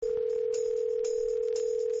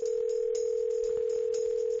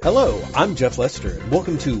Hello, I'm Jeff Lester, and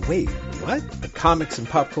welcome to Wait, What? A comics and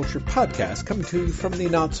pop culture podcast coming to you from the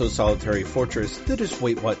not-so-solitary fortress that is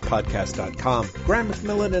waitwhatpodcast.com. Graham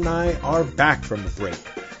McMillan and I are back from the break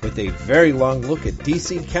with a very long look at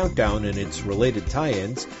DC Countdown and its related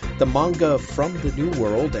tie-ins, the manga From the New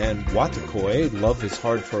World and Watakoi, Love is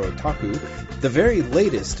Hard for Otaku, the very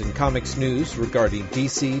latest in comics news regarding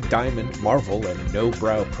DC, Diamond, Marvel, and No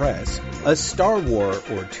Brow Press, a Star War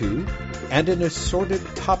or two, and an assorted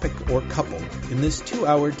topic or couple in this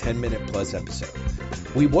 2-hour, 10-minute plus episode.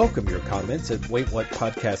 We welcome your comments at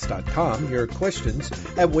waitwhatpodcast.com, your questions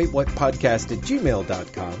at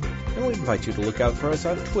waitwhatpodcast@gmail.com, and we invite you to look out for us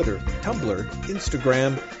on Twitter, Tumblr,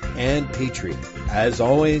 Instagram, and Patreon. As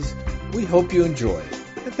always, we hope you enjoy,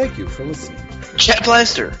 and thank you for listening. Jeff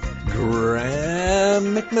Lester.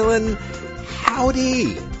 Graham McMillan,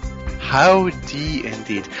 howdy. Howdy,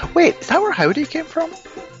 indeed. Wait, is that where howdy came from?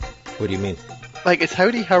 What do you mean? Like, it's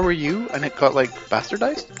howdy, how are you? And it got, like,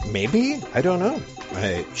 bastardized? Maybe? I don't know.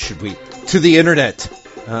 Should we? To the internet.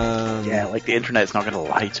 Yeah, like the internet's not going to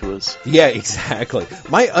lie to us. Yeah, exactly.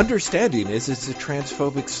 My understanding is it's a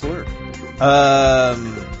transphobic slur.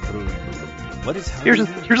 What is howdy?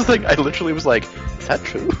 Here's the thing. I literally was like, is that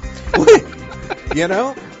true? You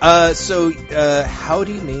know? So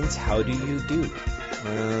howdy means how do you do?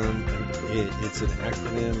 It's an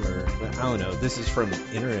acronym, or I don't know. This is from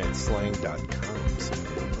internetslang.com. So,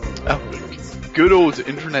 oh, good old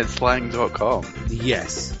internetslang.com.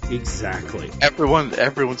 Yes, exactly.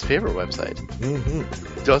 Everyone's favorite website.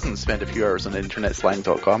 Mm-hmm. Doesn't spend a few hours on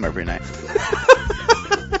internetslang.com every night.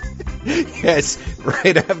 Yes,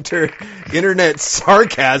 right after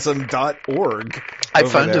internetsarcasm.org. I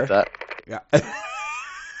founded that. Yeah.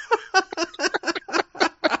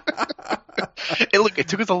 It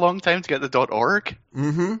took us a long time to get the .org.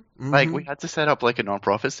 Mm-hmm, mm-hmm. Like, we had to set up like a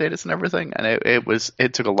non-profit status and everything, and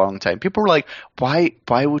it took a long time. People were like, "Why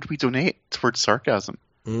would we donate towards sarcasm?"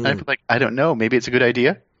 And I'd be like, "I don't know. Maybe it's a good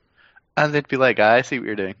idea." And they'd be like, "I see what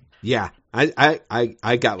you're doing." Yeah,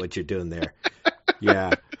 I got what you're doing there.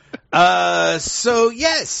 Yeah. So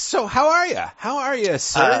how are you? How are you,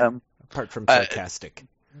 sir? Apart from sarcastic.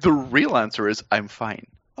 The real answer is I'm fine.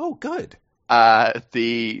 Oh, good.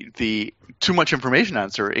 The too much information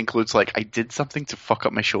answer includes, like, I did something to fuck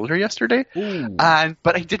up my shoulder yesterday,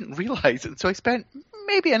 but I didn't realize it. So I spent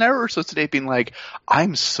maybe an hour or so today being like,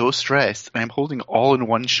 I'm so stressed and I'm holding all in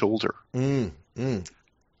one shoulder. And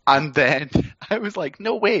then I was like,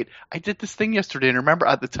 no, wait, I did this thing yesterday, and I remember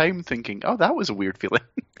at the time thinking, oh, that was a weird feeling.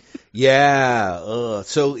 Yeah.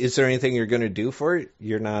 So is there anything you're going to do for it?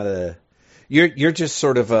 You're not You're just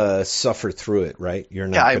sort of suffer through it, right? You're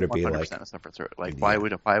not going to be like suffer through it. Like, why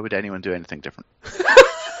would anyone do anything different?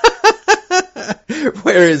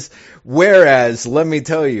 Whereas, let me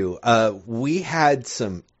tell you, we had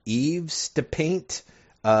some eaves to paint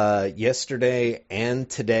yesterday and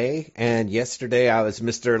today. And yesterday I was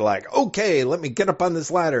Mr. like, okay, let me get up on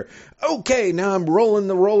this ladder. Okay, now I'm rolling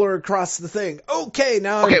the roller across the thing. Okay,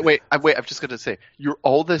 now. Okay, wait. I'm just gonna say, you're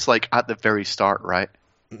all this like at the very start, right?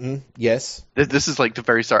 Mm-hmm. Yes. This is like the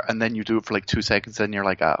very start, and then you do it for like 2 seconds, and you're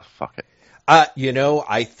like, ah, fuck it.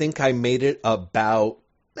 I think I made it about,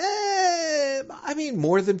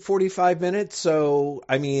 more than 45 minutes. So,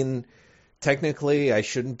 technically I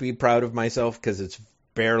shouldn't be proud of myself because it's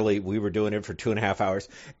we were doing it for 2.5 hours.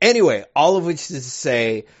 Anyway, all of which is to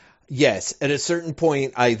say, yes, at a certain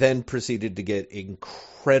point, I then proceeded to get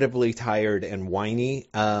incredibly tired and whiny.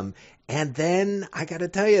 And then I got to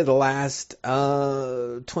tell you, the last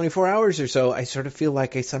 24 hours or so, I sort of feel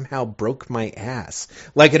like I somehow broke my ass.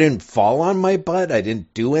 Like I didn't fall on my butt. I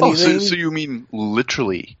didn't do anything. Oh, so you mean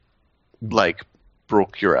literally, like,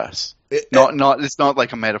 broke your ass? Not. It's not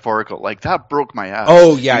like a metaphorical. Like, that broke my ass.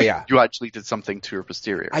 Oh yeah. You actually did something to your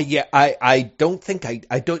posterior. I don't think I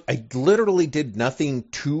literally did nothing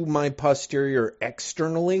to my posterior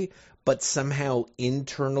externally, but somehow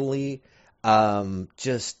internally,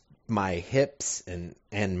 just my hips and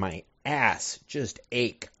my ass just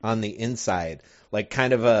ache on the inside, like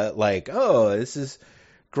kind of oh, this is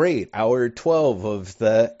great. Hour 12 of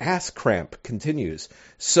the ass cramp continues.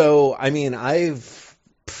 So,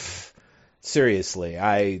 seriously,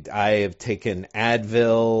 I have taken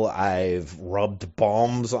Advil, I've rubbed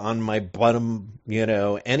balms on my bottom,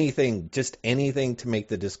 anything to make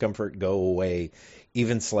the discomfort go away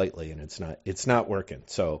even slightly, and it's not working.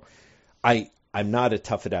 So I'm not a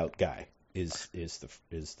tough it out guy is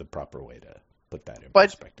the proper way to put that in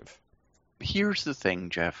perspective. Here's the thing,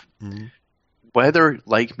 Jeff. Mm-hmm. Whether,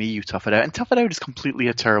 like me, you tough it out, and tough it out is completely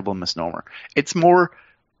a terrible misnomer. It's more,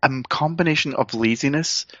 combination of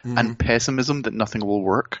laziness and pessimism that nothing will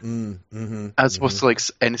work, as opposed to like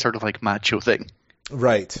any sort of like macho thing,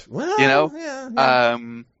 right? Well, yeah.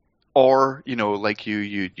 Or like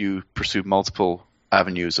you pursue multiple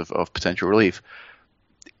avenues of potential relief.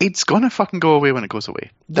 It's gonna fucking go away when it goes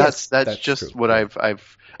away. That's just true. What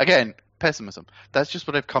I've again, pessimism. That's just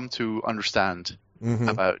what I've come to understand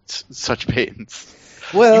about such pains.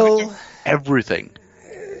 Well, everything.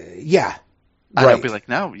 Yeah. And right. I'll be like,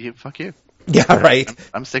 no, fuck you. Yeah, right.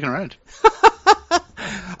 I'm sticking around.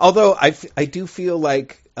 Although I do feel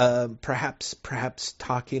like perhaps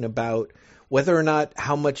talking about whether or not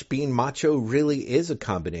how much being macho really is a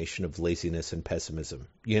combination of laziness and pessimism.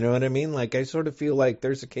 You know what I mean? Like, I sort of feel like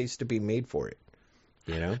there's a case to be made for it.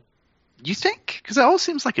 You know? You think? Because it all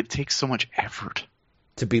seems like it takes so much effort.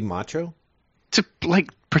 To be macho? To, like,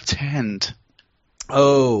 pretend.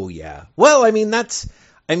 Oh, yeah. Well, I mean, that's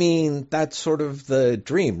sort of the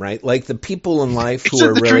dream, right? Like, the people in life who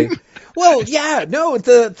are really... Dream? Well, yeah, no,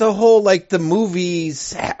 the whole, like, the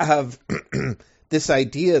movies have this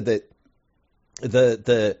idea that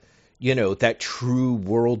that true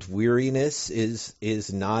world weariness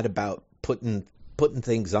is not about putting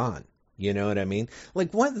things on. You know what I mean?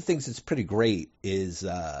 Like, one of the things that's pretty great is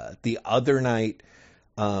the other night.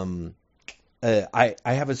 I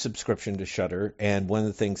have a subscription to Shudder, and one of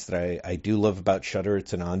the things that I do love about Shudder,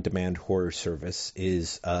 it's an on-demand horror service,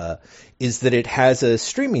 is that it has a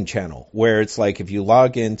streaming channel where it's like if you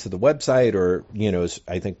log into the website, or as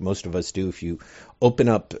I think most of us do, if you open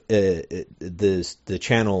up the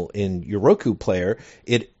channel in your Roku player,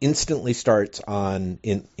 it instantly starts on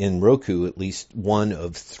in Roku at least one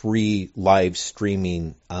of 3 live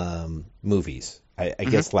streaming movies. I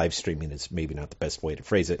guess live streaming is maybe not the best way to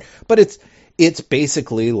phrase it, but it's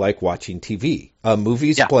basically like watching TV. A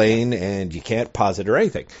movie's playing and you can't pause it or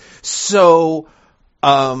anything. So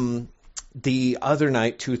the other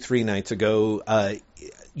night, 2-3 nights ago,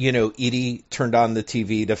 Edie turned on the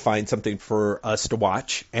TV to find something for us to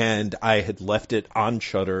watch, and I had left it on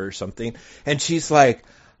Shudder or something, and she's like,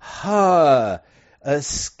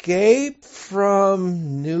 Escape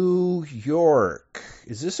from New York.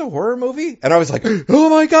 Is this a horror movie? And I was like, oh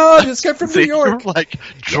my God, Escape from New York. Like,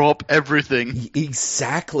 drop everything.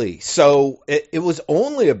 Exactly. So it was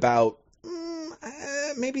only about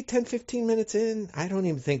maybe 10, 15 minutes in. I don't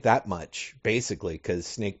even think that much, basically, because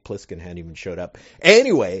Snake Plissken hadn't even showed up.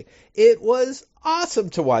 Anyway, it was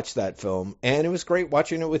awesome to watch that film, and it was great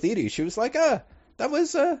watching it with Edie. She was like, that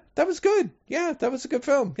was good. Yeah, that was a good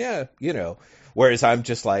film. Yeah, Whereas I'm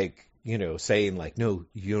just like, saying like, no,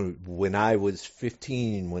 when I was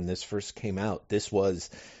 15, when this first came out, this was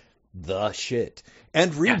the shit.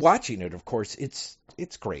 And rewatching it, of course, it's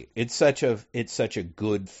great. It's such a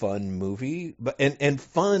good, fun movie, but and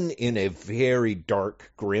fun in a very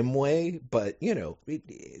dark, grim way, but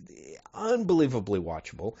unbelievably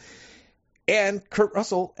watchable. And Kurt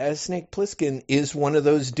Russell as Snake Plissken is one of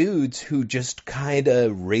those dudes who just kind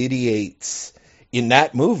of radiates. In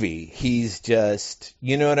that movie, he's just,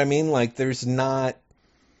 you know what I mean? Like, it's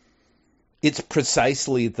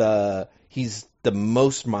precisely he's the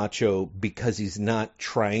most macho because he's not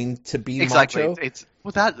trying to be macho. Exactly.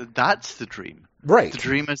 That's the dream. Right. The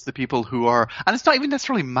dream is the people who are, and it's not even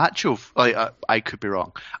necessarily macho. I could be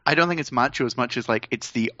wrong. I don't think it's macho as much as like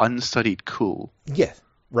it's the unstudied cool. Yeah.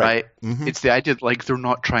 Right. Mm-hmm. It's the idea that like they're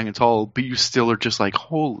not trying at all, but you still are just like,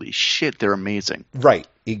 holy shit, they're amazing. Right.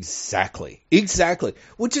 Exactly.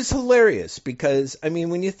 Which is hilarious because, I mean,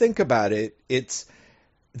 when you think about it,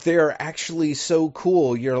 they're actually so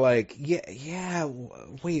cool. You're like, yeah,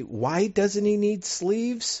 wait, why doesn't he need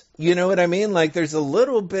sleeves? You know what I mean? Like, there's a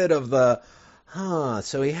little bit of the,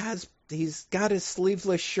 so he's got his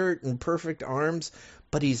sleeveless shirt and perfect arms,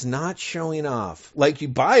 but he's not showing off. Like, you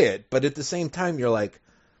buy it, but at the same time, you're like,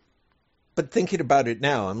 but thinking about it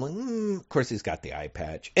now, I'm like, of course he's got the eye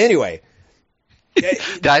patch. Anyway.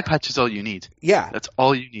 The eye patch is all you need. Yeah. That's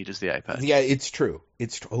all you need is the eye patch. Yeah, it's true.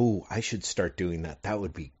 Oh, I should start doing that. That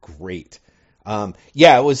would be great. It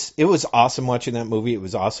was awesome watching that movie. It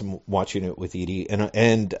was awesome watching it with Edie.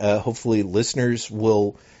 And hopefully listeners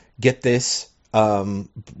will get this.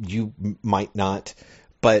 You might not.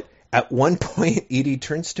 But at one point, Edie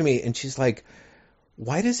turns to me and she's like,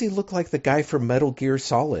 why does he look like the guy from Metal Gear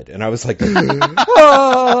Solid? And I was like,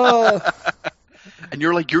 oh! And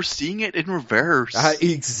you're like, you're seeing it in reverse.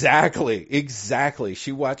 Exactly.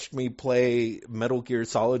 She watched me play Metal Gear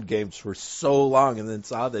Solid games for so long and then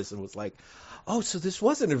saw this and was like, oh, so this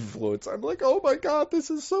was an influence. I'm like, oh my God, this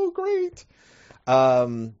is so great.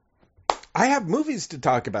 I have movies to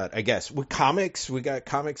talk about, I guess. With comics, we got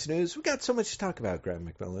comics news. We got so much to talk about, Graham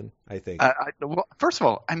McMillan, I think. Well, first of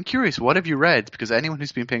all, I'm curious, what have you read? Because anyone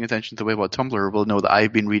who's been paying attention to Wayward Tumblr will know that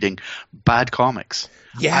I've been reading bad comics.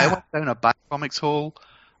 Yeah. I went down a bad comics hole,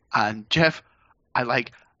 and Jeff,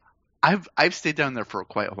 I've stayed down there for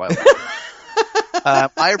quite a while.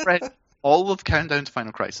 I read all of Countdown to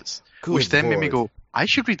Final Crisis, which then made me go, I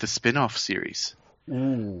should read the spin-off series.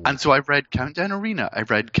 Ooh. And so I read Countdown Arena. I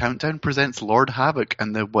read Countdown Presents Lord Havoc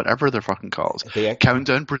and the whatever they're fucking called.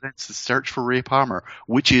 Countdown Presents The Search for Ray Palmer,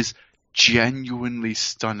 which is genuinely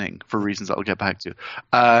stunning for reasons I'll get back to.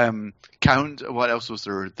 What else was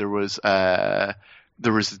there? There was The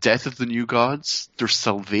Death of the New Gods. There's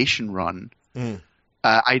Salvation Run.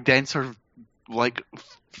 I then sort of like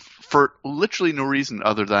for literally no reason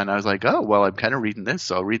other than I was like, oh, well, I'm kind of reading this,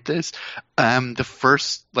 so I'll read this. The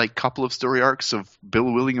first like couple of story arcs of Bill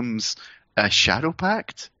Williams' Shadow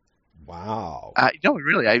Pact. Wow. No,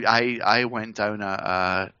 really, I went down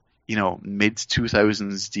a mid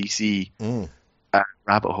 2000s DC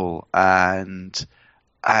rabbit hole, and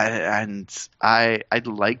I'd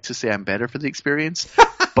like to say I'm better for the experience,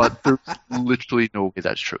 but there's literally no way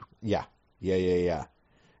that's true. Yeah.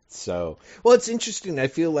 So, well, it's interesting. I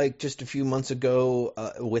feel like just a few months ago,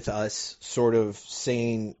 with us sort of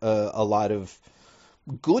saying a lot of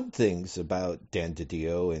good things about Dan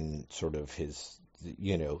DiDio and sort of his,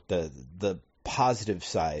 the positive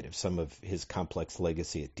side of some of his complex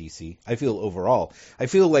legacy at DC. I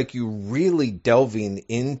feel like you're really delving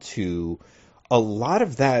into a lot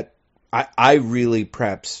of that. I really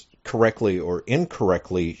perhaps correctly or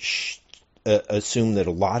incorrectly assume that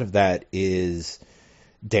a lot of that is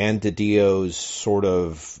Dan DiDio's sort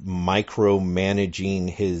of micromanaging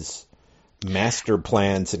his master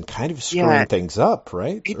plans and kind of screwing things up,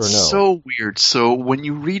 right? It's so weird. So when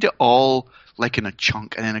you read it all like in a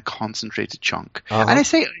chunk and in a concentrated chunk, and I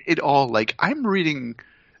say it all like I'm reading,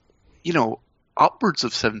 upwards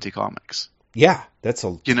of 70 comics. Yeah, that's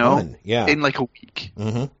a ton. Yeah, in like a week.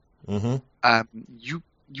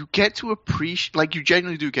 You get to appreciate, like you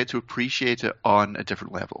genuinely do get to appreciate it on a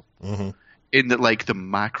different level. In that, like the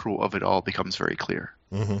macro of it all becomes very clear.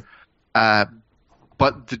 But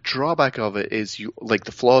the drawback of it is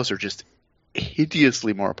the flaws are just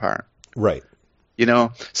hideously more apparent. Right.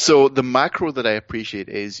 So the macro that I appreciate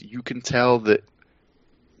is you can tell that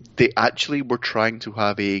they actually were trying to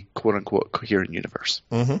have a quote unquote coherent universe.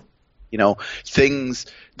 The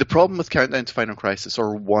problem with Countdown to Final Crisis,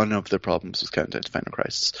 or one of the problems with Countdown to Final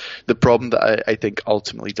Crisis, the problem that I think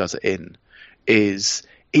ultimately does it in is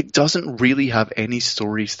it doesn't really have any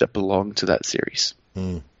stories that belong to that series.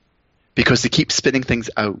 Because they keep spinning things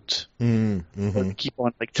out. They keep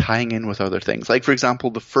on tying in with other things. Like, for example,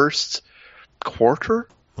 the first quarter,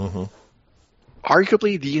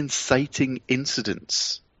 arguably the inciting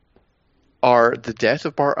incidents are the death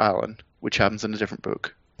of Bart Allen, which happens in a different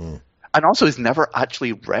book. And also is never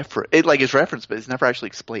actually referenced. It's referenced, but it's never actually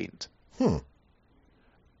explained.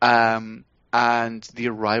 And the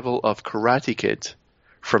arrival of Karate Kid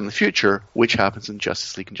from the future, which happens in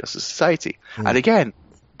Justice League and Justice Society. And again,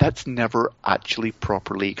 that's never actually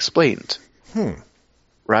properly explained.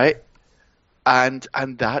 Right? And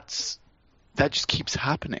that just keeps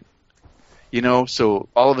happening. So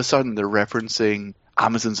all of a sudden they're referencing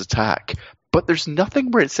Amazon's attack. But there's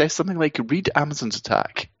nothing where it says something like, read Amazon's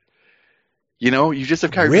attack. You just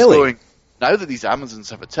have characters going, now that these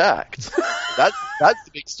Amazons have attacked, that's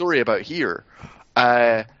the big story about here.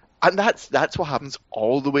 And that's what happens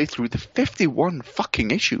all the way through the 51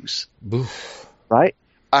 fucking issues. Right?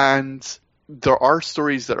 And there are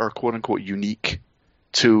stories that are quote unquote unique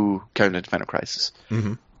to Countdown to Final Crisis.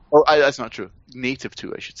 Or that's not true. Native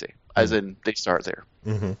to, I should say. As in, they start there.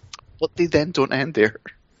 But they then don't end there.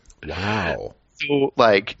 Wow. So,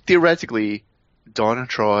 theoretically, Donna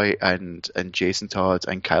Troy and Jason Todd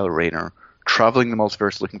and Kylo Rayner traveling the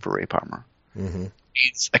multiverse looking for Ray Palmer.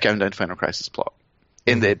 It's a Countdown to Final Crisis plot.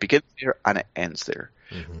 In that it begins there and it ends there.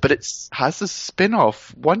 But it has this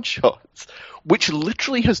spin-off one-shot, which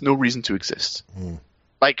literally has no reason to exist.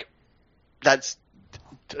 That's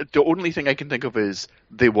the only thing I can think of is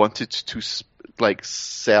they wanted to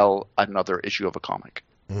sell another issue of a comic.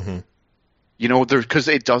 Because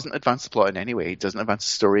it doesn't advance the plot in any way. It doesn't advance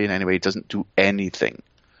the story in any way. It doesn't do anything.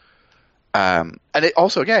 And it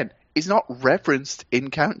also, again, is not referenced in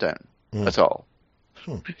Countdown at all.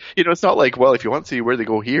 It's not like, well, if you want to see where they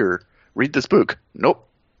go here, read this book. Nope.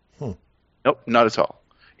 Nope, not at all.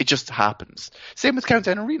 It just happens. Same with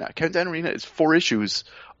Countdown Arena. Countdown Arena is 4 issues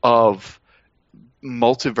of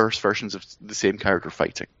multiverse versions of the same character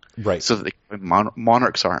fighting. Right. So that they can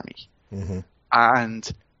Monarch's army.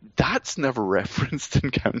 And That's never referenced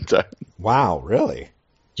in Countdown. Wow, really?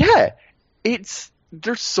 Yeah,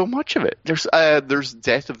 there's so much of it. There's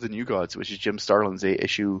Death of the New Gods, which is Jim Starlin's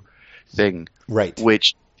 8-issue thing, right?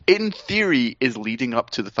 Which in theory is leading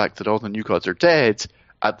up to the fact that all the New Gods are dead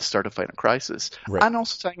at the start of Final Crisis, right. and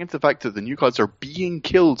also tying into the fact that the New Gods are being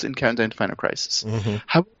killed in Countdown to Final Crisis. Mm-hmm.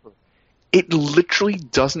 However, it literally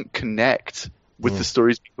doesn't connect with the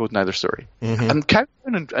stories being told in either story. Mm-hmm. And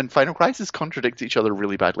Countdown and Final Crisis contradict each other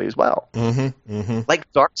really badly as well. Mm-hmm. Mm-hmm.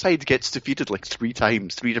 Like, Darkseid gets defeated like 3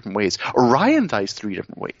 times, 3 different ways. Orion dies 3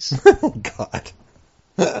 different ways. Oh,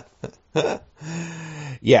 God.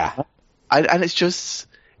 Yeah. And it's just,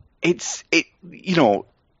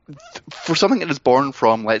 for something that is born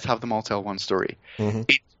from let's have them all tell one story, mm-hmm.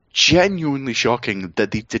 it's genuinely shocking that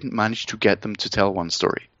they didn't manage to get them to tell one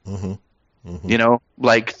story. Mm-hmm. Mm-hmm.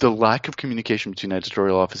 Like the lack of communication between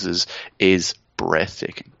editorial offices is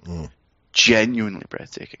breathtaking. Genuinely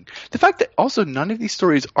breathtaking. The fact that also none of these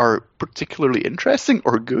stories are particularly interesting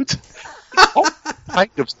or good, all kind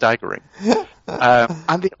of staggering.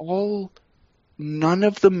 And none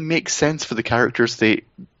of them make sense for the characters that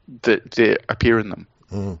appear in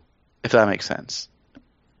them. If that makes sense.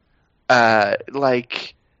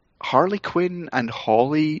 Like Harley Quinn and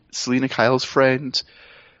Holly, Selena Kyle's friend,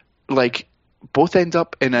 like both end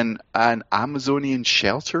up in an Amazonian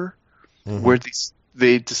shelter where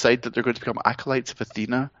they decide that they're going to become acolytes of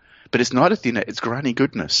Athena, but it's not Athena, it's Granny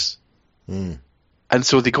Goodness. And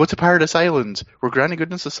so they go to Paradise Island where Granny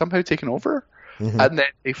Goodness is somehow taken over, and then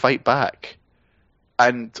they fight back.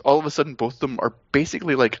 And all of a sudden, both of them are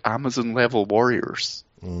basically like Amazon-level warriors.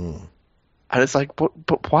 And it's like,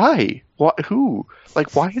 but why? What? Who?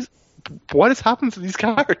 Like, what has happened to these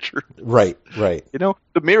characters? Right. The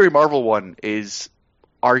Mary Marvel one is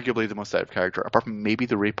arguably the most out of character, apart from maybe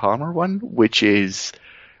the Ray Palmer one, which is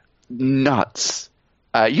nuts.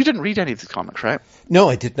 You didn't read any of these comics, right? No,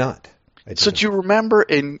 I did not. So do you remember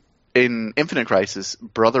in Infinite Crisis,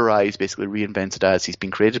 Brother Eye is basically reinvented as he's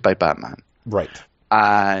been created by Batman. Right.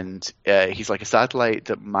 And he's like a satellite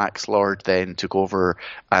that Max Lord then took over,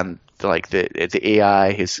 and the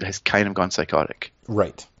AI has kind of gone psychotic.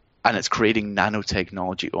 Right. And it's creating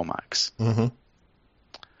nanotechnology Omax.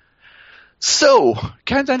 So,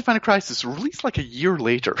 Countdown to Final Crisis, released like a year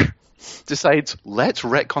later, decides, let's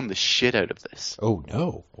retcon the shit out of this. Oh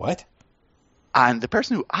no, what? And the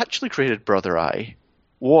person who actually created Brother Eye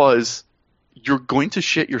was, you're going to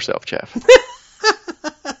shit yourself, Jeff.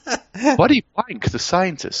 Buddy Blank, the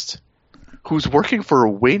scientist, who's working for a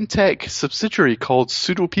Wayne Tech subsidiary called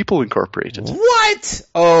Pseudo People Incorporated. What?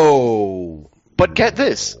 Oh. But get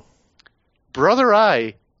this. Brother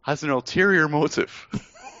Eye has an ulterior motive.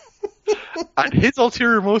 And his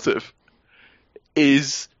ulterior motive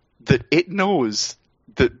is that it knows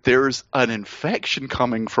that there's an infection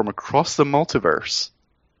coming from across the multiverse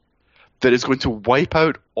that is going to wipe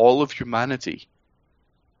out all of humanity.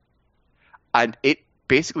 And it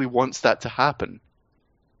basically wants that to happen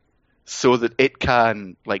so that it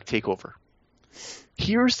can take over.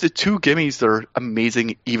 Here's the 2 gimmies that are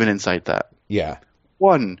amazing even inside that. Yeah.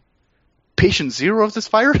 1, patient 0 of this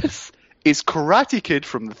virus is Karate Kid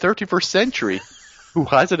from the 31st century who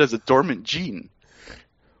has it as a dormant gene.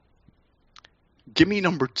 Gimme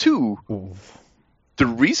number 2, the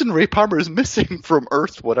reason Ray Palmer is missing from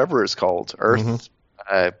Earth, whatever it's called, Earth,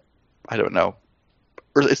 I don't know.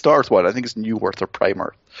 It's not Earth 1, I think it's New Earth or Prime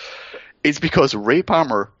Earth. It's because Ray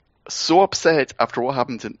Palmer, so upset after what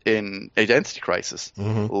happened in Identity Crisis,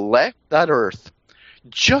 left that Earth,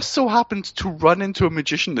 just so happened to run into a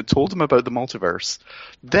magician that told him about the multiverse,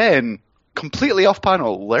 then, completely off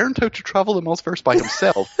panel, learned how to travel the multiverse by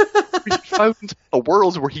himself. He found a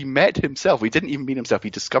world where he met himself. He didn't even meet himself, he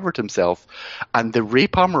discovered himself. And the Ray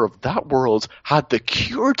Palmer of that world had the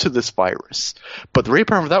cure to this virus. But the Ray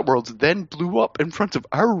Palmer of that world then blew up in front of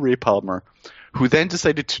our Ray Palmer, who then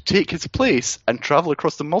decided to take his place and travel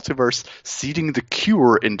across the multiverse, seeding the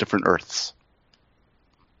cure in different Earths.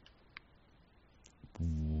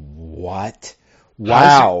 What?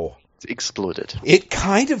 Wow. It exploded. It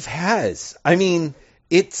kind of has. I mean,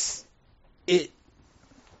 it's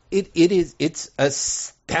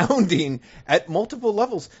astounding at multiple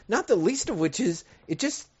levels. Not the least of which is it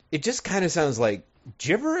just kind of sounds like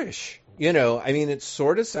gibberish. I mean, it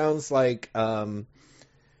sort of sounds like it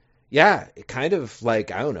kind of like,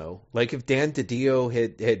 I don't know, like if Dan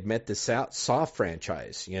DiDio had met the Saw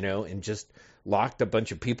franchise, and just locked a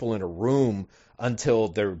bunch of people in a room until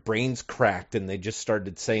their brains cracked and they just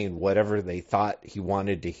started saying whatever they thought he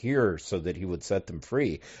wanted to hear so that he would set them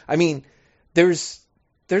free. I mean, there's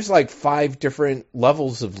like 5 different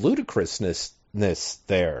levels of ludicrousness weirdness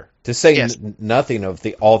there. To say nothing of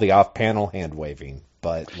all the off-panel hand waving,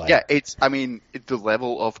 but like... Yeah, the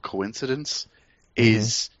level of coincidence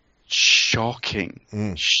is shocking.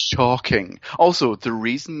 Shocking. Also, the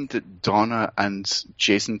reason that Donna and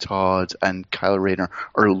Jason Todd and Kyle Rayner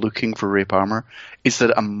are looking for Ray Palmer is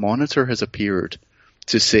that a monitor has appeared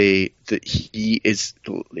to say that he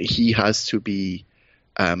has to be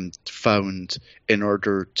found in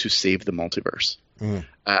order to save the multiverse.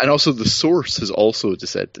 And also the source has also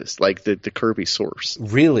said this, like the Kirby source.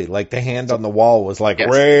 Really? Like the hand on the wall was like,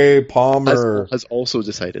 Ray Palmer has also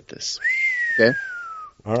decided this. Okay?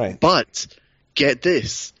 All right. But get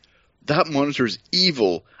this. That monitor's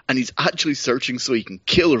evil and he's actually searching so he can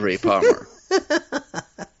kill Ray Palmer.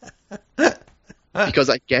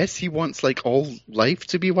 Because I guess he wants like all life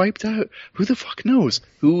to be wiped out. Who the fuck knows?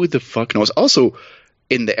 Also,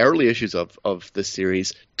 in the early issues of this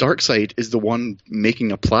series, Darkseid is the one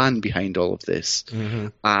making a plan behind all of this.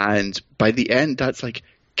 And by the end, that's like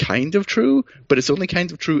kind of true, but it's only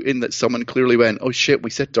kind of true in that someone clearly went, oh shit, we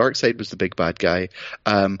said Darkseid was the big bad guy.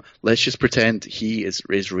 Let's just pretend he is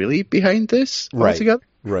really behind this altogether.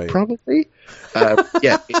 Right. Probably.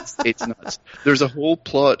 It's nuts. There's a whole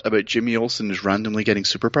plot about Jimmy Olsen is randomly getting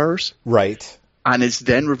superpowers. Right. And it's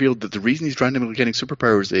then revealed that the reason he's randomly getting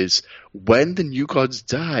superpowers is when the New Gods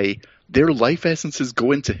die, their life essences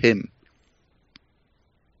go into him.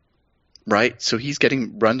 Right? So he's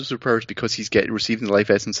getting random superpowers because he's receiving the life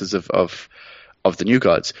essences of the New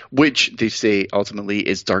Gods, which they say ultimately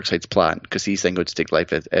is Darkseid's plan, because he's then going to take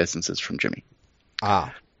life essences from Jimmy.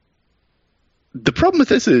 The problem with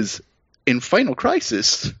this is, in Final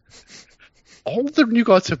Crisis, all the New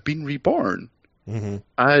Gods have been reborn.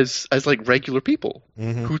 As like regular people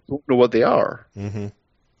who don't know what they are,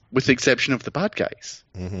 with the exception of the bad guys,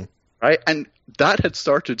 right? And that had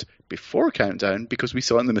started before Countdown because we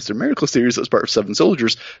saw in the Mr. Miracle series that was part of Seven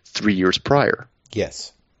Soldiers 3 years prior.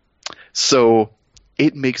 Yes. So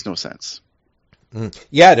it makes no sense.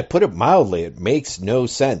 Yeah, to put it mildly, it makes no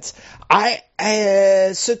sense.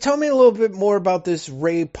 So tell me a little bit more about this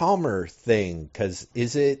Ray Palmer thing, because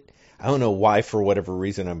I don't know why, for whatever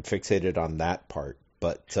reason, I'm fixated on that part.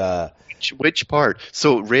 But which part?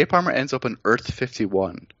 So Ray Palmer ends up on Earth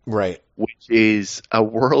 51, right? Which is a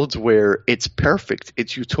world where it's perfect.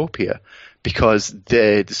 It's utopia because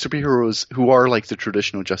the superheroes, who are like the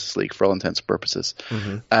traditional Justice League for all intents and purposes,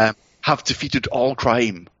 have defeated all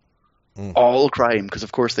crime. All crime, because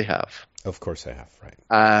of course they have. Of course they have,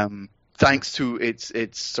 right? Thanks to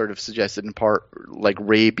it's sort of suggested in part, like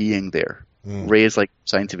Ray being there. Ray is like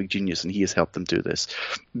scientific genius, and he has helped them do this.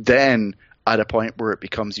 Then, at a point where it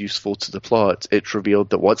becomes useful to the plot, it's revealed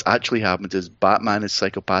that what's actually happened is Batman is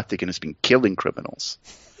psychopathic and has been killing criminals,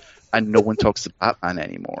 and no one talks to Batman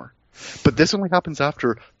anymore. But this only happens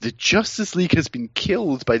after the Justice League has been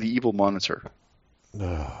killed by the evil Monitor.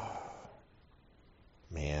 Oh,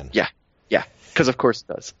 man. Yeah, because of course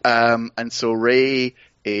it does. And so Ray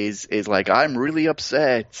is like, I'm really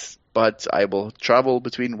upset, but I will travel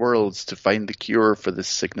between worlds to find the cure for this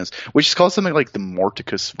sickness, which is called something like the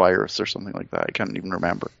Morticus virus or something like that. I can't even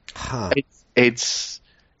remember. It's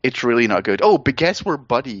really not good. Oh, but guess where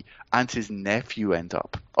Buddy and his nephew end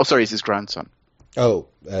up? Oh, sorry, it's his grandson. Oh,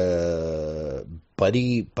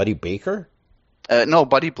 Buddy Baker? No,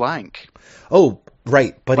 Buddy Blank. Oh,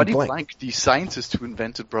 right, Buddy Blank, the scientist who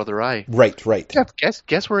invented Brother Eye. Right. Yeah,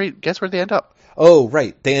 guess where they end up? Oh,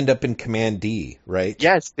 right. They end up in Command D, right?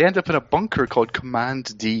 Yes, they end up in a bunker called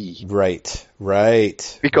Command D. Right.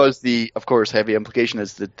 Because of course, heavy implication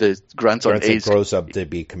is that the grandson grows up to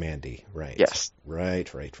be Command D, right? Yes. Right.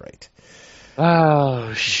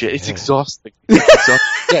 Oh shit! It's exhausting.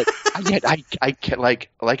 Yet I kept, like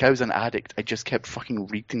I was an addict. I just kept fucking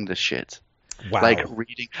reading this shit. Wow. Like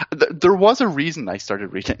reading. There was a reason I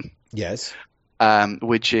started reading. Yes.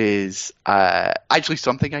 Which is actually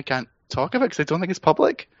something I can't talk about because I don't think it's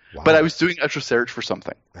public. Wow. But I was doing a research for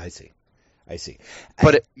something. I see.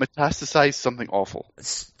 But it metastasized something awful.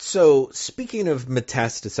 So, speaking of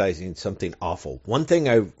metastasizing something awful, one thing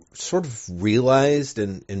I sort of realized,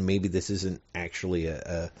 and maybe this isn't actually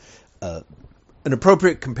an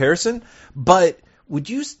appropriate comparison, but would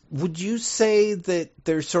you say that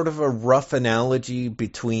there's sort of a rough analogy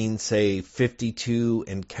between, say, 52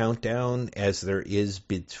 and Countdown as there is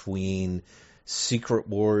between Secret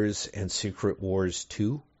Wars and Secret Wars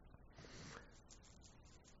 2?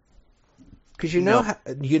 Because you know how.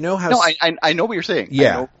 No, I know what you're saying. Yeah,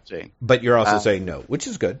 I know what you're saying. But you're also saying no, which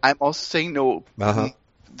is good. I'm also saying no. Uh-huh.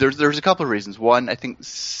 There's a couple of reasons. One, I think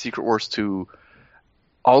Secret Wars 2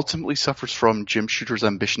 ultimately suffers from Jim Shooter's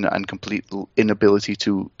ambition and complete inability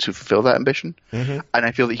to fulfill that ambition. Mm-hmm. And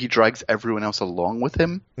I feel that he drags everyone else along with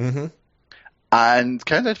him. Mm-hmm. And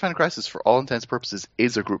Countdown to Final Crisis, for all intents and purposes,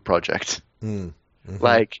 is a group project. Mm-hmm.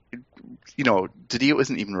 Like, DiDio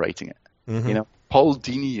isn't even writing it. Mm-hmm. Paul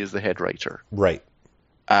Dini is the head writer. Right.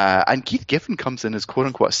 And Keith Giffen comes in as quote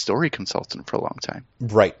unquote a story consultant for a long time.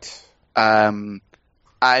 Right. And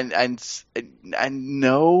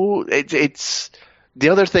no, it's the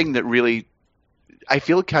other thing that really, I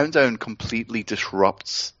feel Countdown completely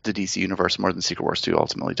disrupts the DC universe more than Secret Wars 2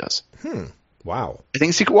 ultimately does. Wow. I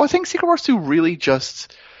think Secret Wars 2 really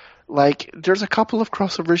just, like, there's a couple of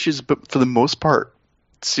crossover issues, but for the most part,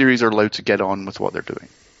 series are allowed to get on with what they're doing.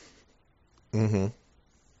 Mm-hmm.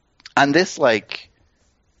 And this, like,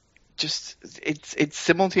 just, it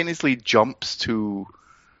simultaneously jumps to,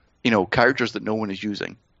 characters that no one is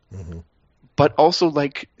using. Mm-hmm. But also,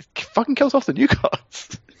 like, fucking kills off the new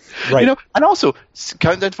gods. Right. And also,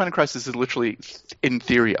 Countdown to Final Crisis is literally, in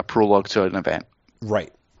theory, a prologue to an event.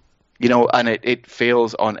 Right. And it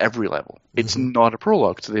fails on every level. It's not a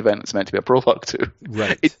prologue to the event it's meant to be a prologue to.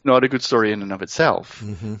 Right. It's not a good story in and of itself.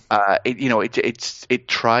 Mm-hmm. It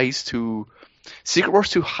tries to. Secret Wars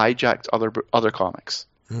 2 hijacked other comics,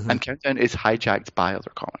 and Countdown is hijacked by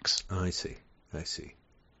other comics. I see.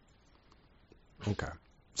 Okay.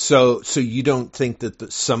 So you don't think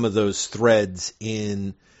that some of those threads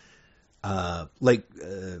in, you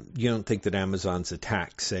don't think that Amazon's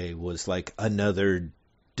attack, say, was like another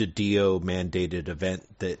DiDio mandated event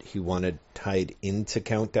that he wanted tied into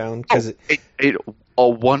Countdown? Because it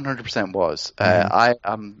 100% was. I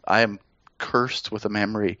am cursed with a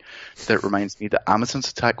memory that reminds me that Amazon's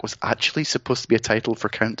attack was actually supposed to be a title for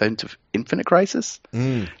Countdown to Infinite Crisis.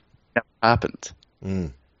 It never happened.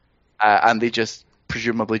 And they just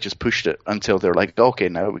presumably just pushed it until they're like, okay,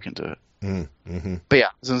 now we can do it. Mm-hmm. But yeah,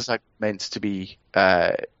 Amazon's attack meant to be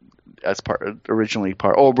originally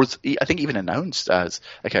part, or was I think even announced as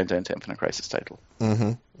a Countdown to Infinite Crisis title.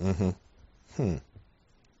 Wow.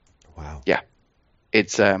 Yeah,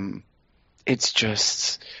 it's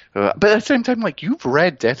just, but at the same time, like, you've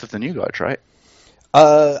read Death of the New Gods, right?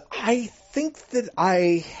 I think that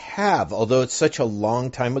I have, although it's such a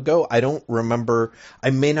long time ago. I don't remember. I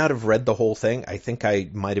may not have read the whole thing. I think I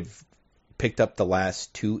might have picked up the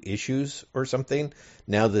last 2 issues or something.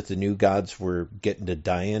 Now that the New Gods were getting to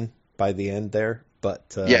die-in by the end there,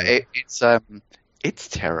 but yeah, it's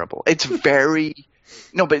terrible. It's very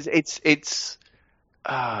but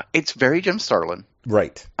it's very Jim Starlin.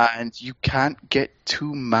 Right. And you can't get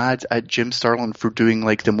too mad at Jim Starlin for doing,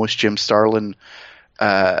 like, the most Jim Starlin,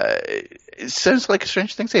 it sounds like a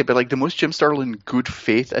strange thing to say, but, like, the most Jim Starlin good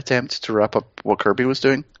faith attempt to wrap up what Kirby was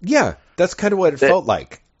doing. Yeah, that's kind of what it felt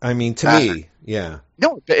like. I mean, to me, yeah.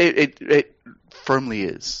 No, it firmly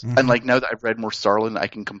is. And, like, now that I've read more Starlin, I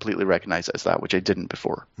can completely recognize it as that, which I didn't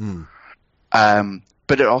before. But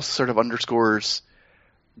it also sort of underscores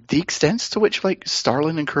the extent to which, like,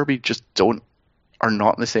 Starlin and Kirby just are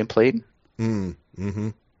not in the same plane. I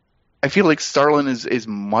feel like Starlin is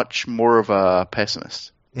much more of a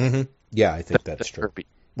pessimist. Yeah, I think that's true. Kirby.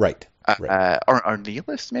 Right. Or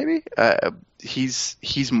nihilist, maybe.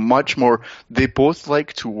 He's much more. They both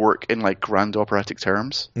like to work in, like, grand operatic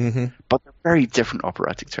terms, but they're very different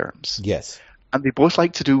operatic terms. Yes. And they both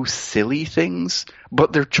like to do silly things,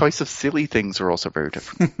 but their choice of silly things are also very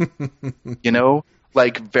different.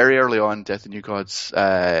 Like, very early on, Death of the New Gods,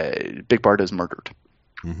 Big Barda is murdered.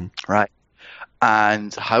 Right.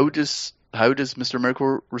 And how does Mr.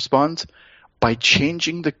 Miracle respond? By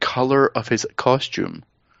changing the color of his costume,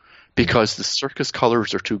 because the circus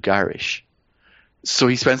colors are too garish. So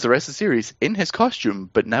he spends the rest of the series in his costume,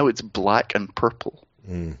 but now it's black and purple.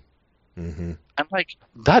 I'm like,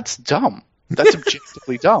 that's dumb. That's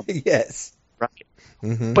objectively dumb. Yes. Right.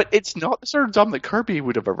 But it's not the sort of dumb that Kirby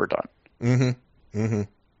would have ever done.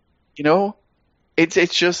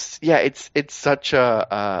 It's just, yeah, it's such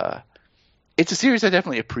a it's a series I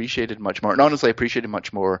definitely appreciated much more, and honestly I appreciated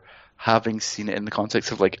much more having seen it in the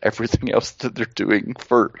context of, like, everything else that they're doing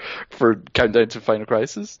for Countdown to Final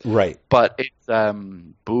Crisis. Right. But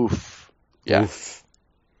it's boof. Yeah. Oof.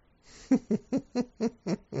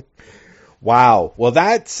 Wow. Well,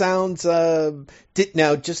 that sounds.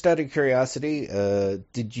 Now, just out of curiosity,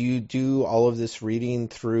 did you do all of this reading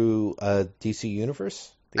through DC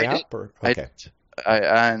Universe, the app? Or? Okay.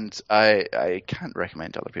 I can't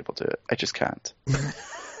recommend other people do it. I just can't.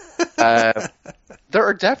 There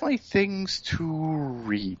are definitely things to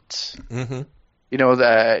read. I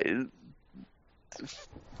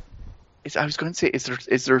was going to say,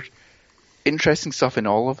 is there interesting stuff in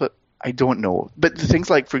all of it? I don't know. But the things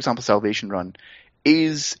like, for example, Salvation Run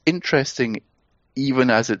is interesting, even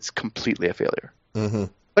as it's completely a failure. Mm-hmm.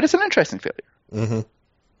 But it's an interesting failure. Mm-hmm.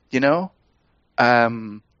 You know,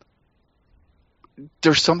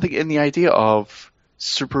 there's something in the idea of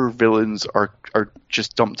supervillains are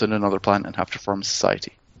just dumped on another planet and have to form a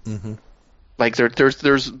society. Mm-hmm. Like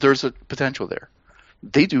there's a potential there.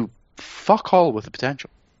 They do fuck all with the potential.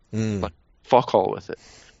 Like fuck all with it.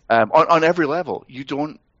 On every level,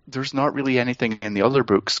 there's not really anything in the other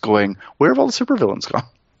books going, where have all the supervillains gone?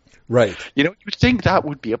 Right. You know, you'd think that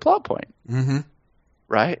would be a plot point. Mm-hmm.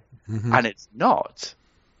 Right? Mm-hmm. And it's not.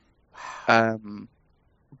 And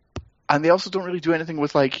they also don't really do anything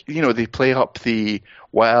with, like, you know, they play up the,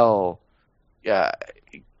 well, yeah,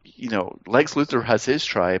 you know, Lex Luthor has his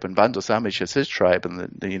tribe and Bando Savage has his tribe and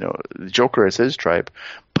the Joker has his tribe,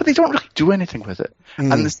 but they don't really do anything with it.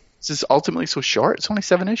 And this is ultimately so short, it's only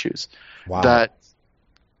 7 issues. Wow. That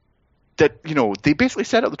you know, they basically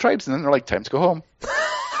set up the tribes and then they're like, time to go home.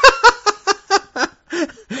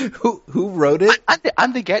 Who wrote it?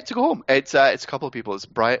 And they get to go home. It's a couple of people. It's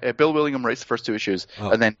Bill Willingham writes the first 2 issues,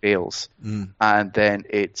 and then bails, and then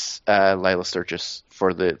it's Lila Sturgis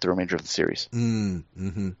for the remainder of the series.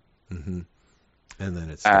 Mm-hmm. Mm-hmm. And then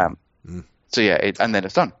it's done. So yeah, and then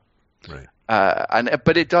it's done. Right.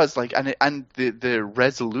 But it does, like, and the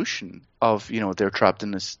resolution of, you know, they're trapped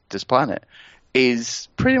in this planet is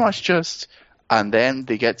pretty much just, and then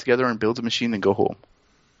they get together and build a machine and go home.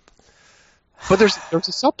 But there's a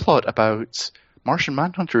subplot about Martian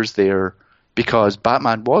Manhunter's there because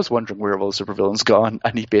Batman was wondering where all the supervillains gone,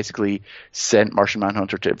 and he basically sent Martian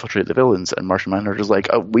Manhunter to infiltrate the villains. And Martian Manhunter's like,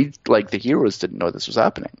 we, like, the heroes didn't know this was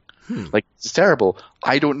happening. Like, it's terrible.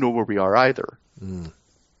 I don't know where we are either.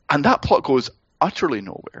 And that plot goes utterly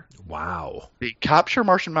nowhere. Wow. They capture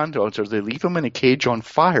Martian Manhunter, they leave him in a cage on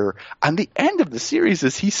fire, and the end of the series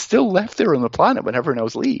is he's still left there on the planet when everyone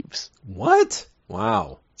else leaves. What?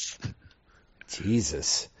 Wow.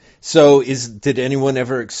 Jesus. So did anyone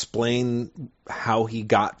ever explain how he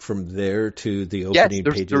got from there to the opening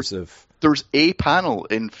pages of... There's a panel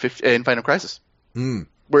in Final Crisis,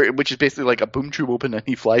 which is basically like a boom tube open and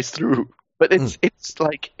he flies through. But it's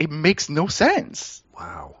like, it makes no sense.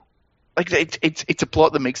 Wow. Like, it's a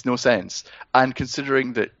plot that makes no sense. And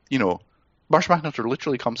considering that, you know, Martian Manhunter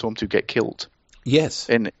literally comes home to get killed. Yes.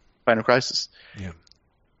 In Final Crisis. Yeah.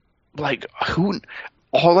 Like,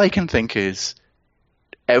 all I can think is,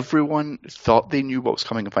 everyone thought they knew what was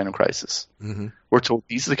coming in Final Crisis. We're told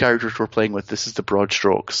these are the characters we're playing with, this is the broad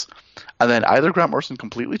strokes. And then either Grant Morrison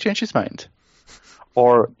completely changed his mind,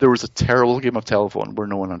 or there was a terrible game of telephone where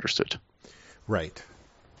no one understood. Right.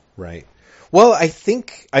 Right. Well,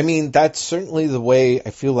 I mean, that's certainly the way I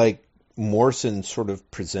feel like Morrison sort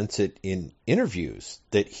of presents it in interviews,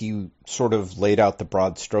 that he sort of laid out the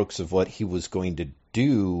broad strokes of what he was going to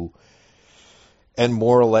do, and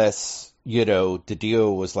more or less, you know,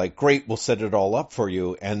 DiDio was like, great, we'll set it all up for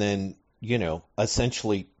you, and then, you know,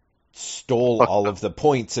 essentially stole all of the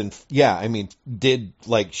points and, yeah, I mean, did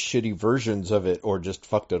like shitty versions of it or just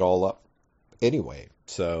fucked it all up anyway.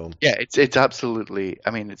 So yeah, it's absolutely,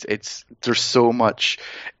 I mean, it's there's so much,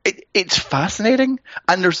 it's fascinating,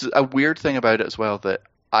 and there's a weird thing about it as well, that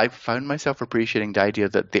I've found myself appreciating the idea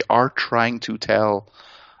that they are trying to tell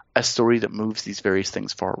a story that moves these various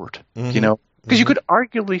things forward, you know, because you could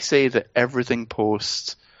arguably say that everything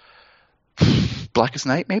post Blackest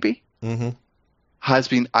Night maybe has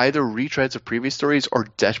been either retreads of previous stories or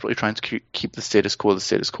desperately trying to keep the status quo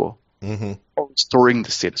or restoring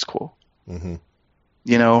the status quo.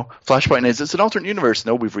 You know, Flashpoint it's an alternate universe.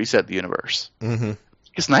 No, we've reset the universe.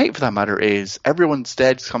 Blackest Night, for that matter, is everyone's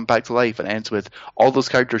dead, come back to life, and ends with all those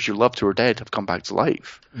characters you loved who are dead have come back to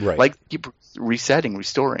life. Right. Like, keep resetting,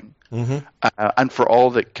 restoring. And for all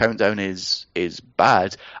that Countdown is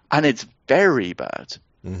bad, and it's very bad,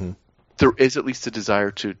 there is at least a desire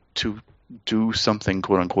to do something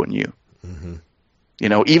quote unquote new. You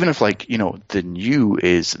know, even if, like, you know, the new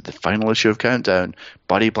is the final issue of Countdown,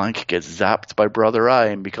 Buddy Blank gets zapped by Brother Eye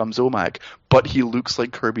and becomes OMAC, but he looks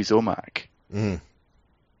like Kirby's OMAC.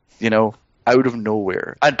 You know, out of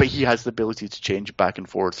nowhere. But he has the ability to change back and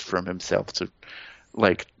forth from himself to,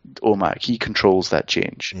 like, OMAC. He controls that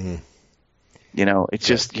change. You know, it's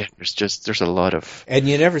just, yeah, there's a lot of... And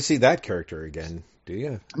you never see that character again, do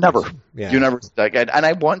you? Never. Yeah. You never see that again. And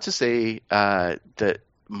I want to say that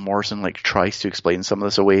Morrison, like, tries to explain some of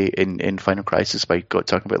this away in Final Crisis by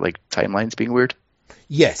talking about, like, timelines being weird.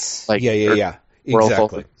 Yes. Like, yeah.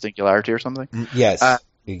 Exactly. Singularity or something. Yes.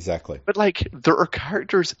 Exactly. But, like, there are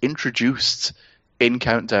characters introduced in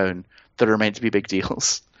Countdown that are meant to be big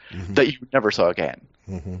deals that you never saw again.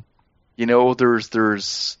 You know,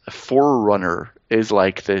 there's a Forerunner is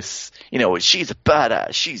like this, she's a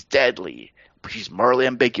badass, she's deadly, but she's morally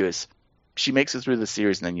ambiguous. She makes it through the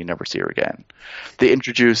series and then you never see her again. They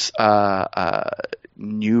introduce a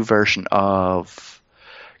new version of,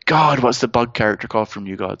 God, what's the Bug character called from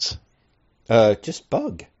New Gods? Just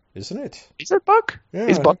Bug, isn't it? Is it Bug? Yeah,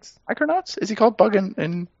 is Bug Micronauts? Is he called Bug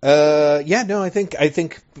in? Yeah, no, I think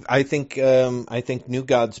New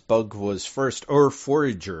Gods Bug was first, or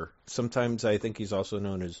Forager. Sometimes I think he's also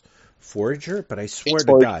known as Forager, but I swear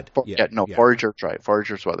to God. Forager's right.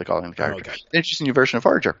 Forager's what they call him. Character. It's just a new version of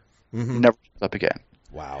Forager. Mm-hmm. Never comes up again.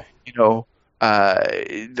 Wow.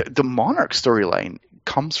 The Monarch storyline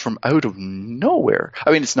comes from out of nowhere.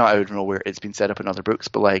 I mean, it's not out of nowhere. It's been set up in other books,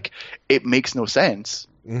 but like, it makes no sense.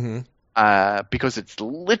 Mm-hmm. Because it's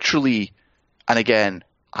literally, and again,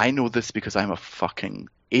 I know this because I'm a fucking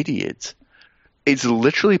idiot. It's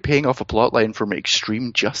literally paying off a plotline from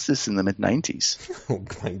Extreme Justice in the mid-90s. Oh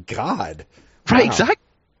my God. Right, wow. exactly.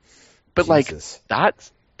 But Jesus. like,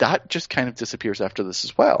 that just kind of disappears after this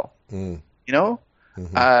as well. Mm.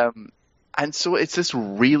 Mm-hmm. And so it's this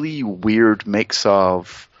really weird mix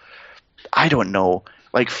of, I don't know,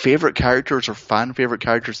 like favorite characters or fan favorite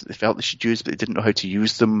characters that they felt they should use, but they didn't know how to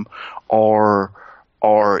use them, or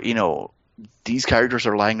these characters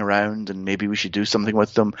are lying around and maybe we should do something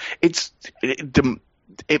with them. It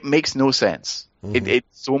makes no sense. Mm-hmm.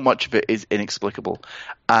 So much of it is inexplicable.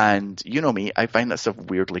 And you know me, I find that stuff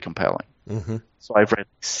weirdly compelling. Mm-hmm. So I've read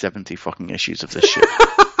 70 fucking issues of this shit.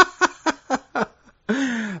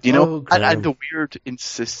 And the weird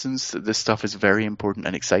insistence that this stuff is very important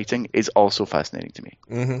and exciting is also fascinating to me.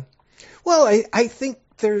 Mm-hmm. Well, I think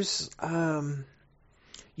there's, one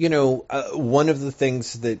of the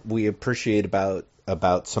things that we appreciate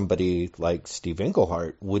about somebody like Steve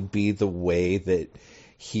Englehart would be the way that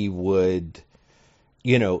he would,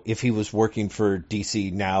 if he was working for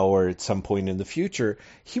DC now or at some point in the future,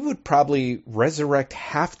 he would probably resurrect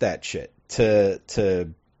half that shit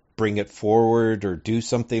to bring it forward or do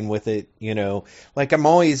something with it, Like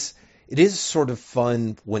it is sort of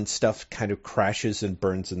fun when stuff kind of crashes and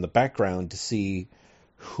burns in the background to see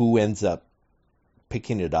who ends up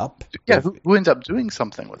picking it up. Yeah, who ends up doing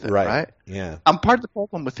something with it, right? Yeah. And part of the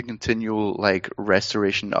problem with the continual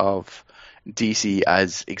restoration of DC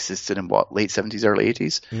as existed in late 70s, early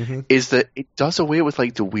 80s, mm-hmm. is that it does away with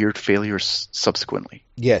the weird failures subsequently.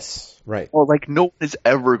 Yes, right. Well, no one is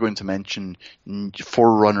ever going to mention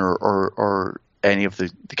Forerunner or any of the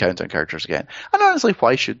Countdown characters again. And honestly,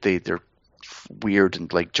 why should they? They're weird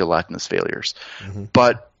and gelatinous failures. Mm-hmm.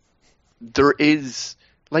 But there is,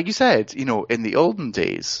 like you said, in the olden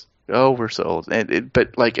days, we're so old. But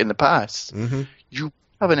in the past, mm-hmm. you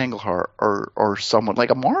have an Englehart or someone like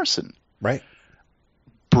a Morrison. Right.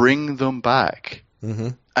 Bring them back mm-hmm.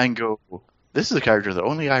 and go, this is a character that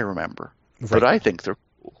only I remember, right. but I think they're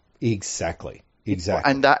cool. Exactly.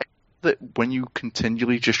 And that when you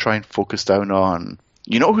continually just try and focus down on,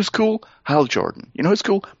 who's cool? Hal Jordan. Who's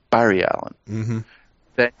cool? Barry Allen. Mm-hmm.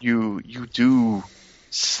 Then you do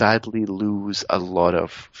sadly lose a lot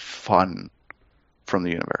of fun from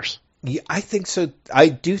the universe. Yeah, I think so. I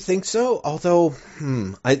do think so. Although,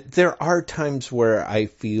 there are times where I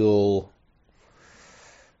feel.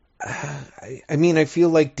 I feel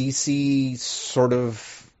like DC sort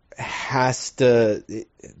of has to.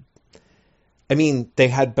 They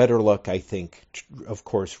had better luck, I think, of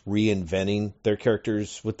course, reinventing their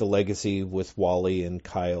characters with the legacy with Wally and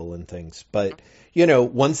Kyle and things. But,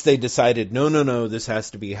 once they decided, no, this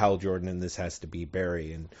has to be Hal Jordan and this has to be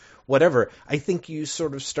Barry and whatever, I think you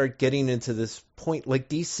sort of start getting into this point, like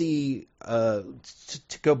DC,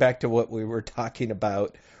 to go back to what we were talking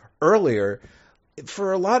about earlier,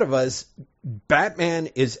 for a lot of us, Batman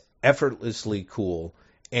is effortlessly cool.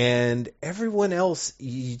 And everyone else,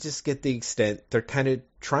 you just get the extent they're kind of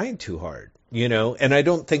trying too hard, And I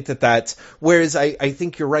don't think that's. Whereas I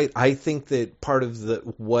think you're right. I think that part of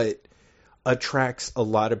what attracts a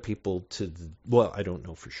lot of people to. I don't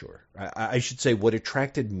know for sure. I should say what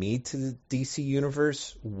attracted me to the DC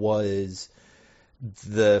universe was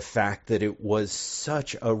the fact that it was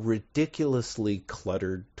such a ridiculously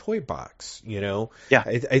cluttered toy box, Yeah.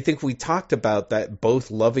 I think we talked about that,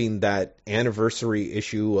 both loving that anniversary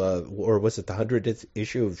issue, or was it the 100th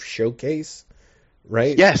issue of Showcase,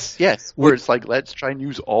 right? Yes. Where it's let's try and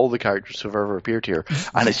use all the characters who've ever appeared here.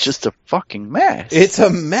 And it's just a fucking mess. It's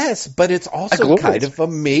a mess, but it's also kind of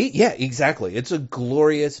yeah, exactly. It's a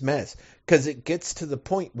glorious mess because it gets to the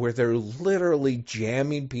point where they're literally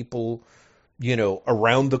jamming people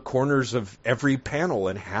around the corners of every panel,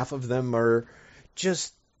 and half of them are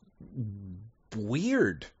just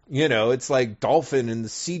weird. It's like Dolphin and the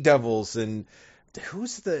Sea Devils and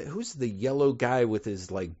who's the yellow guy with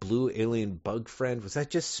his like blue alien bug friend? Was that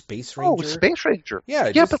just Space Ranger? Oh, Space Ranger.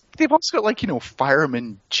 Yeah, yeah, but they've also got like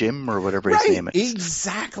Fireman Jim or whatever his name is.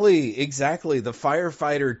 Exactly. The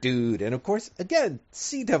firefighter dude, and of course, again,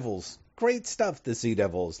 Sea Devils, great stuff. The Sea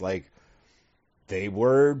Devils, like they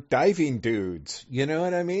were diving dudes. You know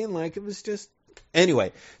what I mean? Like it was just.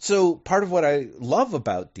 Anyway, so part of what I love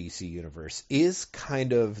about DC Universe is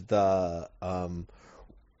kind of the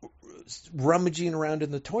rummaging around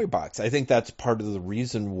in the toy box. I think that's part of the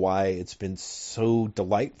reason why it's been so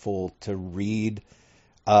delightful to read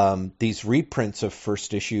these reprints of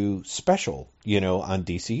first issue special, on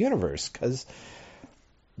DC Universe, because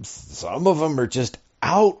some of them are just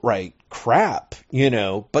outright crap,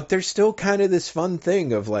 but there's still kind of this fun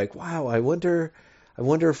thing of like, wow, I wonder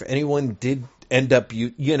if anyone did end up,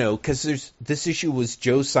 because this issue was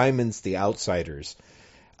Joe Simon's The Outsiders.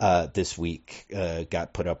 This week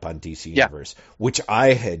got put up on DC Universe, which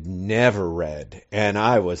I had never read, and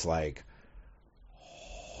I was like,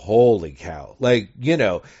 holy cow. Like,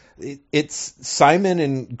 it's Simon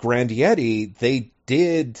and Grandieri, they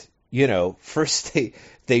did, first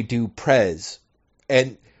they do Prez,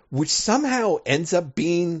 and which somehow ends up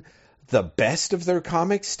being the best of their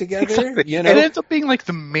comics together. Exactly. It ends up being like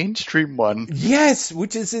the mainstream one. Yes,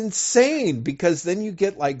 which is insane, because then you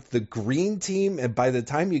get like the Green Team, and by the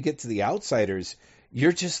time you get to the Outsiders,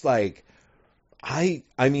 you're just like, I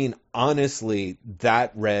mean, honestly,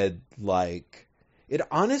 it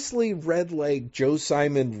honestly read like Joe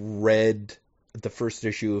Simon read the first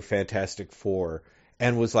issue of Fantastic Four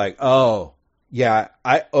and was like, oh yeah,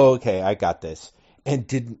 okay, I got this, and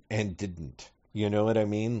didn't. You know what I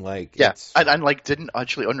mean? Like, yeah, and like didn't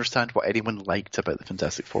actually understand what anyone liked about the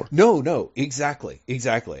Fantastic Four. No, exactly.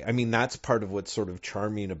 I mean, that's part of what's sort of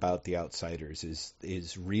charming about the Outsiders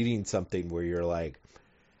is reading something where you're like,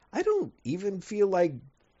 I don't even feel like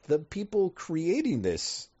the people creating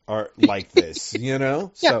this are like this, Yeah,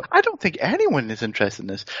 So I don't think anyone is interested in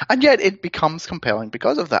this, and yet it becomes compelling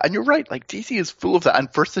because of that. And you're right, like DC is full of that,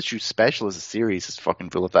 and first issue special as a series is fucking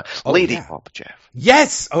full of that. Lady Cop, Jeff.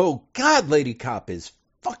 Yes. Oh God, Lady Cop is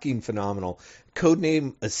fucking phenomenal.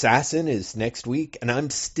 Codename Assassin is next week, and I'm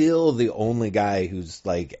still the only guy who's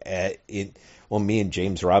like me and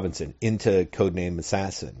James Robinson into Codename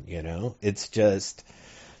Assassin. It's just.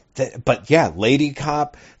 But yeah, Lady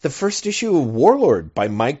Cop, the first issue of Warlord by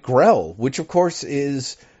Mike Grell, which of course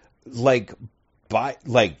is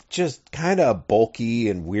just kind of bulky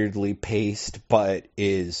and weirdly paced, but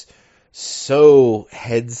is so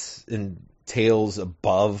heads and tails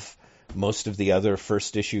above most of the other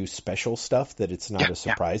first issue special stuff that it's not a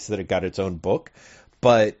surprise that it got its own book.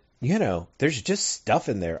 But, there's just stuff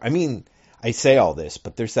in there. I mean, I say all this,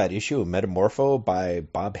 but there's that issue of Metamorpho by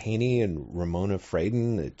Bob Haney and Ramona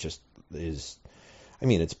Fradon that just is, I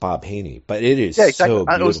mean, it's Bob Haney, but it is so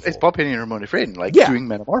beautiful. It's Bob Haney and Ramona Fradon, doing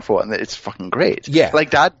Metamorpho, and it's fucking great. Yeah. Like,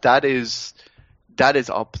 that is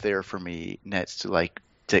up there for me next to, like,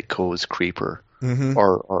 Ditko's Creeper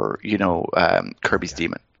or Kirby's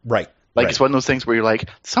Demon. Right. It's one of those things where you're like,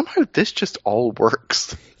 somehow this just all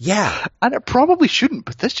works. Yeah. And it probably shouldn't,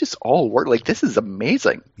 but this just all works. Like, this is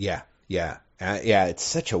amazing. Yeah. It's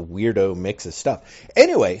such a weirdo mix of stuff.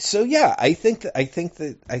 Anyway, so yeah, I think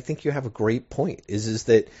you have a great point. Is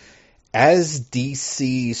that as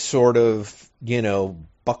DC sort of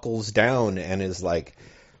buckles down and is like,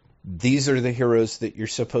 these are the heroes that you're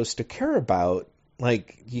supposed to care about.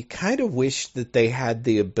 Like, you kind of wish that they had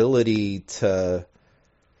the ability to,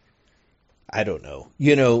 I don't know,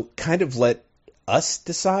 kind of let us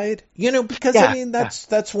decide, because I mean,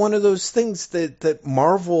 that's one of those things that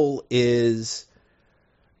Marvel is,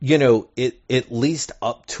 at least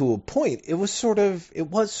up to a point, it was sort of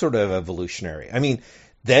evolutionary. I mean,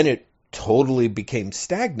 then it totally became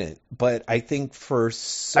stagnant, but I think for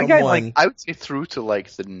someone, I would say through to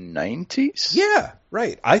like the 90s. Yeah,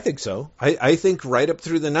 right. I think so. I think right up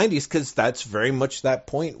through the 90s, because that's very much that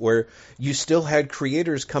point where you still had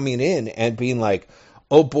creators coming in and being like,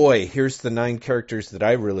 oh boy, here's the 9 characters that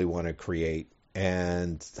I really want to create,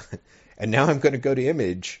 and now I'm going to go to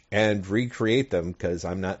Image and recreate them because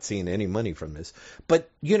I'm not seeing any money from this. But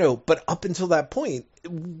up until that point,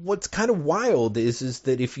 what's kind of wild is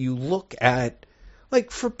that if you look at,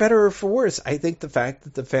 like, for better or for worse, I think the fact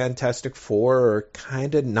that the Fantastic Four are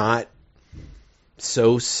kind of not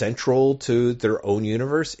so central to their own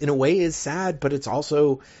universe in a way is sad, but it's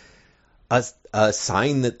also a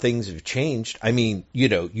sign that things have changed. I mean,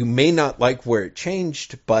 you may not like where it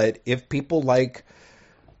changed, but if people like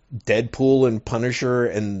Deadpool and Punisher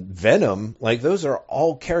and Venom, like, those are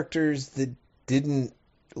all characters that didn't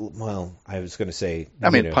well, I was going to say, I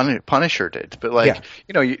mean, Punisher did, but like,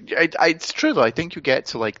 it's true though. I think you get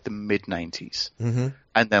to like the mid 90s, and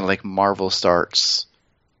then like Marvel starts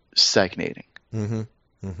stagnating.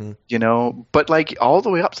 But like all the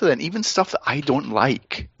way up to then, even stuff that I don't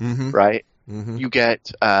like, right? You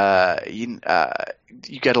get you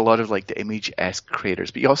get a lot of like the Image-esque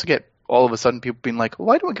creators, but you also get all of a sudden people being like,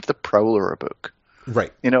 why don't we give the Prowler a book?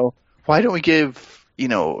 Right. Why don't we give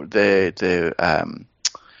the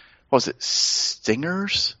what was it,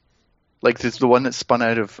 Stingers? Like the one that spun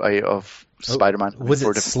out of Spider-Man. Was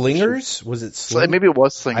it Slingers? Was it Slingers? Maybe it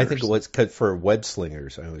was Slingers. I think it was cut for Web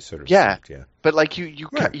Slingers. I always sort of assumed, yeah. But like you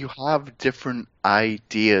have different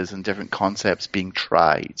ideas and different concepts being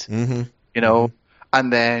tried, and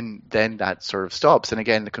then that sort of stops, and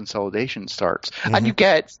again the consolidation starts, and you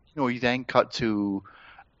get you then cut to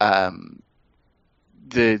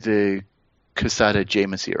the Quesada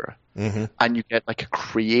Jameis era, and you get like a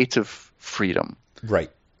creative freedom,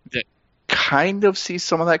 right? That kind of sees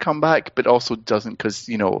some of that come back, but also doesn't, because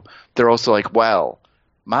they're also like, well,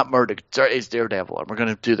 Matt Murdock is Daredevil, and we're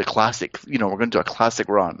going to do the classic, we're going to do a classic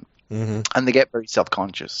run, and they get very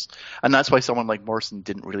self-conscious, and that's why someone like Morrison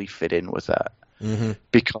didn't really fit in with that,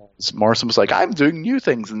 because Morrison was like, I'm doing new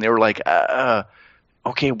things, and they were like,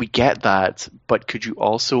 okay, we get that, but could you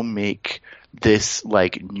also make this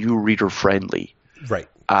like new reader friendly, right,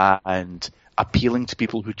 and appealing to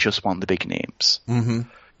people who just want the big names,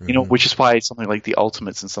 which is why something like the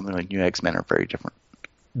Ultimates and something like New X-Men are very different,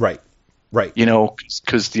 right,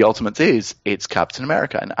 because the Ultimates it's Captain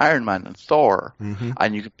America and Iron Man and Thor,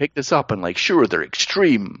 and you can pick this up and like, sure, they're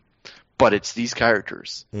extreme, but it's these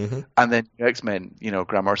characters, and then New X-Men,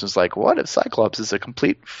 Grant Morrison's like, what if Cyclops is a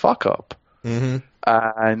complete fuck up?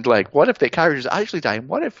 And like, what if the characters actually die? And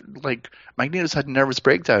what if like Magneto's had a nervous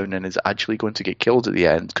breakdown and is actually going to get killed at the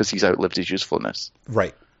end because he's outlived his usefulness?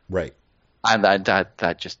 Right. And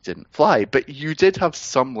that just didn't fly. But you did have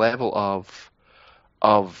some level of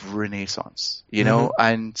renaissance, and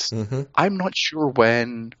I'm not sure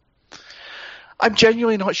when. I'm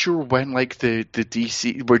genuinely not sure when like the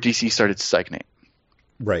DC where DC started to stagnate.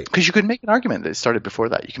 Right. Because you could make an argument that it started before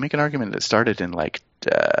that. You can make an argument that it started in like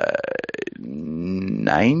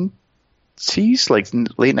 90s, like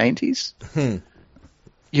late 90s.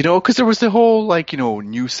 Because there was the whole like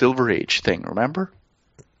new Silver Age thing. Remember?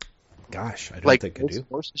 Gosh, I don't like, think I do.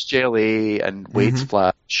 Versus JLA and Wade's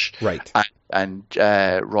Flash, right? And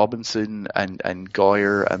Robinson and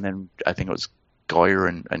Goyer, and then I think it was Goyer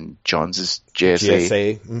and Johns'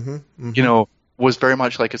 JSA. Was very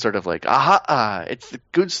much like a sort of like, it's the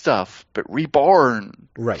good stuff, but reborn.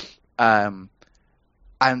 Right. And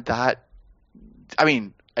that, I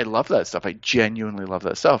mean, I love that stuff. I genuinely love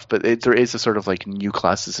that stuff. But there is a sort of like new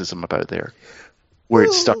classicism about there, where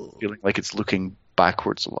it starts feeling like it's looking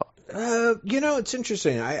backwards a lot. It's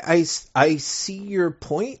interesting. I see your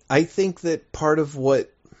point. I think that part of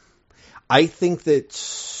what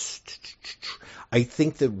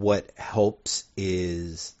what helps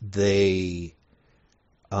is they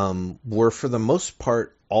were for the most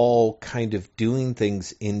part all kind of doing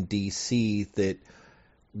things in DC that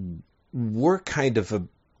were kind of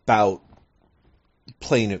about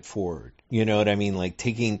playing it forward. You know what I mean? Like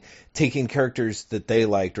taking characters that they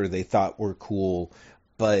liked or they thought were cool,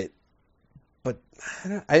 but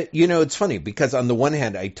it's funny because on the one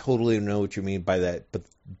hand I totally know what you mean by that, but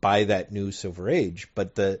by that new Silver Age,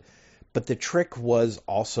 but the trick was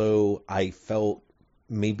also, I felt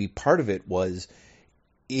maybe part of it was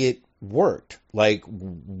it worked. Like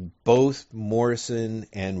both Morrison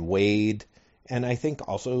and Wade, and I think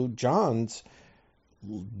also Johns,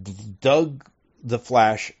 dug the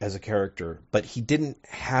Flash as a character, but he didn't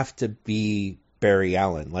have to be Barry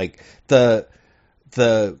Allen. Like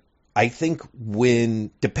I think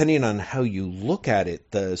when, depending on how you look at it,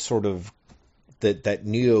 the sort of that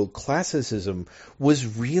neoclassicism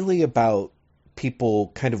was really about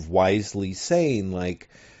people kind of wisely saying like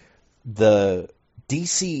the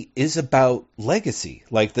DC is about legacy.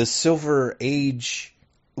 Like the Silver Age,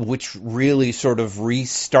 which really sort of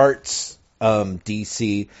restarts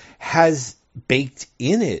DC, has baked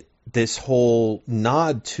in it this whole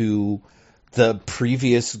nod to the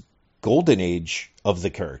previous golden age of the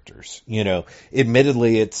characters.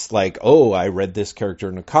 Admittedly it's like, oh, I read this character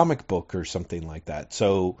in a comic book or something like that.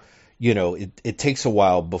 So, it takes a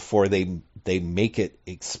while before they make it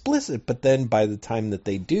explicit, but then by the time that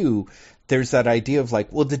they do, there's that idea of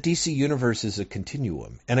like, well, the DC universe is a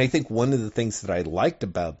continuum. And I think one of the things that I liked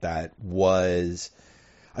about that was,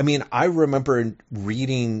 I mean, I remember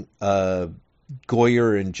reading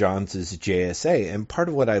Goyer and Johns' JSA, and part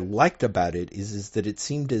of what I liked about it is that it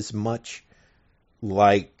seemed as much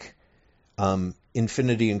like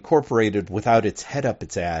Infinity Incorporated without its head up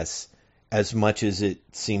its ass as much as it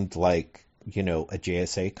seemed like, you know, a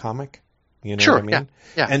JSA comic. You know Sure, what I mean?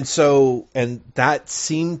 yeah. And that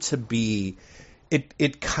seemed to be,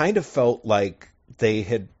 it kind of felt like they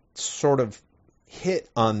had sort of hit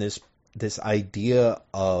on this idea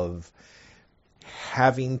of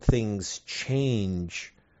having things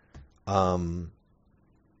change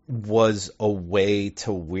was a way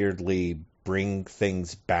to weirdly bring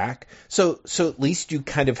things back. So at least you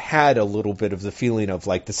kind of had a little bit of the feeling of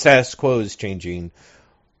like the status quo is changing.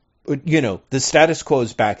 You know, the status quo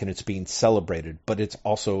is back and it's being celebrated, but it's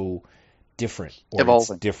also different or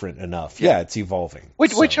Evolving. It's different enough. Yeah, it's evolving.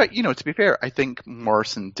 Which, you know, to be fair, I think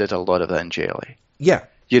Morrison did a lot of that in JLA. Yeah.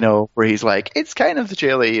 You know, where he's like, it's kind of the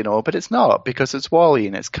JLA, you know, but it's not, because it's Wally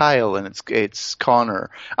and it's Kyle and it's Connor,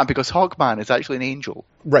 and because Hawkman is actually an angel.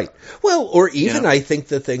 Right. Well, or even, you know? I think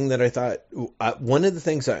the thing that I thought, one of the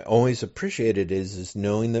things I always appreciated is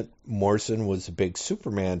knowing that Morrison was a big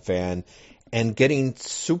Superman fan, and getting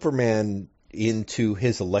Superman into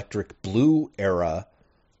his Electric Blue era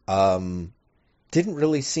didn't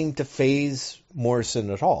really seem to faze Morrison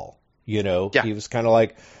at all. You know, He was kind of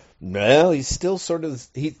like, well, he's still sort of,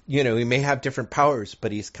 he may have different powers,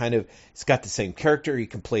 but he's got the same character. He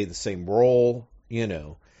can play the same role, you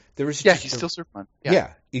know. There was he's still Superman.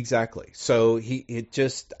 Yeah, exactly. So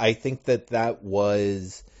I think that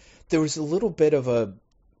was, there was a little bit of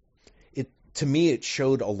to me, it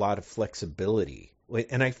showed a lot of flexibility.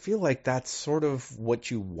 And I feel like that's sort of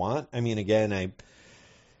what you want. I mean, again,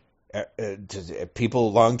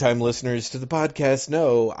 people, longtime listeners to the podcast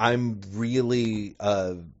know I'm really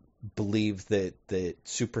believe that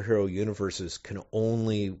superhero universes can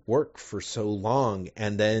only work for so long,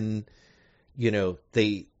 and then, you know,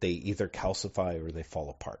 they either calcify or they fall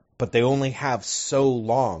apart. But they only have so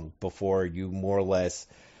long before you more or less,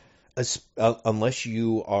 unless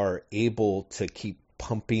you are able to keep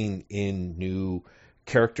pumping in new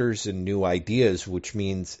characters and new ideas, which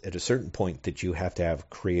means at a certain point that you have to have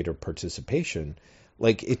creator participation.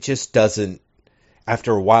 Like, it just doesn't,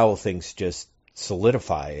 after a while, things just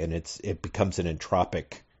solidify, and it becomes an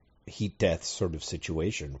entropic heat death sort of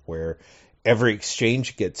situation where every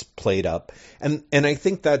exchange gets played up. And I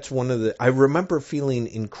think that's one of the, I remember feeling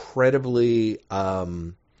incredibly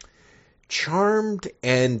charmed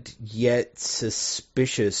and yet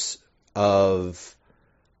suspicious of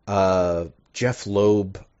Jeff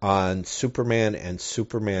Loeb on Superman and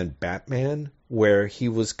Superman Batman, where he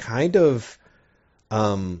was kind of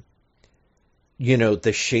you know,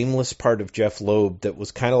 the shameless part of Jeff Loeb that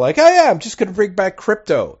was kind of like, oh yeah, I'm just going to bring back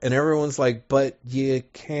Krypto. And everyone's like, but you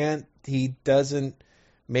can't, he doesn't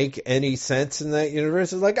make any sense in that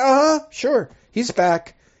universe. It's like, sure, he's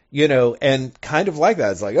back, you know, and kind of like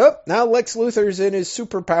that. It's like, oh, now Lex Luthor's in his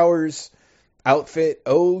superpowers outfit.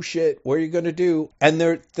 Oh shit, what are you going to do? And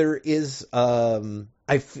there is,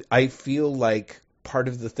 I feel like part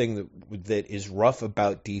of the thing that is rough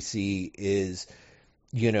about DC is,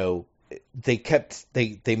 you know,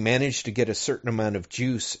 they managed to get a certain amount of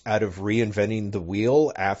juice out of reinventing the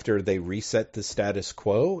wheel after they reset the status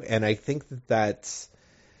quo. And I think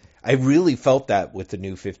I really felt that with the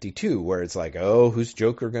New 52, where it's like, oh, who's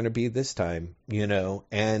Joker going to be this time? You know,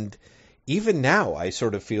 and even now I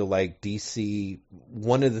sort of feel like DC,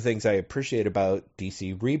 one of the things I appreciate about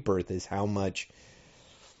DC Rebirth is how much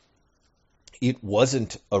it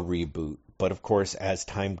wasn't a reboot, but of course, as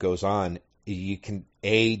time goes on, you can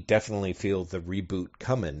definitely feel the reboot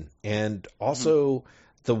coming, and also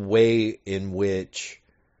the way in which,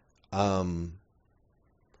 again,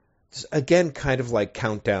 kind of like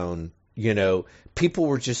Countdown, you know, people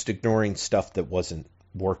were just ignoring stuff that wasn't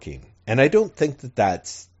working, and I don't think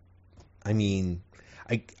that's. I mean,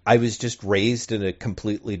 I was just raised in a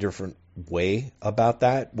completely different way about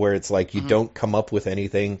that, where it's like you don't come up with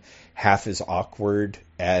anything half as awkward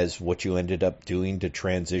as what you ended up doing to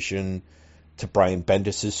transition to Brian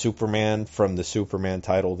Bendis' Superman from the Superman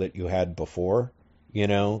title that you had before, you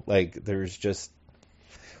know, like there's just,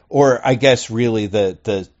 or I guess really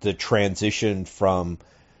the transition from,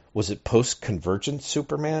 was it post-Convergence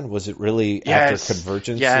Superman? Was it really after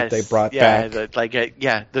Convergence that they brought back?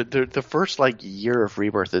 The first year of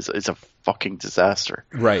Rebirth is a fucking disaster,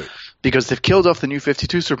 right? Because they've killed off the New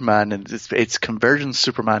 52 Superman, and it's Convergence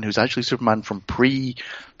Superman, who's actually Superman from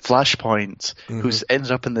pre-Flashpoint, who's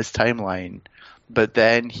ended up in this timeline, but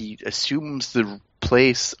then he assumes the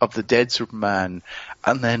place of the dead Superman,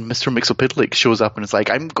 and then Mr. Mxyzptlk shows up and is like,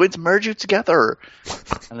 I'm going to merge you together.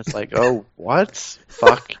 And it's like, oh, what?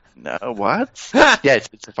 Fuck, no, what? Yeah,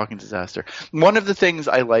 it's a fucking disaster. One of the things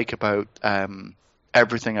I like about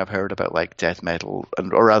everything I've heard about like death metal,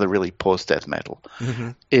 or rather really post-death metal,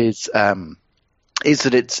 is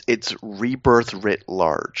that it's rebirth writ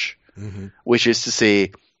large, which is to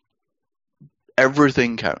say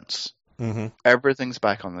everything counts. Everything's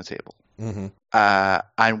back on the table.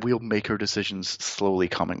 And we'll make our decisions slowly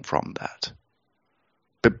coming from that.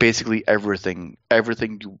 But basically everything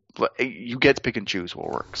you get to pick and choose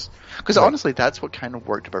what works. Because honestly, that's what kind of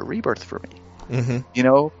worked about Rebirth for me. You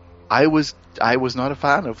know, I was not a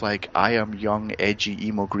fan of like, I am young, edgy,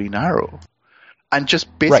 emo Green Arrow. And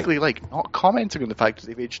just basically like not commenting on the fact that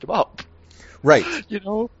they've aged him up. Right. You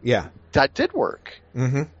know? Yeah. That did work.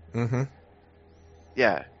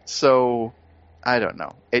 Yeah. So I don't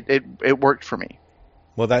know. It worked for me.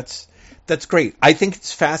 Well, that's great. I think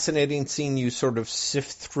it's fascinating seeing you sort of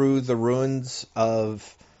sift through the ruins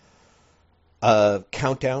of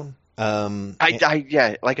Countdown.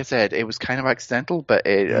 Yeah, like I said, it was kind of accidental, but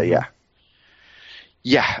it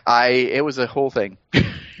was a whole thing.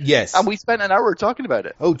 Yes. And we spent an hour talking about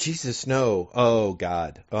it. Oh, Jesus, no. Oh,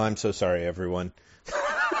 God. Oh, I'm so sorry, everyone.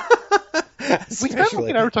 We spent like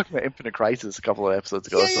an hour talking about Infinite Crisis a couple of episodes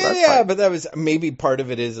ago, so that's fine. But that was maybe part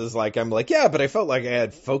of it is like, I'm like, yeah, but I felt like I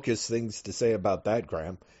had focused things to say about that,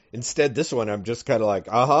 Graham. Instead, this one, I'm just kind of like,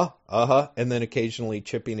 and then occasionally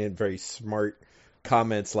chipping in very smart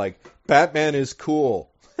comments like, Batman is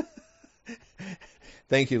cool.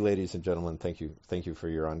 Thank you, ladies and gentlemen. Thank you for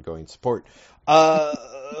your ongoing support. So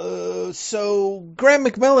Graham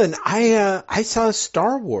McMillan, I saw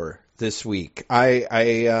Star Wars this week.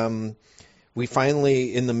 We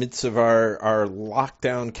finally, in the midst of our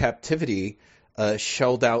lockdown captivity,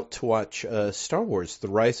 shelled out to watch Star Wars: The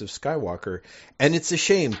Rise of Skywalker, and it's a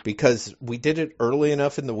shame because we did it early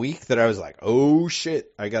enough in the week that I was like, oh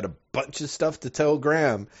shit, I got a bunch of stuff to tell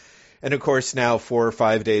Graham. And of course now 4 or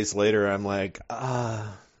 5 days later, I'm like,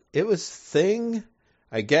 it was Thing,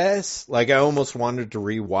 I guess. Like I almost wanted to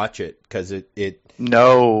rewatch it because it.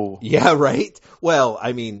 No. Yeah, right. Well,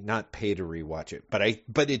 I mean, not pay to rewatch it,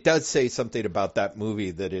 but it does say something about that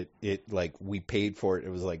movie that it like we paid for it. It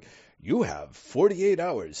was like, you have 48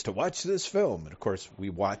 hours to watch this film, and of course we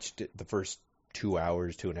watched it the first 2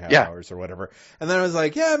 hours, 2.5 hours or whatever. And then I was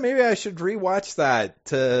like, yeah, maybe I should rewatch that.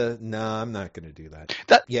 No, I'm not going to do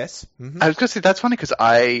that. Yes. I was going to say, that's funny because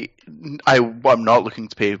I'm not looking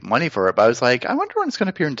to pay money for it, but I was like, I wonder when it's going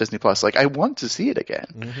to appear in Disney Plus. Like, I want to see it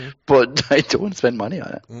again, but I don't want to spend money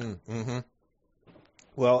on it.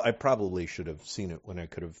 Well, I probably should have seen it when I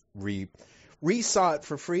could have re-saw it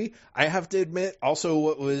for free. I have to admit, also,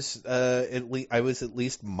 what was I was at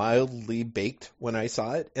least mildly baked when I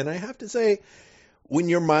saw it, and I have to say, when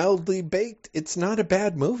you're mildly baked, it's not a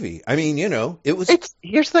bad movie. I mean, you know, it was.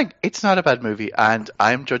 Here's the thing: it's not a bad movie, and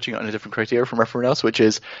I'm judging it on a different criteria from everyone else, which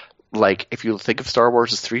is like if you think of Star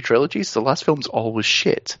Wars as 3 trilogies, the last film's always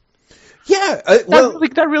shit. Yeah,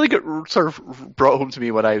 that really got sort of brought home to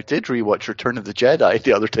me when I did rewatch Return of the Jedi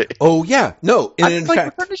the other day. Oh yeah, no, and in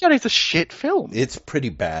fact, Return of the Jedi is a shit film. It's pretty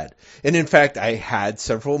bad, and in fact, I had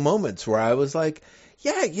several moments where I was like,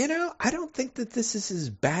 yeah, you know, I don't think that this is as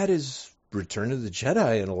bad as Return of the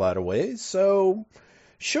Jedi in a lot of ways. So,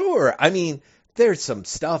 sure, I mean, there's some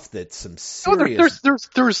stuff that's some serious.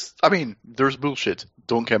 There's bullshit.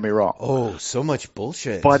 Don't get me wrong. Oh, so much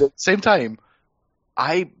bullshit. But at the same time,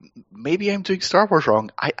 maybe I'm doing Star Wars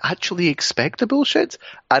wrong. I actually expect the bullshit,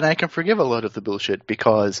 and I can forgive a lot of the bullshit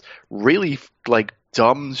because really, like,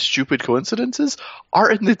 dumb, stupid coincidences are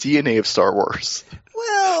in the DNA of Star Wars.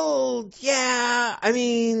 Well, yeah. I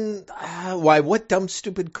mean, why? What dumb,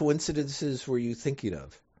 stupid coincidences were you thinking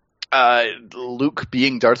of? Luke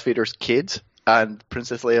being Darth Vader's kid and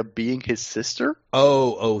Princess Leia being his sister.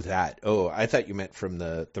 That. Oh, I thought you meant from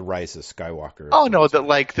the Rise of Skywalker. Oh no, that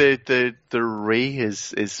like the Rey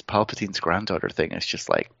is Palpatine's granddaughter thing. It's just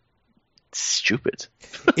like stupid.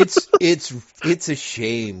 It's a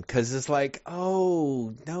shame because it's like,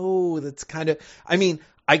 oh no, that's kind of. I mean,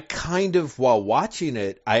 I kind of while watching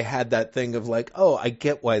it, I had that thing of like, oh, I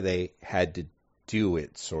get why they had to do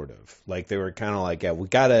it. Sort of like they were kind of like, yeah, we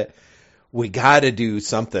gotta do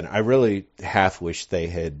something. I really half wish they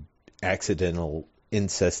had accidental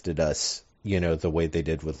incested us, you know, the way they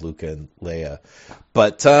did with Luke and Leia.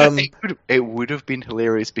 But it would have been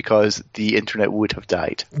hilarious because the internet would have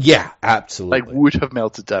died. Yeah, absolutely. Like would have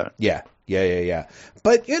melted down. Yeah.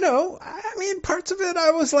 But, you know, I mean, parts of it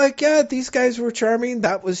I was like, yeah, these guys were charming.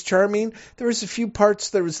 That was charming. There was a few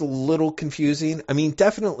parts that was a little confusing. I mean,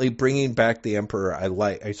 definitely bringing back the Emperor.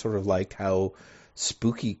 I sort of liked how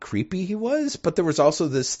spooky, creepy he was. But there was also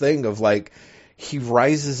this thing of like, he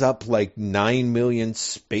rises up like 9 million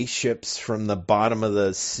spaceships from the bottom of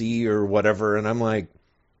the sea or whatever. And I'm like,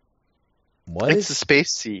 It's the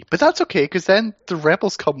Space Sea, but that's okay because then the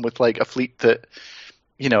rebels come with like a fleet that,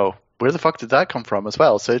 where the fuck did that come from as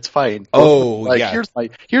well? So it's fine. Yeah.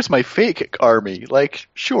 Here's my fake army. Like,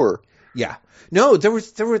 sure. Yeah. No, there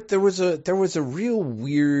was a real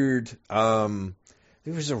weird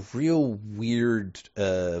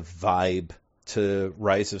vibe to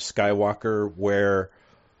Rise of Skywalker where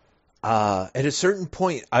at a certain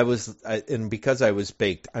point and because I was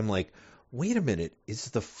baked, I'm like, wait a minute, is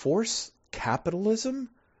the Force capitalism?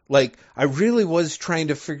 Like, I really was trying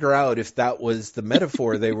to figure out if that was the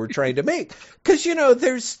metaphor they were trying to make. Because,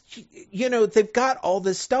 they've got all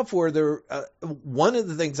this stuff where they're one of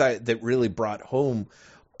the things that really brought home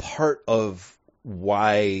part of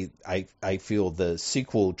why I feel the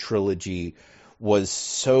sequel trilogy was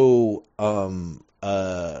so all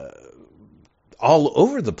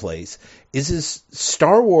over the place is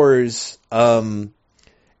Star Wars, and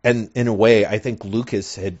in a way, I think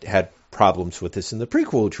Lucas had problems with this in the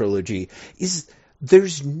prequel trilogy, is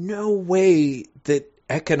there's no way that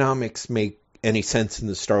economics make any sense in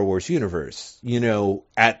the Star Wars universe,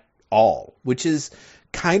 at all, which is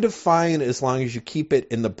kind of fine as long as you keep it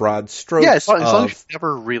in the broad strokes. Yeah, as long as you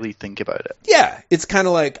never really think about it. Yeah, it's kind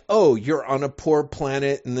of like, oh, you're on a poor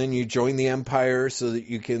planet and then you join the Empire so that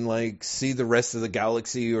you can like see the rest of the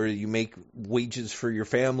galaxy, or you make wages for your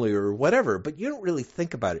family or whatever, but you don't really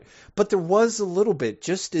think about it. But there was a little bit,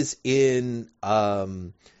 just as in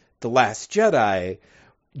The Last Jedi,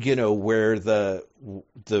 where the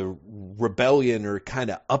rebellion are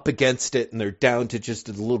kind of up against it and they're down to just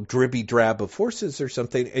a little dribby drab of forces or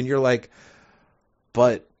something, and you're like,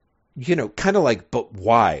 but kind of like, but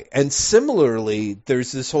why? And similarly,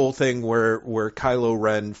 there's this whole thing where Kylo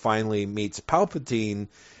Ren finally meets Palpatine,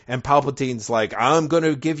 and Palpatine's like, I'm going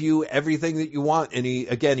to give you everything that you want, and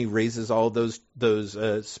he raises all those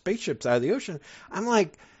spaceships out of the ocean. I'm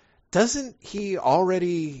like, doesn't he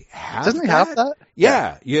already have that? Doesn't he have that?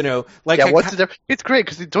 Yeah. What's the difference? It's great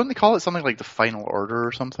because don't they call it something like the Final Order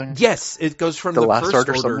or something? Yes, it goes from the Last First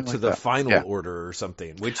Order to like the that. Final Order or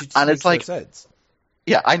something, which and makes it's like, no sense.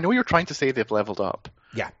 Yeah, I know you're trying to say they've leveled up.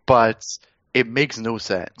 Yeah, but it makes no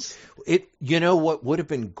sense. What would have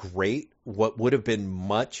been great, what would have been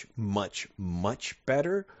much, much, much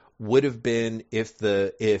better would have been if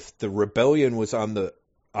the rebellion was on the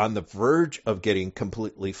verge of getting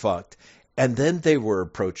completely fucked, and then they were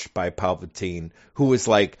approached by Palpatine, who was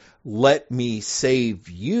like, let me save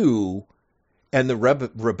you, and the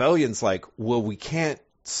rebellion's like, well, we can't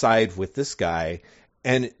side with this guy,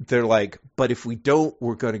 and they're like, but if we don't,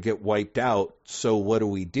 we're going to get wiped out, so what do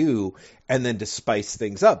we do? And then to spice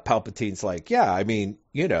things up, Palpatine's like, yeah, I mean,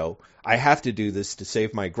 I have to do this to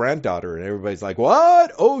save my granddaughter. And everybody's like,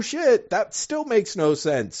 what? Oh, shit, that still makes no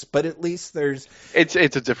sense. But at least there's... It's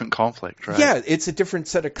a different conflict, right? Yeah, it's a different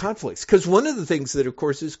set of conflicts. Because one of the things that, of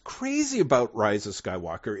course, is crazy about Rise of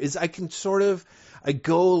Skywalker is I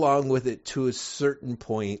go along with it to a certain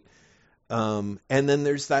point. And then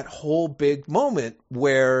there's that whole big moment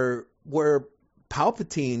where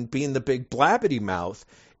Palpatine, being the big blabbity mouth,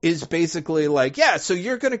 is basically like, yeah, so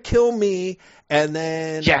you're going to kill me, and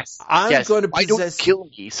then I'm going to possess... I don't kill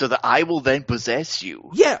you, so that I will then possess you.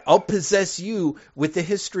 Yeah, I'll possess you with the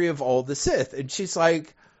history of all the Sith. And she's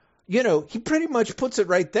like, he pretty much puts it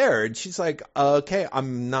right there. And she's like, okay,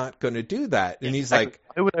 I'm not going to do that. And he's like...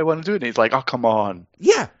 Why would I want to do it? And he's like, oh, come on.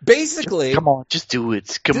 Yeah, basically... Come on, just do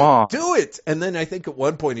it. Come on. Do it! And then I think at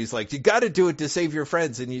one point he's like, you got to do it to save your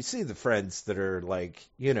friends. And you see the friends that are like,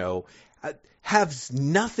 have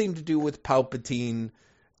nothing to do with Palpatine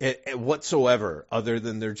whatsoever, other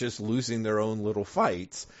than they're just losing their own little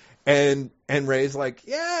fights. And Rey's like,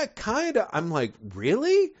 yeah, kind of. I'm like,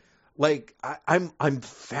 really? Like, I'm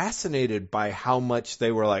fascinated by how much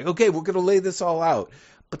they were like, okay, we're going to lay this all out.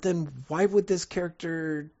 But then why would this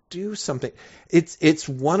character do something? It's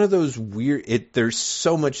one of those weird... There's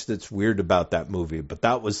so much that's weird about that movie, but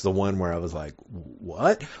that was the one where I was like,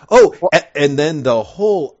 what? Oh, and then the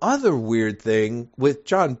whole other weird thing with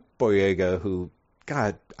John Boyega, who,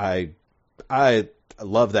 God, I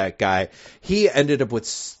love that guy. He ended up with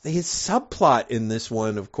his subplot in this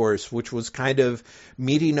one, of course, which was kind of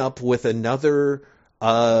meeting up with another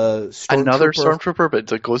stormtrooper,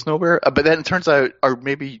 but it goes nowhere. But then it turns out, or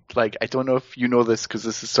maybe like, I don't know if you know this because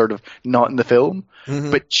this is sort of not in the film,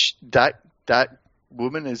 but that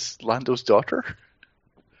woman is Lando's daughter.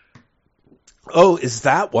 Oh, is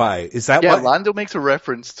that why? Yeah, Lando makes a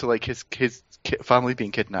reference to like his family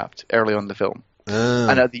being kidnapped early on in the film,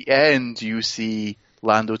 and at the end you see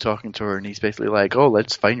Lando talking to her, and he's basically like, "Oh,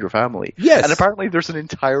 let's find your family." Yes, and apparently there's an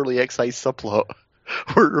entirely excised subplot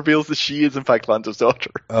where it reveals that she is in fact Lando's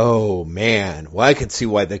daughter. Oh man, well I could see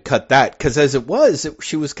why they cut that, because as it was,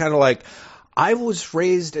 she was kind of like, I was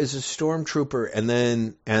raised as a stormtrooper, and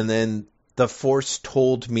then the Force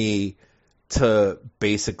told me to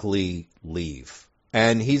basically leave.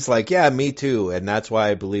 And he's like, yeah, me too, and that's why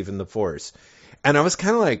I believe in the Force. And I was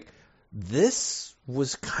kind of like, this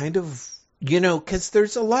was kind of, because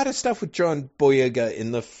there's a lot of stuff with John Boyega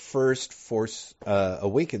in the first Force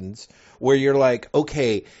Awakens where you're like,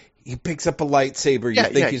 okay, he picks up a lightsaber, you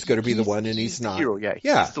think he's going to be the one, and he's not. Hero, he's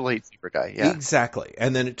the lightsaber guy, yeah. Exactly.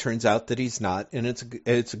 And then it turns out that he's not, and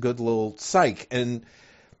it's a good little psych. And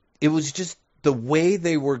it was just the way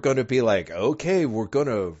they were going to be like, okay, we're going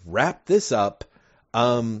to wrap this up,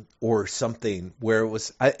 or something, where it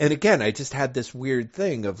was, and again, I just had this weird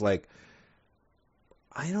thing of like,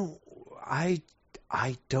 I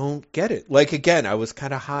don't get it. Like, again, I was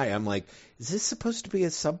kind of high. I'm like, is this supposed to be a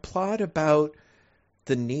subplot about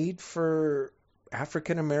the need for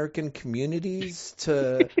African American communities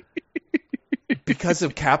to because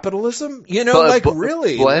of capitalism?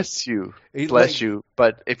 Really. Bless you.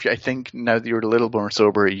 But I think now that you're a little more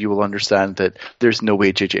sober, you will understand that there's no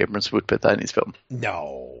way J.J. Abrams would put that in his film.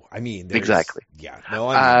 No, I mean, exactly. Yeah, no,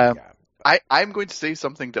 I mean, yeah. I'm going to say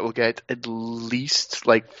something that will get at least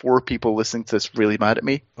like 4 people listening to this really mad at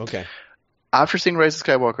me. Okay. After seeing Rise of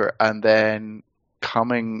Skywalker and then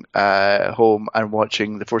coming home and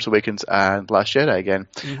watching The Force Awakens and Last Jedi again,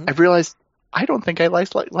 I've realized I don't think I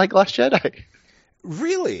like Last Jedi.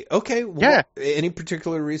 Really? Okay. Yeah. Any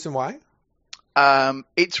particular reason why?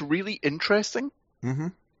 It's really interesting. Mm-hmm.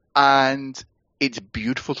 And it's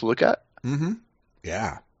beautiful to look at. Mm-hmm.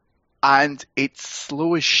 Yeah. And it's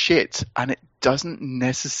slow as shit, and it doesn't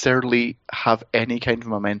necessarily have any kind of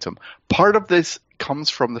momentum. Part of this comes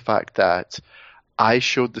from the fact that I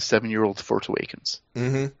showed the 7-year-old Force Awakens,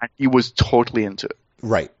 and he was totally into it.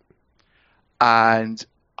 Right. And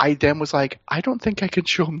I then was like, I don't think I can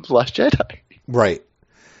show him The Last Jedi. Right.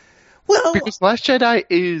 Well, because Last Jedi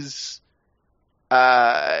is,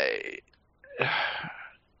 how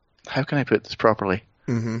can I put this properly?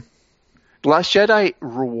 Mm-hmm. Last Jedi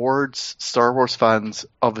rewards Star Wars fans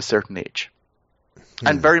of a certain age,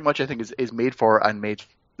 and very much I think is made for and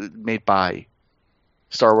made by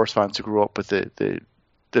Star Wars fans who grew up with the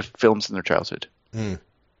films in their childhood.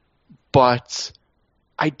 But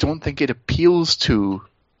I don't think it appeals to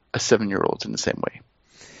a 7-year-old in the same way.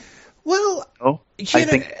 Well, I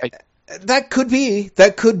think that could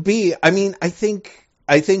be. I mean, I think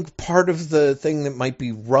part of the thing that might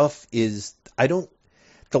be rough is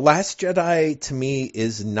The Last Jedi to me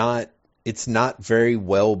is not very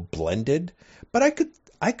well blended, but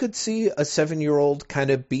I could see a 7-year-old kind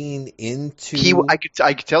of being into. I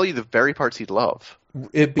could tell you the very parts he'd love,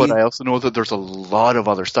 but I also know that there's a lot of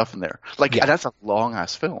other stuff in there. Like, and that's a long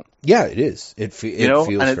ass film. Yeah, it is. It feels,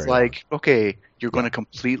 and it's very like, long. Okay, you're going to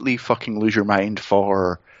completely fucking lose your mind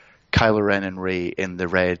for Kylo Ren and Rey in the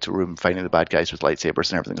red room fighting the bad guys with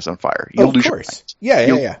lightsabers and everything is on fire. You'll lose your mind. Yeah.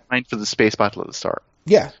 You'll lose your mind for the space battle at the start.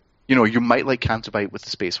 Yeah. You might like Cantabite with the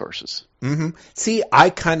space horses. Mm-hmm. See, I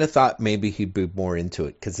kind of thought maybe he'd be more into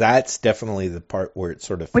it, because that's definitely the part where it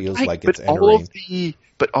sort of feels like it's entering.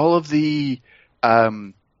 All of the,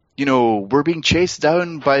 we're being chased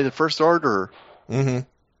down by the First Order. Mm-hmm.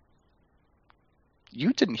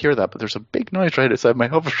 You didn't hear that, but there's a big noise right outside my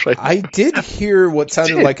office right now. I did hear what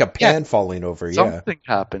sounded like a pan falling over. Something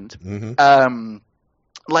happened. Mm-hmm.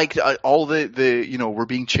 All the we're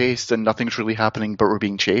being chased and nothing's really happening, but we're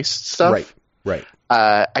being chased stuff. Right.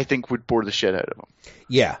 I think would bore the shit out of him.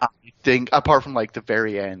 Yeah. I think, apart from like the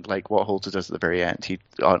very end, like what Holta does at the very end, he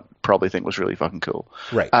probably think was really fucking cool.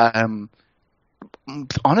 Right.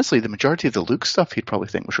 Honestly, the majority of the Luke stuff he'd probably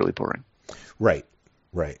think was really boring. Right.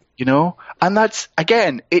 And that's,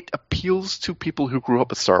 again, it appeals to people who grew up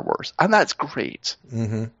with Star Wars, and that's great.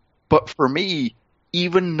 Mm-hmm. But for me,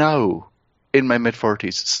 even now, in my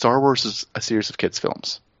mid-40s, Star Wars is a series of kids'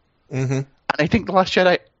 films. Mm-hmm. And I think The Last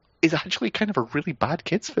Jedi is actually kind of a really bad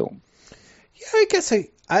kids' film. Yeah, I guess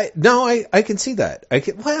I can see that.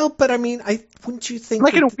 But I mean, wouldn't you think...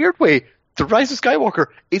 Like, in a weird way, The Rise of Skywalker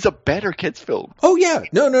is a better kids' film. Oh, yeah.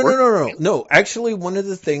 No. Actually, one of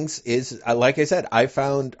the things is, like I said, I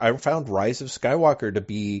found Rise of Skywalker to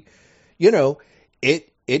be,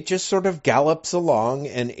 it just sort of gallops along,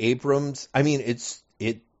 and Abrams, I mean,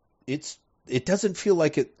 it doesn't feel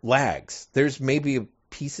like it lags. There's maybe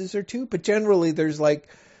pieces or two, but generally there's like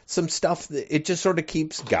some stuff that it just sort of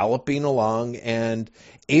keeps galloping along. And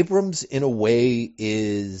Abrams, in a way,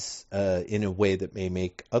 is in a way that may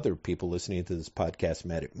make other people listening to this podcast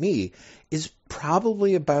mad at me, is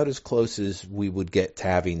probably about as close as we would get to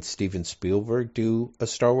having Steven Spielberg do a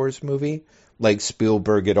Star Wars movie. Like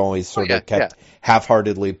Spielberg had always sort of kept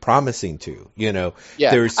half-heartedly promising to, Yeah,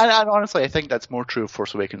 There's... and honestly, I think that's more true of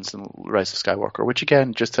Force Awakens than Rise of Skywalker, which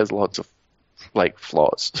again just has lots of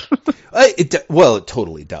flaws. It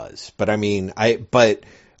totally does. But I mean,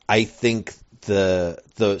 I think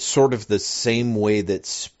the sort of the same way that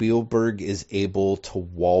Spielberg is able to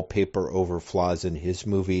wallpaper over flaws in his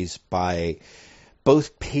movies by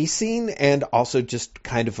both pacing and also just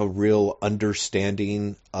kind of a real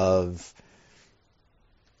understanding of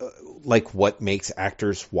like what makes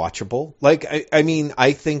actors watchable. Like, I mean,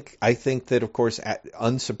 I think that, of course,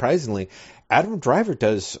 unsurprisingly, Adam Driver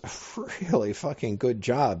does a really fucking good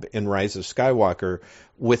job in Rise of Skywalker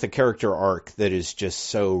with a character arc that is just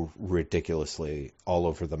so ridiculously all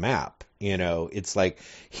over the map. It's like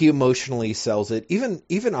he emotionally sells it. Even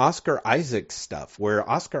Oscar Isaac stuff, where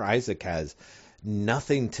Oscar Isaac has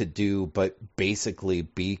nothing to do but basically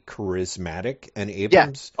be charismatic, and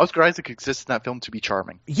Abrams... Yeah, Oscar Isaac exists in that film to be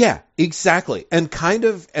charming. Yeah, exactly. And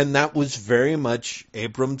that was very much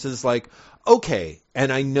Abrams is like, okay,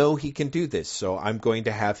 and I know he can do this, so I'm going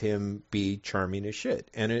to have him be charming as shit.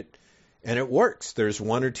 And it works. There's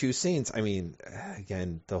one or two scenes. I mean,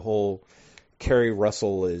 again, the whole Kerry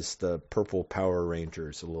Russell is the Purple Power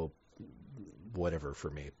Rangers, a little whatever for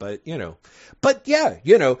me, but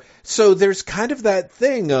so there's kind of that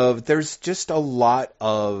thing of there's just a lot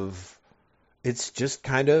of, it's just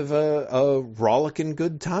kind of a rollicking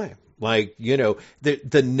good time. Like,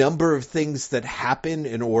 the number of things that happen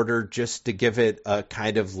in order just to give it a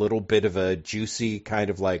kind of little bit of a juicy kind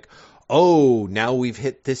of like, oh, now we've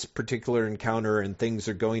hit this particular encounter and things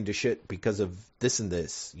are going to shit because of this and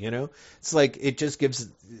this, It's like, it just gives,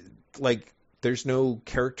 like, there's no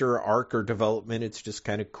character arc or development. It's just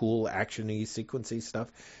kind of cool, action-y, sequence-y stuff.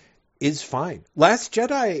 Is fine. Last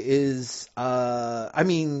Jedi is, Last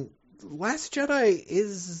Jedi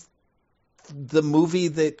is the movie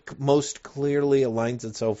that most clearly aligns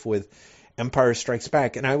itself with Empire Strikes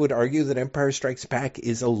Back. And I would argue that Empire Strikes Back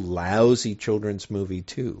is a lousy children's movie,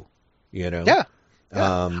 too. Yeah. Yeah.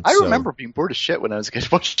 I remember being bored as shit when I was a kid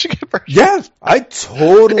watching it. Yeah, I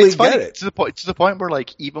totally get it. To the point where,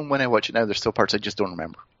 like, even when I watch it now, there's still parts I just don't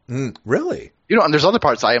remember. Really? And there's other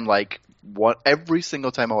parts I am like, what? Every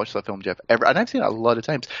single time I watch the film, Jeff, and I've seen it a lot of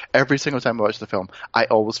times. Every single time I watch the film, I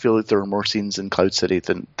always feel like there are more scenes in Cloud City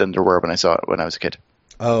than there were when I saw it when I was a kid.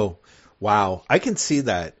 Oh, wow. I can see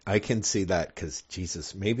that. Because,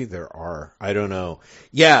 Jesus, maybe there are. I don't know.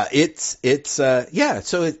 Yeah,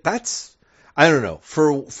 so that's... I don't know.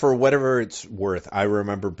 For whatever it's worth, I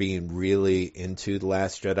remember being really into The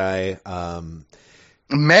Last Jedi.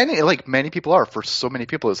 Many people are. For so many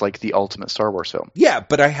people, it's like the ultimate Star Wars film. Yeah,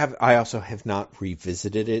 but I also have not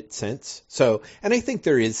revisited it since. So, and I think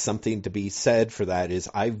there is something to be said for that. Is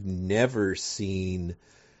I've never seen,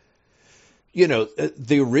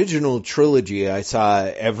 the original trilogy. I saw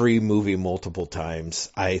every movie multiple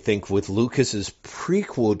times. I think with Lucas's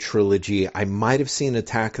prequel trilogy, I might have seen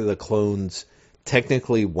Attack of the Clones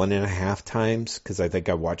technically 1.5 times, because I think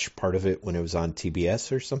I watched part of it when it was on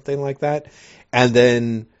TBS or something like that. And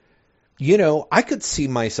then, I could see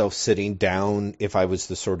myself sitting down if I was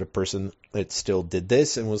the sort of person that still did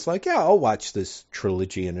this and was like, yeah, I'll watch this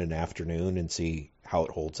trilogy in an afternoon and see how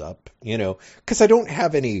it holds up, because I don't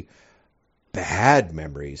have any bad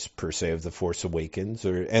memories per se of The Force Awakens,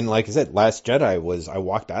 and like I said, Last Jedi I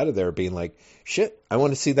walked out of there being like, shit, I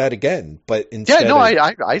want to see that again. But instead,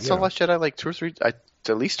 I saw Last Jedi like 2 or 3,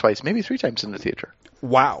 at least twice, maybe 3 times in the theater.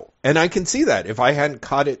 Wow. And I can see that if I hadn't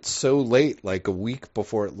caught it so late, like a week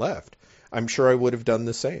before it left, I'm sure I would have done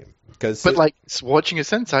the same. But watching it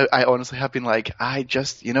since, I honestly have been like, I'm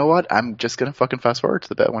just gonna fucking fast forward to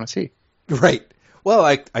the bit I want to see. Right. Well,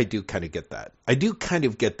 I do kind of get that. I do kind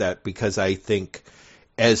of get that because I think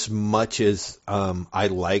as much as I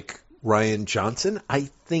like Rian Johnson, I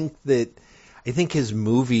think his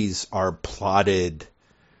movies are plotted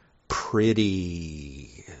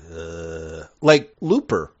pretty like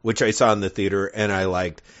Looper, which I saw in the theater and I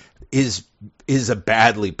liked, is a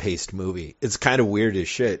badly paced movie. It's kind of weird as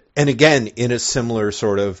shit. And again, in a similar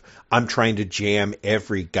sort of, I'm trying to jam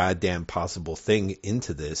every goddamn possible thing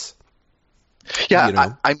into this.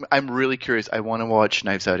 Yeah, I'm really curious. I want to watch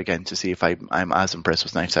Knives Out again to see if I'm as impressed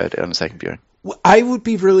with Knives Out on a second viewing. Well, I would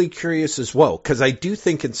be really curious as well, because I do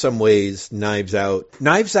think in some ways Knives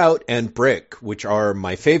Out and Brick, which are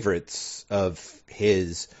my favorites of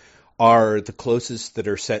his, are the closest that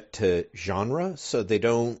are set to genre, so they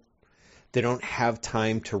don't have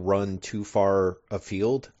time to run too far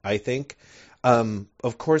afield, I think.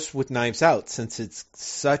 Of course, with Knives Out, since it's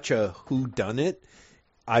such a whodunit,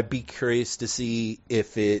 I'd be curious to see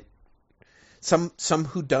if some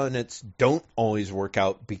whodunits don't always work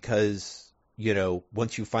out because,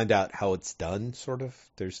 once you find out how it's done, sort of,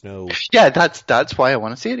 there's no... Yeah, that's why I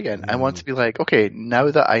want to see it again. I want to be like, okay, now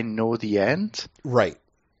that I know the end, right,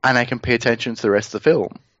 and I can pay attention to the rest of the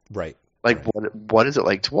film, right. Like, right. What is it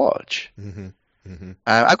like to watch? Mm-hmm. Mm-hmm.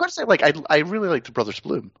 I've got to say, like, I really like the Brothers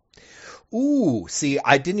Bloom. Ooh, see,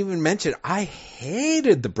 I didn't even mention, I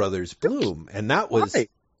hated the Brothers Bloom, and that was... Why?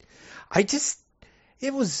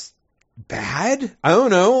 It was bad. I don't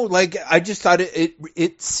know. Like, I just thought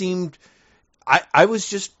it seemed... I was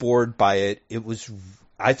just bored by it.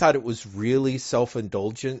 I thought it was really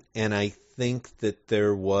self-indulgent, and I think that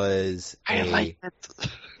there was I like it.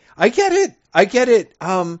 I get it.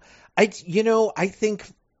 I think,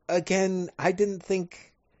 again, I didn't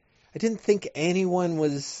think anyone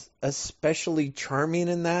was especially charming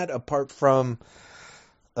in that, apart from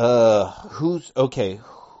who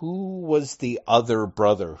was the other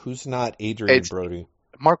brother? Who's not Adrian Brody?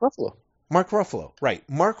 Mark Ruffalo. Mark Ruffalo, right.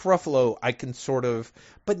 Mark Ruffalo, I can sort of,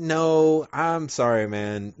 but no, I'm sorry,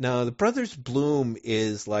 man. No, the Brothers Bloom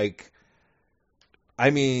is like,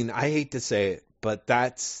 I mean, I hate to say it, but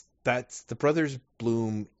that's the Brothers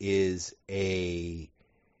Bloom is a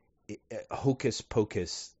hocus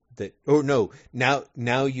pocus that, oh no, now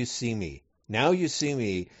you see me. Now You See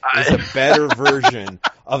Me is a better version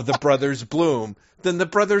of the Brothers Bloom than the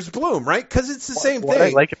Brothers Bloom, right? Because it's the same thing. I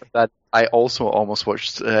like about that, I also almost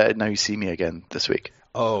watched Now You See Me again this week.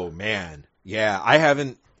 Oh, man. Yeah,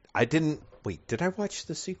 wait, did I watch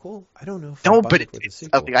the sequel? I don't know if no, I but the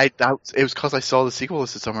sequel. It was because I saw the sequel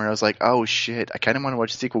listed somewhere, and I was like, oh shit, I kind of want to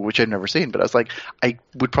watch the sequel, which I'd never seen, but I was like, I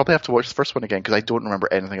would probably have to watch the first one again, because I don't remember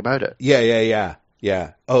anything about it. Yeah.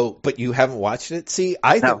 Oh, but you haven't watched it? See,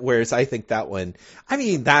 whereas I think that one, I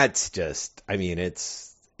mean, that's just, I mean,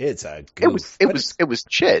 it's a goof. It was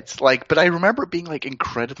shit. Like, but I remember it being like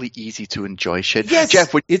incredibly easy to enjoy shit. Yes,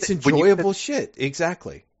 Jeff, it's enjoyable shit.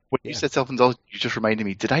 Exactly. When you said self-indulgent, you just reminded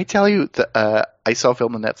me. Did I tell you that I saw a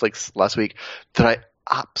film on Netflix last week that I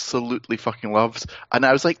absolutely fucking loved, and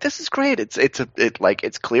I was like, this is great.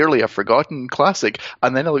 It's clearly a forgotten classic.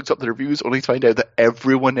 And then I looked up the reviews, only to find out that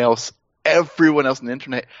everyone else on the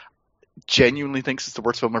internet genuinely thinks it's the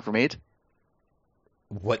worst film ever made.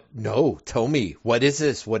 What? No, tell me. What is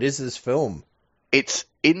this? What is this film? It's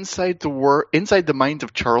Inside the Mind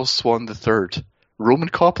of Charles Swan III, Roman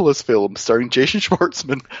Coppola's film starring Jason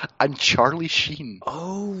Schwartzman and Charlie Sheen.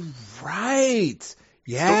 Oh, right.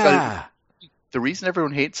 Yeah. The reason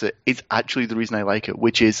everyone hates it is actually the reason I like it,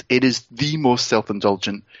 which is it is the most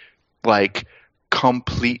self-indulgent, like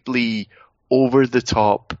completely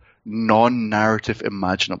over-the-top, non-narrative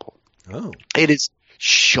imaginable. Oh. It is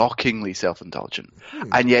shockingly self-indulgent.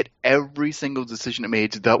 And yet every single decision it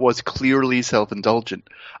made that was clearly self-indulgent,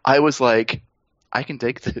 I was like, I can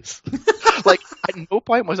take this. Like, at no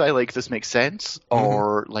point was I like, this makes sense,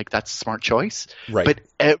 or like, that's a smart choice. Right. But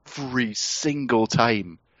every single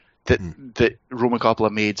time that Roman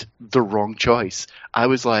Coppola made the wrong choice, I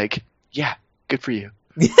was like, yeah, good for you.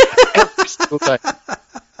 Every single time.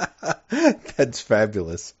 That's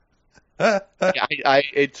fabulous.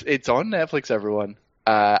 It's on Netflix, everyone.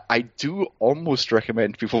 I do almost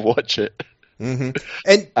recommend people watch it. Mm-hmm.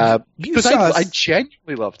 And because I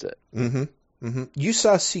genuinely loved it. Mm-hmm. Mm-hmm. You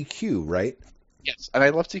saw CQ, right? Yes, and I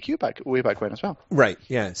loved CQ way back when as well. Right,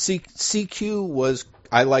 yeah. CQ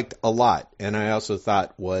I liked a lot, and I also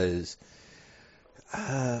thought was...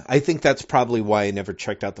 I think that's probably why I never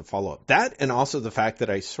checked out the follow-up. That, and also the fact that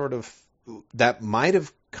that might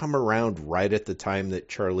have come around right at the time that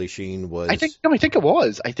Charlie Sheen was... I think it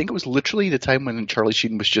was. I think it was literally the time when Charlie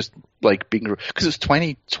Sheen was just like being... Because it was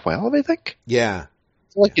 2012, I think? Yeah.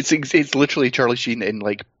 Like, it's literally Charlie Sheen in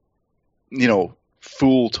like,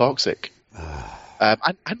 full toxic.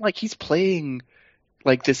 And like, he's playing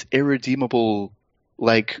like this irredeemable,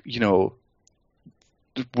 like,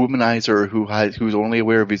 womanizer who's only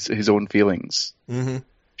aware of his own feelings. Mm-hmm.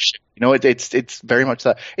 It's very much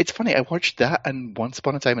that. It's funny, I watched that and Once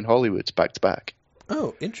Upon a Time in Hollywood back to back.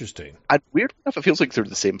 Oh, interesting. And weird enough, it feels like they're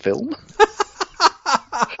the same film.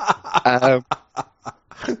 And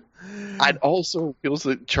also feels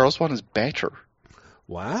that Charles Swan is better.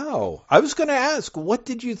 Wow. I was going to ask, what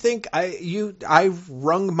did you think? I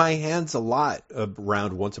wrung my hands a lot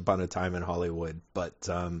around Once Upon a Time in Hollywood, but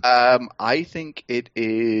I think it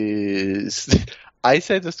is... I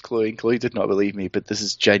said this to Chloe, and Chloe did not believe me, but this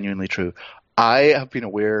is genuinely true. I have been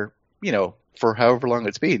aware for however long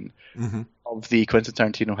it's been, Mm-hmm. of the Quentin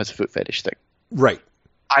Tarantino has a foot fetish thing. Right.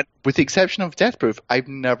 And with the exception of Death Proof, I've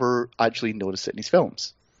never actually noticed it in his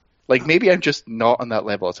films. Like, maybe I'm just not on that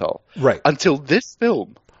level at all. Right. Until this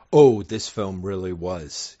film. Oh, this film really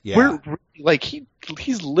was. Yeah. Where, like,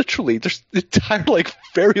 he's literally, there's entire, like,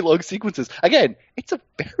 very long sequences. Again, it's a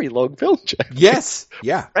very long film, Jeff. Yes.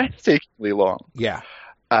 Yeah. Breathtakingly long. Yeah.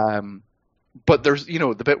 But there's,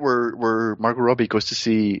 the bit where Margot Robbie goes to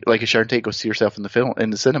see, like, Sharon Tate goes to see herself in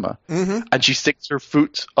the cinema, Mm-hmm. and she sticks her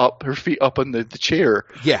feet up on the chair,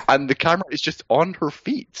 Yeah. and the camera is just on her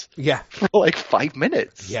feet Yeah. for like 5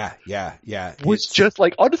 minutes. Yeah. Yeah. Yeah. Was just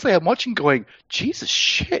like, honestly, I'm watching going, Jesus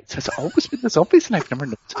shit, has it always been this obvious and I've never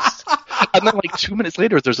noticed? And then like 2 minutes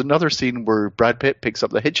later, there's another scene where Brad Pitt picks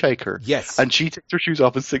up the hitchhiker. Yes. And she takes her shoes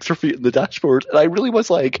off and sticks her feet in the dashboard. And I really was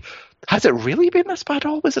like, has it really been this bad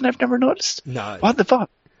always and I've never noticed? No. What the fuck?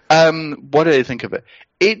 What did I think of it?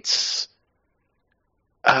 It's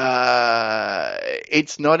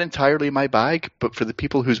not entirely my bag, but for the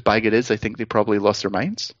people whose bag it is, I think they probably lost their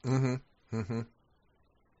minds. Mm-hmm. Mm-hmm.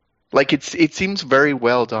 Like, it seems very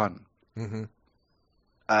well done. Mm-hmm.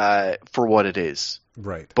 For what it is.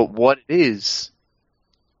 Right. But what it is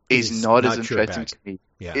not as your interesting bag. to me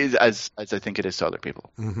Yeah. as I think it is to other people.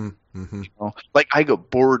 Mm-hmm. Mm-hmm. You know? Like, I got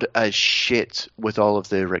bored as shit with all of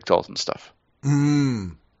the Rick Dalton stuff.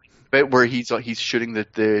 Mm. But where he's shooting the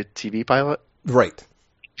TV pilot. Right.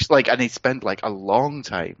 Like, and they spend like a long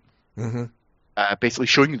time Mm-hmm. basically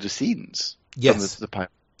showing you the scenes Yes. from the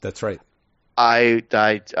pilot. That's right.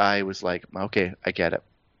 I was like, okay, I get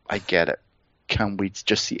it. Can we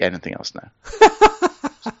just see anything else now?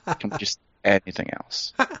 Can we just see anything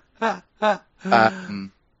else?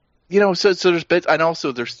 So there's bits, and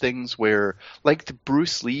also there's things where, like the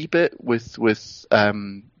Bruce Lee bit with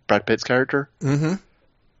Brad Pitt's character, Mm-hmm.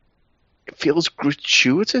 it feels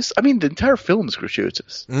gratuitous. I mean, the entire film is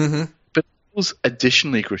gratuitous, Mm-hmm. but it feels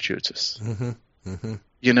additionally gratuitous. Mm-hmm.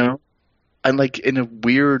 Mm-hmm. And like in a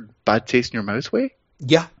weird bad taste in your mouth way.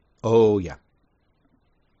 Yeah. Oh, yeah.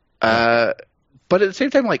 But at the same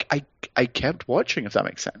time, like, I kept watching, if that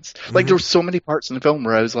makes sense. Like, there were so many parts in the film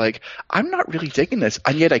where I was like, I'm not really digging this,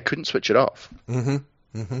 and yet I couldn't switch it off. Mm-hmm.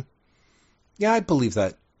 Mm-hmm. Yeah, I believe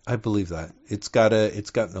that. It's got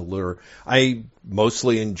an allure. I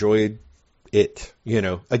mostly enjoyed it.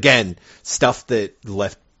 Again, stuff that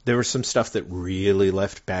left. There was some stuff that really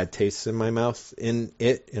left bad tastes in my mouth in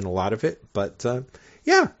a lot of it. But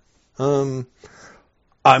yeah.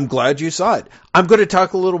 I'm glad you saw it. I'm going to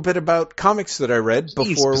talk a little bit about comics that I read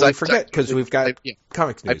before we forget, because we've got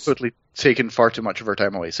comics news. I've totally taken far too much of our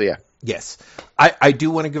time away, so yeah. Yes. I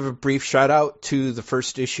do want to give a brief shout out to the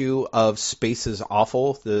first issue of Space is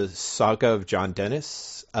Awful, the saga of John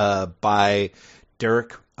Dennis, by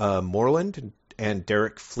Derek Moreland and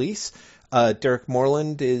Derek Fleece. Derek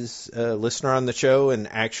Moreland is a listener on the show and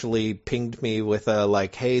actually pinged me with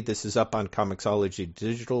hey, this is up on Comixology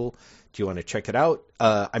Digital. Do you want to check it out?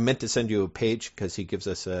 I meant to send you a page because he gives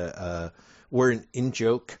us we're an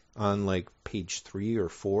in-joke on like page 3 or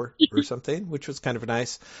 4 or something, which was kind of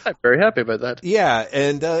nice. I'm very happy about that. Yeah,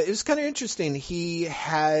 and it was kind of interesting. He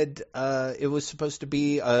had it was supposed to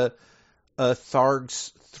be a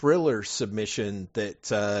Tharg's thriller submission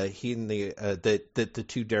that he and that the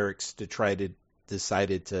two Dereks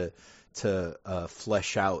decided to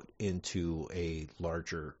flesh out into a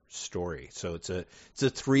larger story. So it's a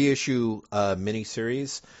 3-issue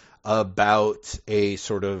miniseries about a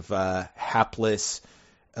sort of hapless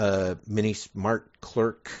mini smart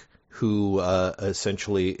clerk who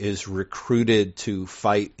essentially is recruited to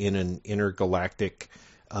fight in an intergalactic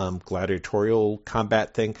gladiatorial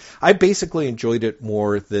combat thing. I basically enjoyed it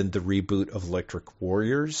more than the reboot of Electric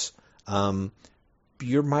Warriors.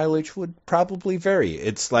 Your mileage would probably vary.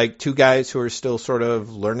 It's like two guys who are still sort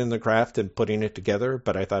of learning the craft and putting it together,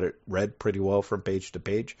 but I thought it read pretty well from page to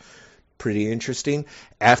page. Pretty interesting.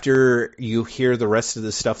 After you hear the rest of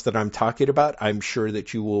the stuff that I'm talking about, I'm sure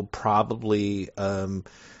that you will probably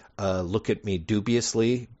look at me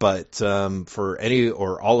dubiously, but for any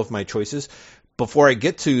or all of my choices, before I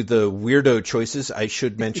get to the weirdo choices, I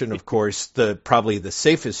should mention, of course, probably the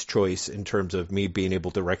safest choice in terms of me being able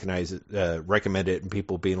to recognize it, recommend it, and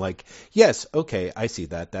people being like, yes, okay, I see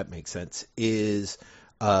that. That makes sense, is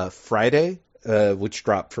Friday, which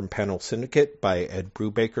dropped from Panel Syndicate by Ed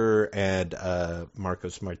Brubaker and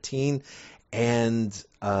Marcos Martin. And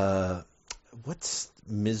what's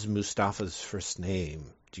Ms. Mustafa's first name?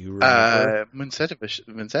 Do you remember?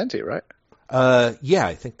 Vincenti, right? Yeah,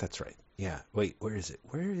 I think that's right. Yeah. Wait, where is it?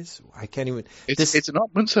 I can't even. It's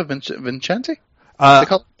not Munsa Vincenti? I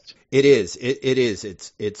artist. It is. It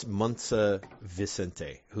is. It's Munza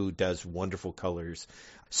Vicente who does wonderful colors.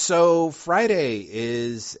 So Friday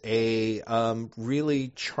is a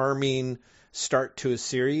really charming start to a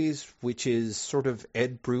series, which is sort of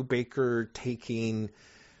Ed Brubaker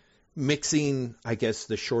mixing, I guess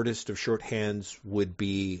the shortest of shorthands would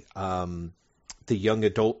be the young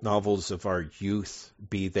adult novels of our youth,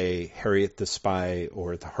 be they Harriet the Spy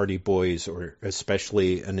or the Hardy Boys, or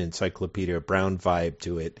especially an Encyclopedia Brown vibe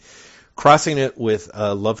to it, crossing it with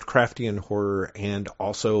Lovecraftian horror and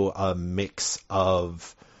also a mix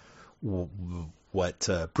of what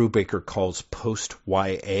Brubaker calls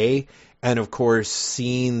post-YA, and of course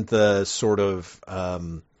seeing the sort of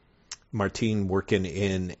Martine working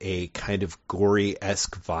in a kind of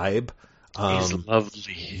gory-esque vibe. He's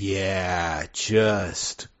lovely. Yeah,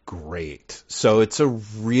 just great. So it's a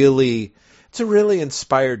really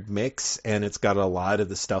inspired mix, and it's got a lot of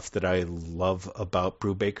the stuff that I love about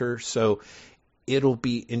Brubaker. So it'll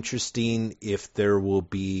be interesting if there will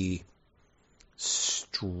be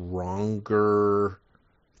stronger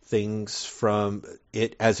things from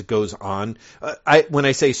it as it goes on. When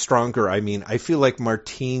I say stronger, I mean I feel like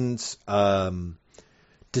Martine's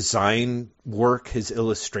design work, his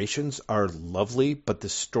illustrations are lovely, but the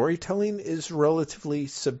storytelling is relatively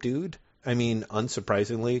subdued. I mean,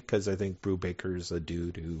 unsurprisingly, because I think Brubaker's a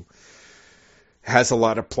dude who has a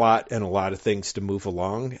lot of plot and a lot of things to move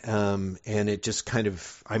along. And it just kind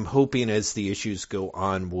of, I'm hoping as the issues go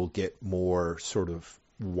on, we'll get more sort of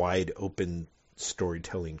wide open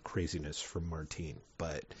storytelling craziness from Martine.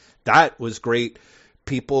 But that was great.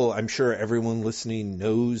 People, I'm sure everyone listening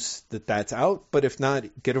knows that that's out, but if not,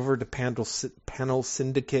 get over to Panel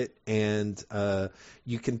Syndicate and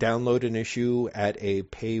you can download an issue at a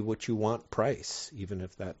pay what you want price, even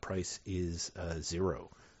if that price is $0.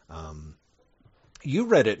 You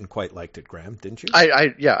read it and quite liked it, Graham, didn't you?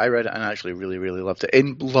 I read it and actually really, really loved it.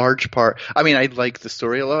 In large part, I mean, I like the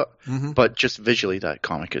story a lot, but just visually, that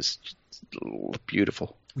comic is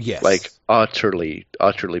beautiful. Yes, like utterly,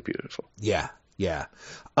 utterly beautiful. Yeah. Yeah.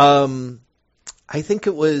 I think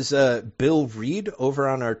it was Bill Reed over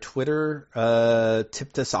on our Twitter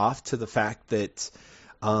tipped us off to the fact that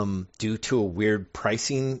due to a weird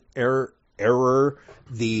pricing error,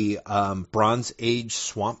 the Bronze Age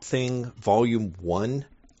Swamp Thing Volume 1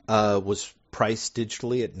 was priced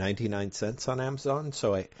digitally at 99 cents on Amazon.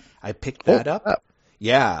 So I picked that up.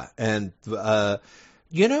 Yeah. And, I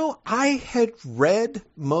had read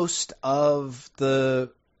most of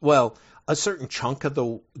a certain chunk of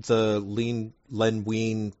the Len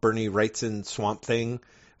Wein, Bernie Wrightson Swamp Thing. It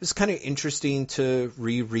was kind of interesting to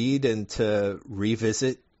reread and to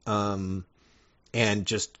revisit, and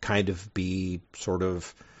just kind of be sort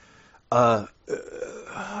of.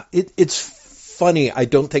 It's funny. I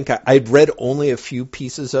don't think I'd read only a few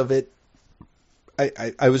pieces of it.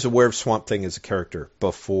 I was aware of Swamp Thing as a character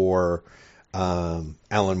before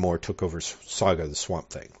Alan Moore took over Saga the Swamp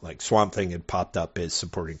Thing. Like Swamp Thing had popped up as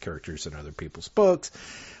supporting characters in other people's books.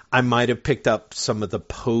 I might have picked up some of the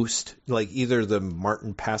like either the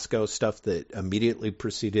Martin Pascoe stuff that immediately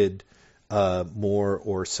preceded Moore,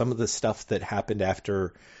 or some of the stuff that happened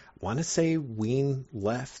after. I want to say Wein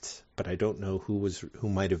left, but I don't know who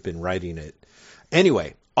might have been writing it.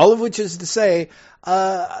 Anyway, all of which is to say,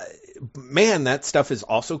 man, that stuff is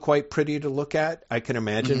also quite pretty to look at. I can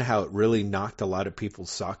imagine how it really knocked a lot of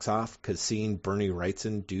people's socks off, because seeing Bernie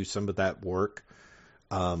Wrightson do some of that work,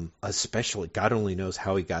 especially, God only knows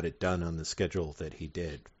how he got it done on the schedule that he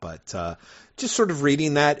did. But just sort of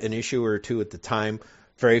reading that an issue or two at the time,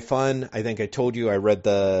 very fun. I think I told you I read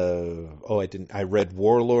I read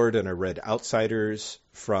Warlord and I read Outsiders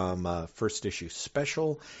from first issue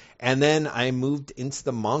special. And then I moved into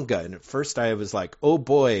the manga. And at first I was like, oh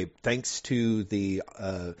boy, thanks to the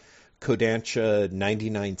Kodansha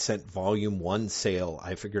 99-cent Volume 1 sale,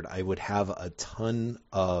 I figured I would have a ton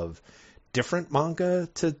of different manga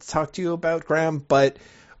to talk to you about, Graham. But,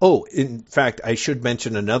 in fact, I should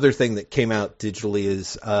mention another thing that came out digitally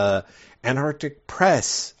is Antarctic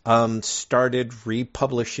Press started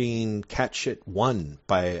republishing Cat Shit 1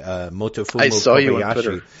 by Motofumo I saw Kobayashi. You on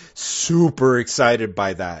Twitter. Super excited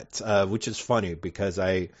by that, which is funny because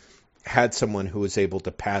I had someone who was able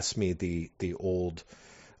to pass me the old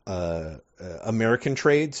American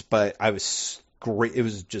trades, but I was great. It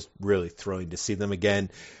was just really thrilling to see them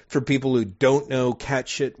again. For people who don't know, Cat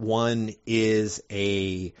Shit 1 is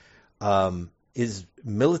is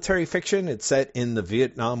military fiction. It's set in the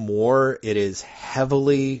Vietnam War. It is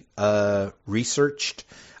heavily researched.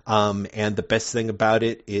 And the best thing about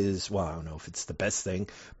it is, well, I don't know if it's the best thing,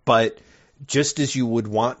 but just as you would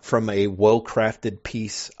want from a well-crafted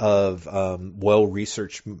piece of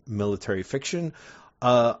well-researched military fiction,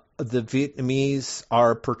 the Vietnamese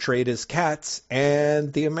are portrayed as cats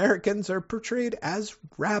and the Americans are portrayed as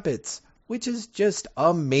rabbits, which is just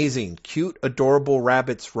amazing. Cute, adorable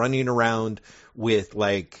rabbits running around with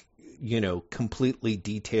completely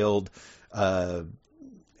detailed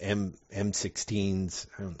M16s.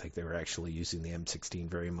 I don't think they were actually using the M16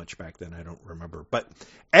 very much back then. I don't remember. But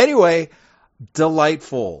anyway,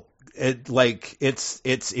 delightful. It's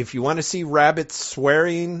if you want to see rabbits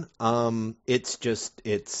swearing, I'm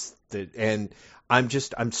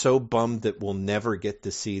so bummed that we'll never get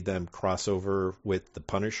to see them cross over with the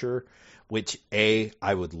Punisher, which A,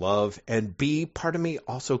 I would love, and B, part of me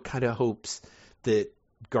also kind of hopes that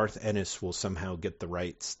Garth Ennis will somehow get the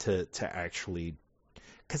rights to actually,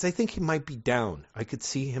 because I think he might be down. I could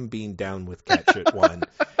see him being down with Catshit 1,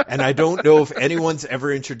 and I don't know if anyone's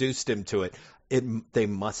ever introduced him to it. They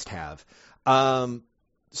must have.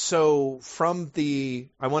 So from I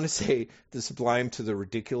want to say the sublime to the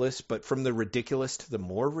ridiculous, but from the ridiculous to the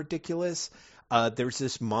more ridiculous, there's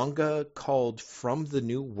this manga called From the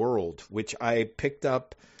New World, which I picked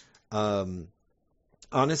up,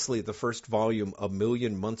 honestly, the first volume a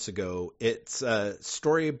million months ago. It's a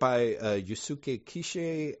story by Yusuke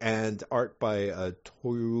Kishi and art by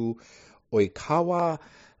Toru Oikawa.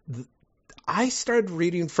 I started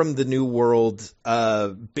reading From the New World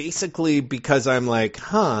basically because I'm like,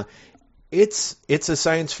 it's a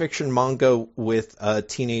science fiction manga with a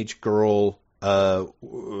teenage girl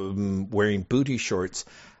wearing booty shorts.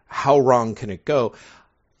 How wrong can it go?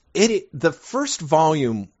 The first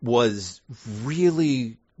volume was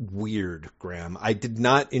really weird, Graham. I did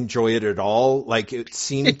not enjoy it at all. Like, it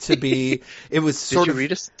seemed to be, it was sort of...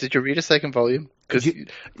 Did you read a second volume? Because you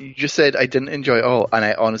just said I didn't enjoy it all, and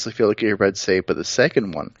I honestly feel like you're about to say, but the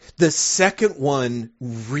second one... The second one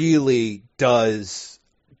really does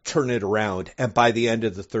turn it around, and by the end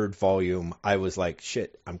of the third volume, I was like,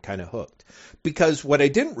 shit, I'm kind of hooked. Because what I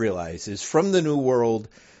didn't realize is From the New World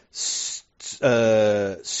starts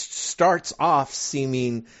off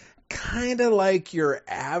seeming kind of like your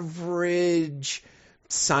average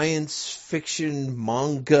science fiction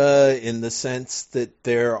manga, in the sense that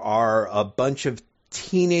there are a bunch of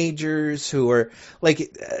teenagers who are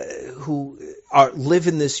live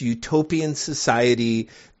in this utopian society.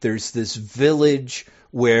 There's this village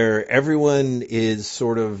where everyone is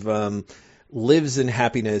sort of lives in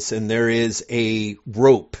happiness, and there is a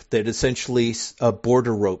rope that essentially a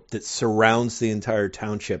border rope that surrounds the entire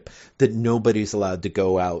township that nobody's allowed to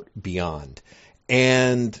go out beyond.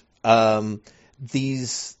 And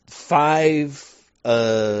these 5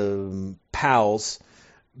 pals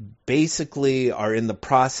basically are in the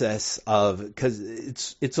process of, because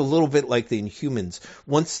it's a little bit like the Inhumans.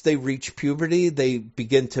 Once they reach puberty, they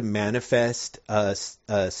begin to manifest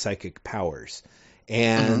psychic powers.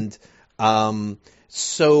 And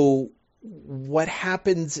so what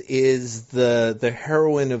happens is the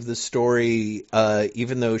heroine of the story,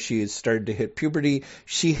 even though she has started to hit puberty,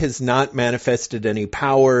 she has not manifested any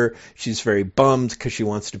power. She's very bummed because she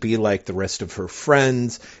wants to be like the rest of her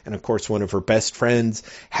friends. And of course, one of her best friends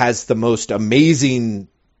has the most amazing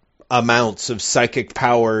amounts of psychic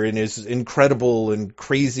power and is incredible and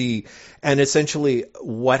crazy. And essentially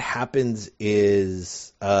what happens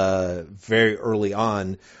is very early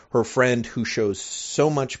on, her friend, who shows so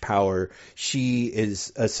much power, she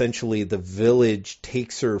is essentially, the village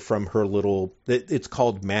takes her from her little, it's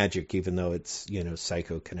called magic, even though it's,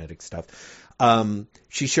 psychokinetic stuff.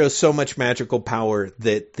 She shows so much magical power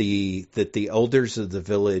that the elders of the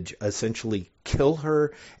village essentially kill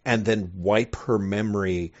her and then wipe her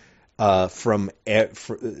memory from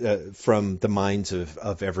the minds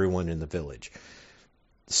of everyone in the village.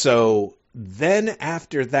 So then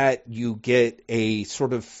after that, you get a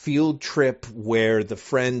sort of field trip where the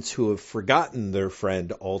friends who have forgotten their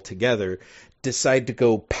friend altogether decide to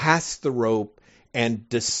go past the rope and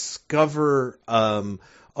discover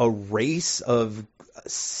a race of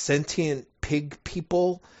sentient pig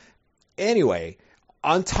people. Anyway,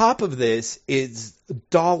 on top of this is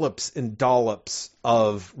dollops and dollops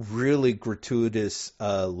of really gratuitous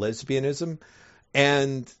lesbianism.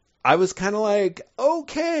 And I was kind of like,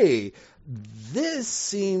 okay, this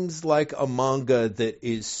seems like a manga that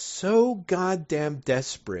is so goddamn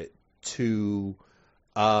desperate to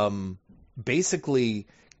basically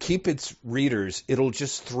keep its readers. It'll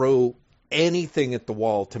just throw anything at the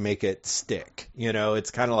wall to make it stick. You know,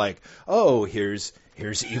 it's kind of like, oh, here's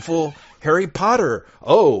evil Harry Potter.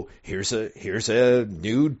 Oh, here's a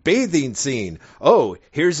nude bathing scene. Oh,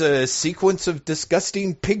 here's a sequence of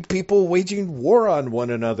disgusting pig people waging war on one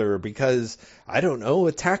another because, I don't know,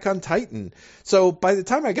 Attack on Titan. So by the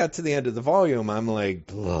time I got to the end of the volume, I'm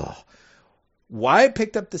like, ugh. Why I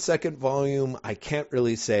picked up the second volume, I can't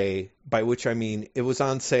really say, by which I mean it was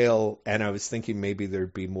on sale and I was thinking maybe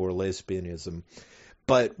there'd be more lesbianism.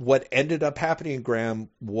 But what ended up happening, Graham,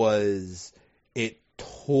 was it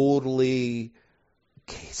totally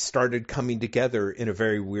started coming together in a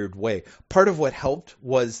very weird way. Part of what helped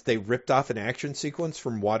was they ripped off an action sequence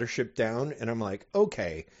from Watership Down, and I'm like,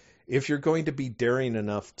 okay, if you're going to be daring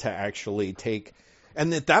enough to actually take...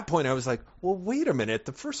 And at that point, I was like, well, wait a minute.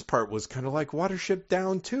 The first part was kind of like Watership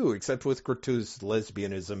Down, too, except with gratuitous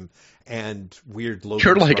lesbianism and weird Logan's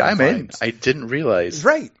You're like, I'm vibes. in. I didn't realize.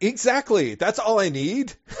 Right, exactly. That's all I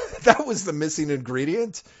need. That was the missing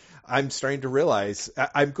ingredient. I'm starting to realize.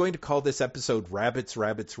 I'm going to call this episode Rabbits,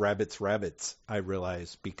 Rabbits, Rabbits, Rabbits, I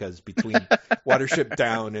realize, because between Watership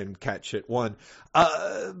Down and Cat Shit 1.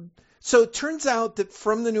 So it turns out that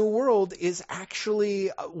From the New World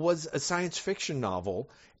was a science fiction novel,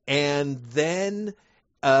 and then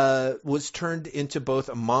was turned into both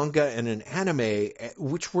a manga and an anime,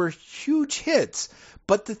 which were huge hits.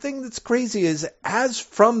 But the thing that's crazy is, as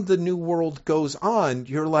From the New World goes on,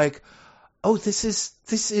 you're like, oh, this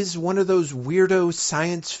is one of those weirdo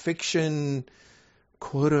science fiction,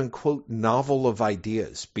 quote unquote, novel of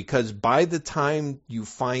ideas. Because by the time you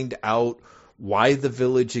find out why the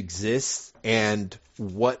village exists and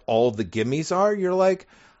what all the gimmies are, you're like,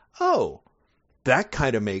 oh, that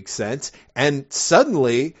kind of makes sense. And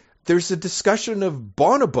suddenly there's a discussion of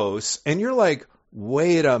bonobos, and you're like,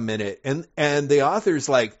 wait a minute. And the author's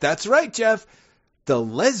like, that's right, Jeff. The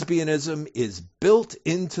lesbianism is built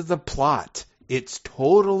into the plot. It's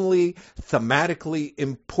totally thematically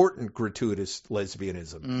important gratuitous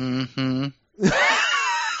lesbianism. Mm-hmm.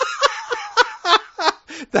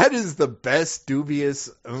 That is the best dubious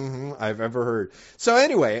I've ever heard. So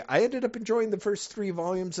anyway, I ended up enjoying the first 3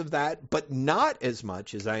 volumes of that, but not as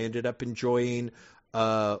much as I ended up enjoying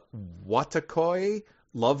Watakoi,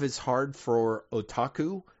 Love is Hard for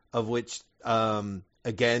Otaku, of which,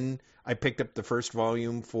 again, I picked up the first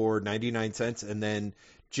volume for 99 cents, and then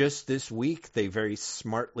just this week they very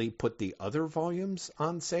smartly put the other volumes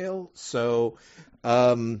on sale. So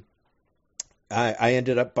I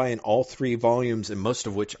ended up buying all 3 volumes, and most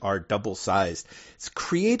of which are double-sized. It's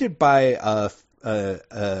created by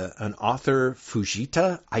an author,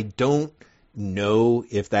 Fujita. I don't know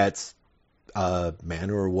if that's a man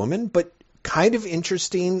or a woman, but kind of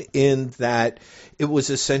interesting in that it was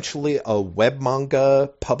essentially a web manga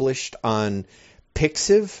published on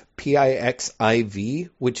Pixiv, Pixiv,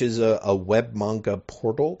 which is a web manga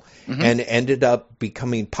portal, and ended up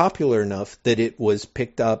becoming popular enough that it was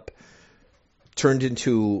picked up, turned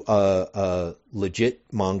into a legit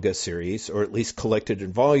manga series, or at least collected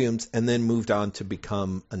in volumes, and then moved on to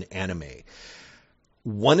become an anime.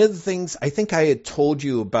 One of the things I think I had told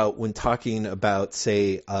you about when talking about,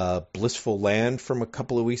 say, Blissful Land from a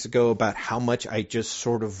couple of weeks ago, about how much I just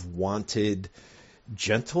sort of wanted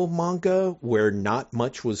gentle manga where not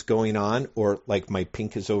much was going on, or like My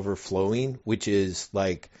Pink is Overflowing, which is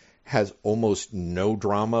like has almost no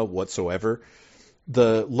drama whatsoever.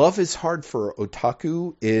 The Love is Hard for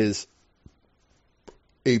Otaku is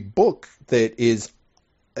a book that is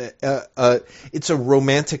it's a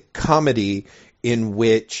romantic comedy in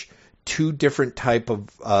which 2 different type of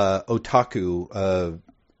otaku,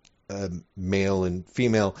 male and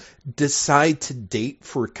female, decide to date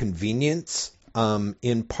for convenience,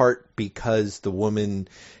 in part because the woman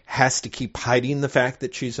has to keep hiding the fact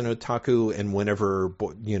that she's an otaku, and whenever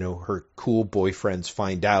her cool boyfriends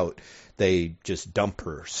find out, they just dump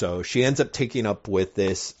her. So she ends up taking up with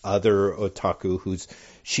this other otaku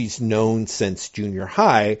she's known since junior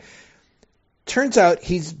high. Turns out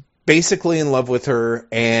he's basically in love with her,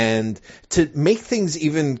 and to make things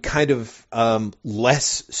even kind of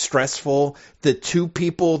less stressful, the 2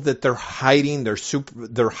 people that they're hiding,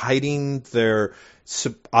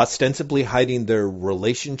 ostensibly hiding their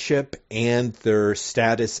relationship and their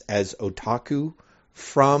status as otaku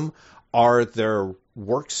from, are their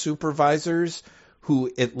work supervisors, who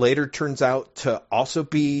it later turns out to also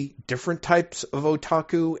be different types of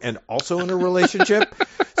otaku and also in a relationship.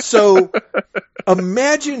 So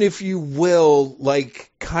imagine, if you will,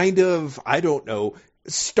 like kind of, I don't know,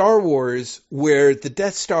 Star Wars, where the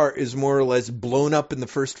Death Star is more or less blown up in the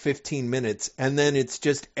first 15 minutes, and then it's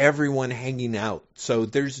just everyone hanging out. So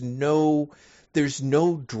there's no there's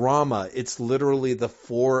no drama. It's literally the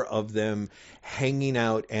four of them hanging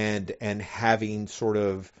out and having sort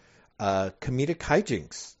of comedic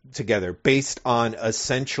hijinks together based on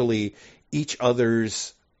essentially each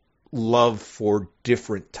other's love for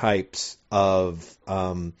different types of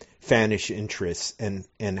fanish interests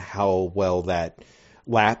and how well that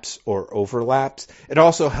laps or overlaps. It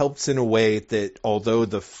also helps in a way that although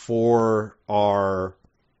the four are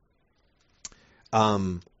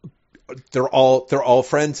they're all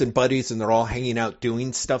friends and buddies and they're all hanging out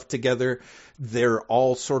doing stuff together, they're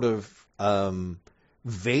all sort of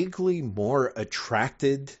vaguely more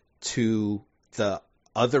attracted to the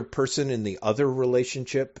other person in the other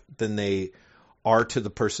relationship than they are to the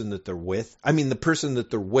person that they're with. I mean, the person that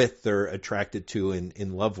they're with, they're attracted to and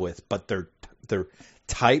in love with, but their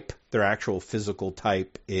type, their actual physical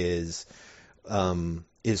type is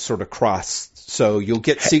sort of crossed. So you'll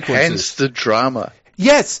get sequences. Hence the drama.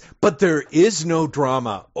 Yes, but there is no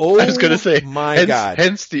drama. Oh, I was going to say, my God.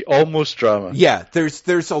 Hence the almost drama. Yeah,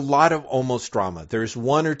 there's a lot of almost drama. There's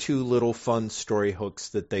one or two little fun story hooks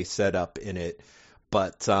that they set up in it,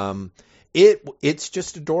 but it's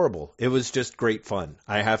just adorable. It was just great fun.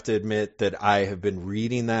 I have to admit that I have been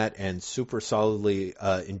reading that and super solidly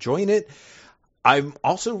enjoying it. I'm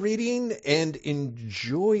also reading and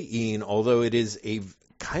enjoying, although it is a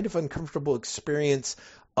kind of uncomfortable experience,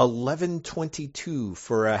 11/22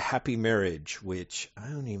 for a Happy Marriage, which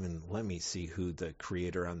let me see who the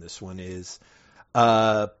creator on this one is.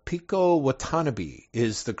 Piko Watanabe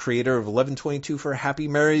is the creator of 11/22 for a Happy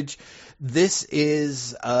Marriage. This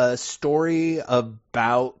is a story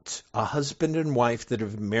about a husband and wife that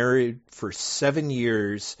have married for 7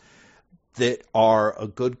 years that are a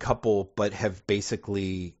good couple but have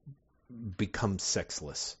basically become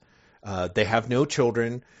sexless. They have no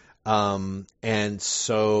children. And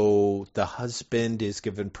so the husband is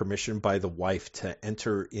given permission by the wife to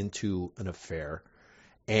enter into an affair.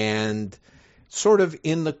 And sort of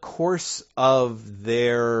in the course of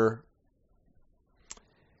her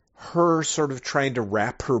sort of trying to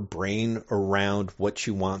wrap her brain around what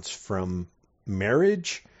she wants from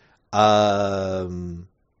marriage,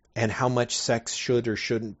 and how much sex should or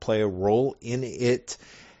shouldn't play a role in it.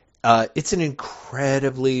 It's an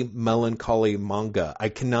incredibly melancholy manga. I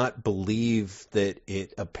cannot believe that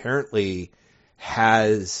it apparently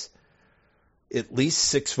has at least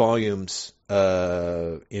 6 volumes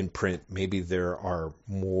in print. Maybe there are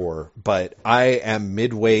more, but I am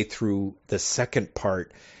midway through the second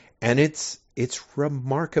part, and it's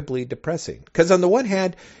remarkably depressing. Because on the one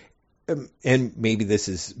hand, and maybe this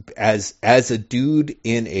is as a dude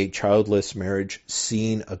in a childless marriage,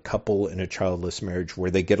 seeing a couple in a childless marriage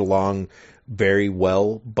where they get along very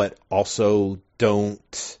well, but also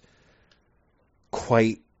don't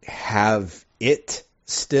quite have it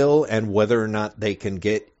still, and whether or not they can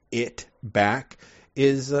get it back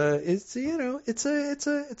is it's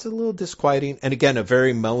a little disquieting. And again, a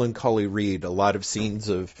very melancholy read. A lot of scenes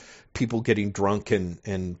of people getting drunk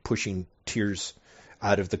and pushing tears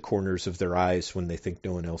out of the corners of their eyes when they think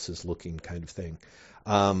no one else is looking, kind of thing.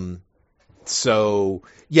 So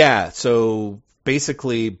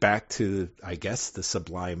basically back to, I guess, the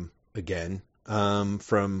sublime again,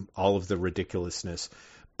 from all of the ridiculousness.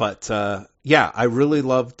 But I really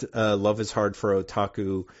loved Love is Hard for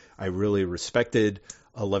Otaku. I really respected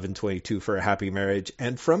 11/22 for a Happy Marriage.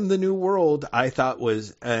 And From the New World, I thought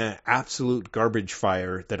was an absolute garbage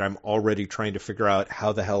fire that I'm already trying to figure out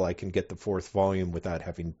how the hell I can get the 4th volume without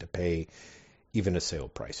having to pay even a sale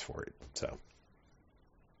price for it. So,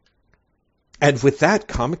 and with that,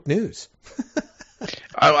 comic news.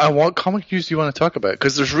 What comic news do you want to talk about?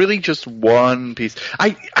 Because there's really just one piece.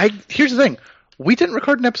 Here's the thing. We didn't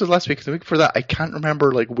record an episode last week. The week before that, I can't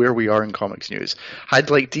remember where we are in comics news. Had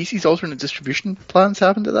DC's alternate distribution plans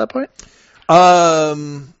happened at that point?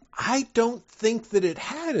 I don't think that it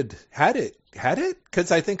had it,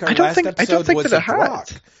 because I think our last episode was a rock.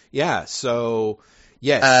 Yeah. So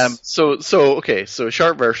yes. Okay. So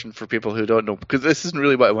short version for people who don't know, because this isn't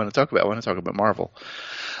really what I want to talk about. I want to talk about Marvel.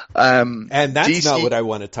 And that's DC... not what I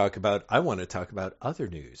want to talk about. I want to talk about other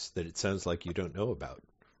news that it sounds like you don't know about.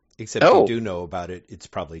 Except you do know about it. It's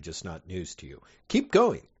probably just not news to you. Keep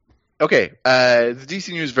going. Okay. The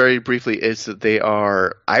DC news, very briefly, is that they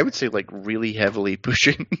are, I would say, really heavily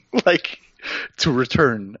pushing, to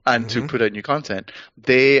return and to put out new content.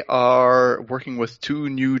 They are working with 2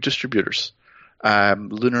 new distributors,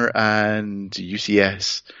 Lunar and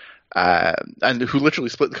UCS, and who literally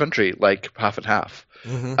split the country half and half.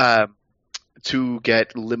 To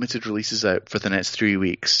get limited releases out for the next 3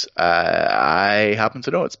 weeks. I happen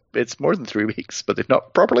to know it's more than 3 weeks, but they've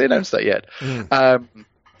not properly announced that yet.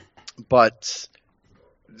 But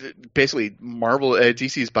basically, Marvel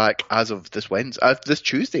DC's back as of this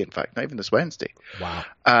Tuesday, in fact, not even this Wednesday. Wow.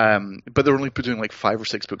 But they're only doing like 5 or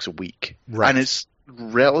 6 books a week, Right. and it's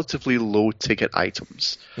relatively low ticket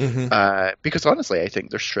items. Because honestly, I think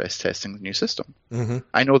they're stress testing the new system.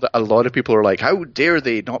 I know that a lot of people are like, how dare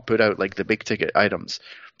they not put out like the big ticket items?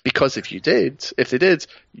 Because if they did,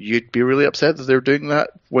 you'd be really upset that they're doing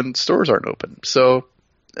that when stores aren't open. So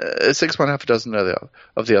 6 1/2 a dozen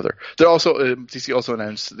of the other. They're also DC also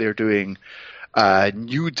announced they're doing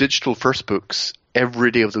new digital first books every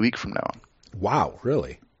day of the week from now on. Wow,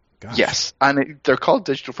 really? Gosh. Yes, and they're called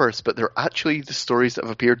digital first, but they're actually the stories that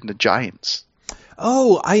have appeared in the Giants.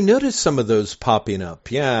 Oh, I noticed some of those popping up.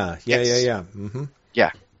 Yeah. Mm-hmm.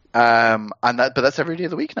 Yeah, but that's every day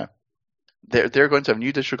of the week now. They're going to have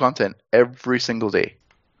new digital content every single day.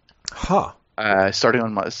 Huh.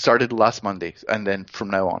 Started last Monday, and then from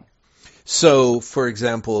now on. So, for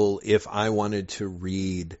example, if I wanted to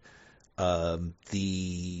read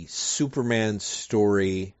the Superman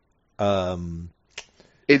story,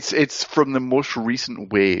 it's from the most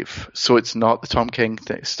recent wave, so it's not the Tom King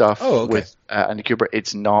stuff with Andy Kubert.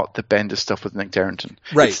 It's not the Bendis stuff with Nick Darrington.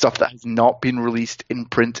 Right. It's stuff that has not been released in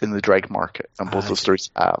print in the Dreg market, and both those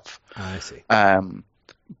stories have. I see.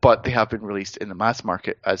 But they have been released in the mass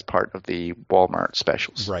market as part of the Walmart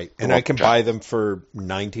specials. Right. And I can buy them for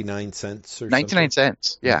 99 cents or 99 something?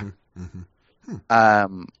 cents, yeah.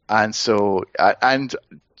 And so, and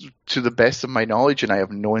to the best of my knowledge, and I have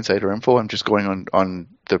no insider info, I'm just going on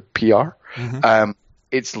the PR,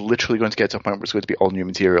 it's literally going to get to a point where it's going to be all new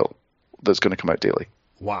material that's going to come out daily.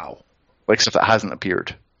 Wow. Like stuff that hasn't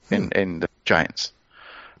appeared in the Giants.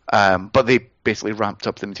 But they basically ramped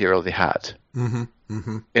up the material they had in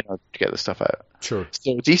order to get the stuff out. Sure.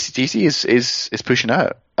 So DC is pushing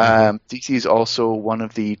out. DC is also one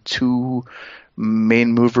of the 2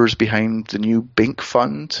 main movers behind the new Bink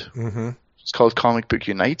fund. It's called Comic Book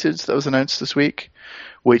United, that was announced this week,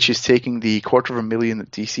 which is taking the $250,000 that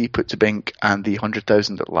DC put to Bink and the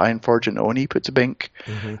 $100,000 that Lionforge and Oni put to Bink,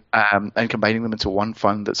 and combining them into one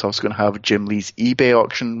fund that's also going to have Jim Lee's eBay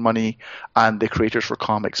auction money and the Creators for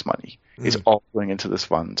Comics money. It's all going into this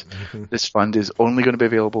fund. This fund is only going to be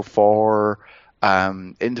available for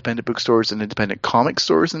independent bookstores and independent comic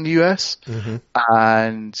stores in the US,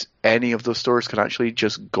 and any of those stores can actually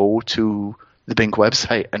just go to the Bink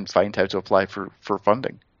website and find how to apply for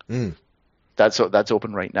funding. That's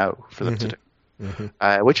open right now for them to do,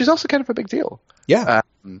 which is also kind of a big deal. Yeah.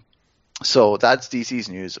 So that's DC's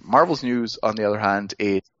news. Marvel's news, on the other hand,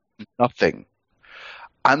 is nothing,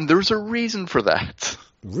 and there's a reason for that.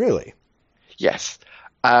 Really? Yes.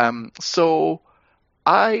 So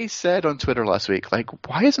I said on Twitter last week, like,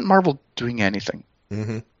 why isn't Marvel doing anything?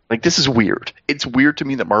 Like, this is weird. It's weird to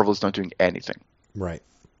me that Marvel's not doing anything. Right.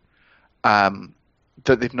 That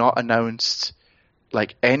they've not announced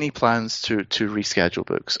like any plans to reschedule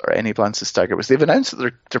books or any plans to stagger books. They've announced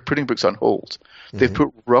that they're putting books on hold. They've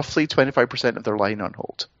put roughly 25% of their line on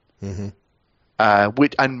hold,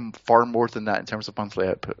 and far more than that in terms of monthly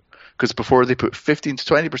output. Because before they put 15 to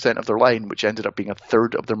 20% of their line, which ended up being a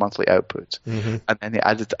third of their monthly output, and then they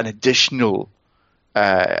added an additional,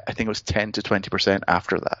 I think it was 10 to 20%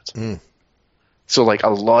 after that. So like a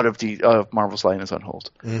lot of Marvel's line is on hold.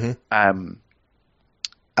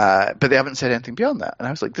 But they haven't said anything beyond that. And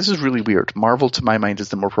I was like, this is really weird. Marvel, to my mind, is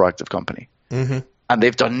the more proactive company. And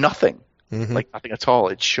they've done nothing. Like nothing at all.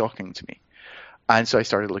 It's shocking to me. And so I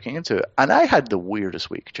started looking into it. And I had the weirdest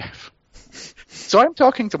week, Jeff. So I'm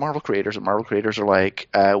talking to Marvel creators, and Marvel creators are like,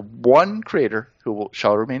 one creator, who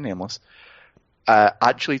shall remain nameless,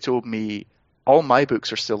 actually told me, all my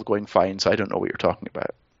books are still going fine, so I don't know what you're talking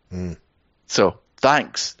about. So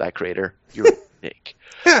thanks, that creator. You're a dick.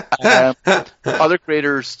 Other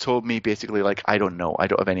creators told me basically, like, I don't know. I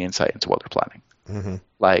don't have any insight into what they're planning.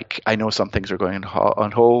 Like, I know some things are going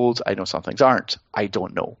on hold. I know some things aren't. I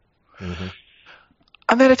don't know.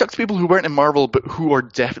 And then I talked to people who weren't in Marvel, but who are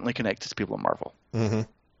definitely connected to people in Marvel.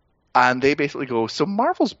 And they basically go, so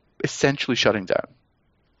Marvel's essentially shutting down.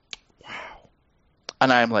 Wow.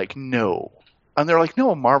 And I'm like, no. And they're like,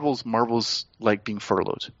 no, Marvel's like being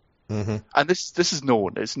furloughed. And this is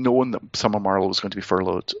known. It's known that some of Marvel was going to be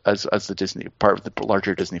furloughed as the Disney, part of the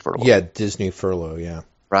larger Disney furlough. Yeah, Disney furlough, yeah.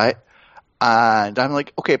 Right? And I'm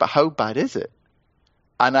like, okay, but how bad is it?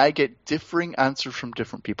 And I get differing answers from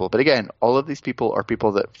different people. But again, all of these people are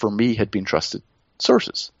people that, for me, had been trusted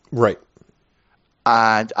sources. Right.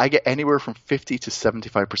 And I get anywhere from 50 to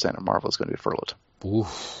 75% of Marvel is going to be furloughed.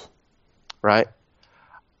 Oof. Right?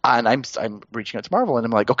 And I'm reaching out to Marvel, and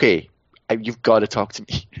I'm like, okay, you've got to talk to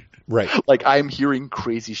me. Right. Like, I'm hearing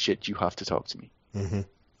crazy shit. You have to talk to me.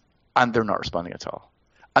 and they're not responding at all.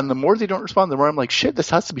 And the more they don't respond, the more I'm like, shit, this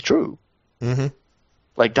has to be true. Mm-hmm.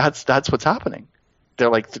 Like that's what's happening. They're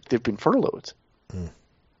like they've been furloughed.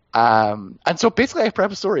 And so basically, I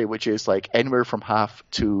prep a story which is like anywhere from half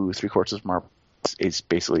to 3/4 of Marvel is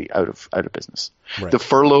basically out of business. Right. The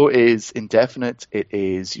furlough is indefinite. It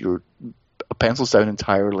is your pencils down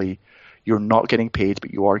entirely. You're not getting paid,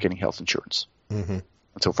 but you are getting health insurance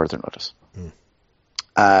until further notice.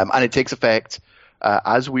 And it takes effect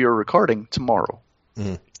as we are recording tomorrow.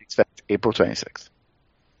 It takes effect April 26th.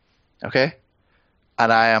 Okay,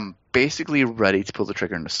 and I am basically ready to pull the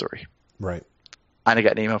trigger in the story. Right. And I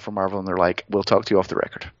get an email from Marvel, and they're like, "We'll talk to you off the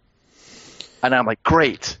record." And I'm like,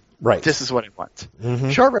 "Great, right? This is what I want."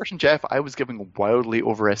 Short version, Jeff, I was giving wildly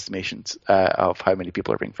overestimations of how many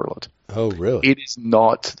people are being furloughed. Oh, really? It is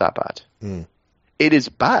not that bad. It is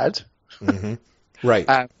bad. Right.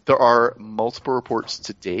 There are multiple reports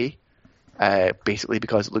today, basically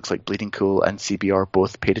because it looks like Bleeding Cool and CBR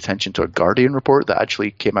both paid attention to a Guardian report that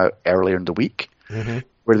actually came out earlier in the week,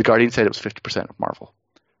 where the Guardian said it was 50% of Marvel.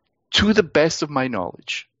 To the best of my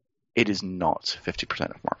knowledge, it is not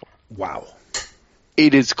 50% of Marvel. Wow.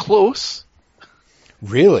 It is close.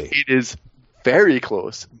 Really? It is very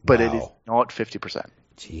close, but it is not 50%.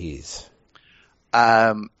 Jeez.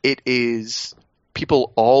 It is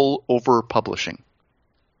people all over publishing.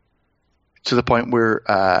 To the point where,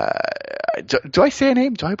 do I say a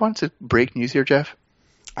name? Do I want to break news here, Jeff?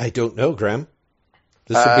 I don't know, Graham.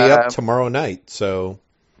 This will be up tomorrow night, so...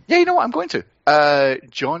 Yeah, you know what? I'm going to.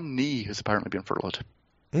 John Nee has apparently been furloughed.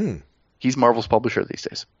 He's Marvel's publisher these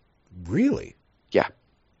days. Really? Yeah.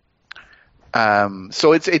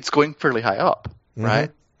 So it's going fairly high up,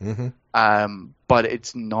 right? But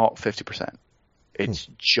it's not 50%. It's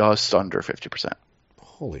just under 50%.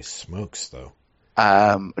 Holy smokes, though.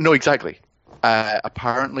 No, exactly.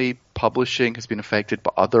 Apparently, publishing has been affected,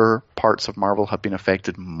 but other parts of Marvel have been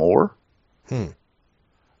affected more.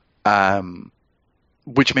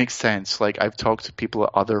 Which makes sense. Like, I've talked to people at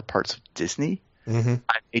other parts of Disney. And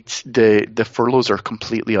it's the furloughs are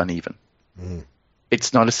completely uneven.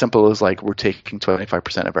 It's not as simple as like we're taking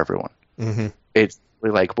 25% of everyone. It's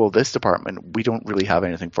really like, well, this department, we don't really have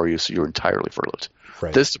anything for you, so you're entirely furloughed.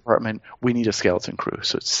 Right. This department, we need a skeleton crew,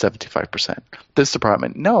 so it's 75%. This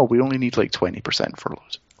department, no, we only need like 20%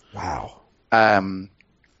 furloughed. Wow. And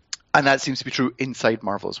that seems to be true inside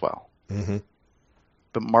Marvel as well.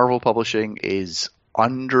 But Marvel publishing is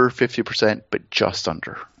under 50%, but just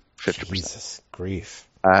under 50%. Jesus grief.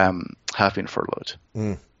 Have been furloughed.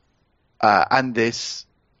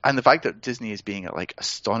 And the fact that Disney is being like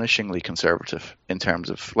astonishingly conservative in terms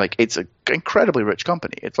of like, it's an incredibly rich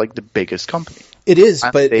company. It's like the biggest company. It is,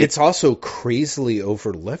 but it's also crazily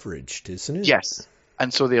over leveraged, isn't it? Yes.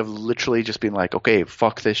 And so they have literally just been like, okay,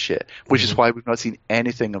 fuck this shit, which is why we've not seen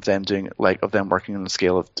anything of them doing like of them working on the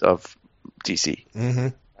scale of DC.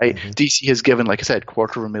 Right? DC has given, like I said,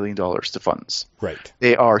 $250,000 to funds. Right.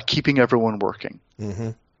 They are keeping everyone working.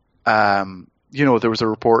 You know, there was a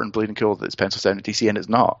report in Bleeding Cool that it's pencils down at DC, and it's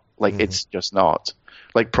not. Like, it's just not.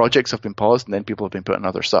 Like, projects have been paused, and then people have been putting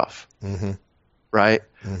other stuff. Right?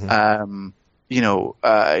 You know,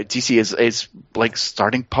 DC is like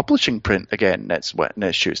starting publishing print again next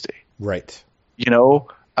Tuesday. Right. You know,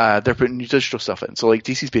 they're putting new digital stuff in. So, like,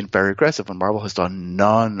 DC's been very aggressive, and Marvel has done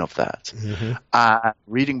none of that.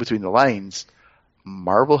 Reading between the lines,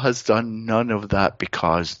 Marvel has done none of that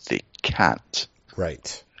because they can't.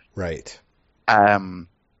 Right. Right.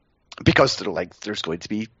 Because they're like, there's going to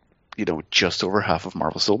be, you know, just over half of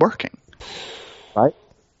Marvel still working. Right.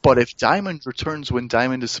 But if Diamond returns when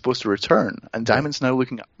Diamond is supposed to return, and Diamond's now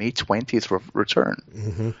looking at May 20th for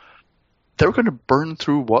return, they're going to burn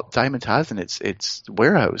through what Diamond has in its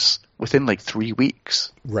warehouse within like 3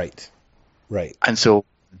 weeks. Right. Right. And so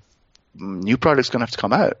new product's going to have to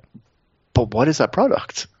come out. But what is that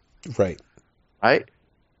product? Right. Right?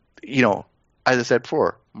 You know, as I said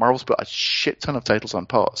before, Marvel's put a shit ton of titles on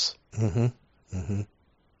pause.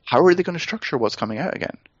 How are they going to structure what's coming out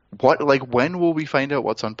again? When will we find out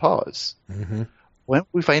what's on pause? When will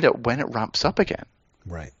we find out when it ramps up again?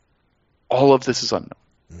 Right. All of this is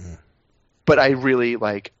unknown. But I really,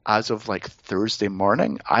 like, as of like Thursday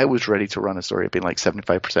morning, I was ready to run a story of being like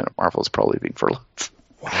 75% of Marvel is probably being furloughed.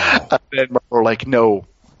 Wow. And then Marvel were like, no,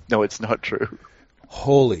 it's not true.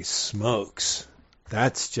 Holy smokes.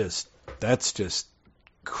 That's just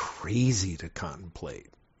crazy to contemplate.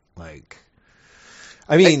 Like,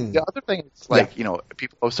 I mean, the other thing is, like, you know,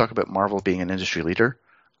 people always talk about Marvel being an industry leader,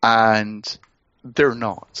 and they're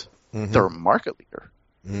not. They're a market leader.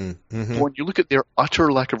 When you look at their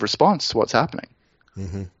utter lack of response to what's happening,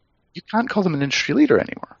 you can't call them an industry leader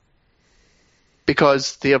anymore.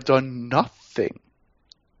 because they have done nothing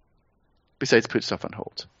besides put stuff on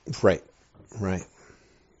hold. Right.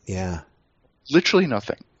 Yeah. Literally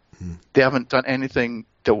nothing. They haven't done anything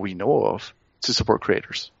that we know of to support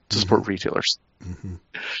creators, to support retailers.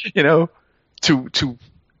 You know, to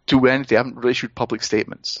do anything. They haven't really issued public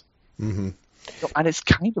statements. And it's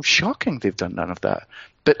kind of shocking they've done none of that.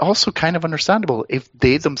 But also kind of understandable if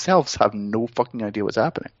they themselves have no fucking idea what's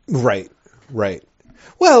happening. Right.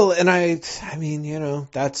 Well, and I mean, you know,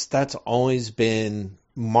 that's always been,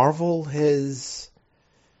 Marvel has,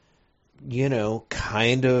 you know,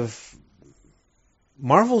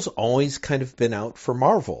 Marvel's always kind of been out for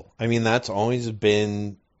Marvel. I mean, that's always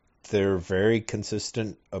been their very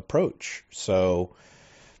consistent approach. So,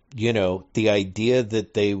 you know, the idea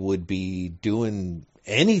that they would be doing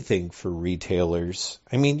anything for retailers,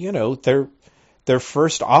 I mean, you know, their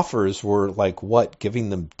first offers were like what, giving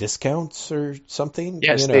them discounts or something?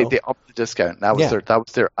 Yes, you know? they upped the discount. That was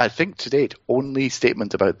their I think to date only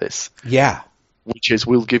statement about this. Yeah. Which is,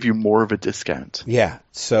 we'll give you more of a discount. Yeah.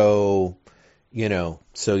 So, you know,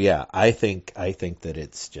 yeah, I think that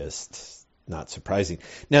it's just not surprising.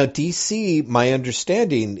 Now, DC, my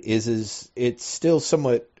understanding is it's still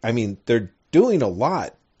somewhat, I mean, they're doing a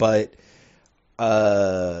lot, but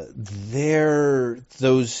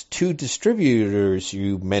those two distributors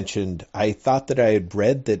you mentioned, I thought that I had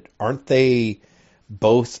read that, aren't they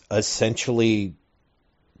both essentially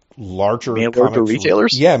larger mail order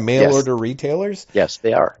retailers? Yeah, mail order retailers. Yes,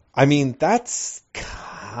 they are. I mean, that's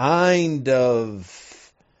kind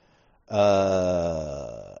of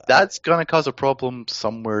that's going to cause a problem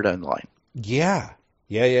somewhere down the line. Yeah.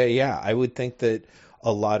 I would think that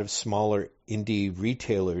a lot of smaller indie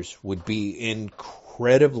retailers would be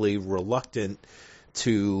incredibly reluctant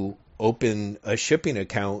to open a shipping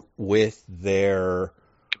account with their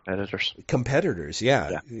competitors.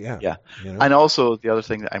 Yeah. You know? And also the other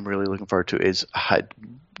thing that I'm really looking forward to is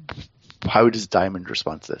how does Diamond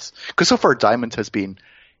respond to this? Because so far Diamond has been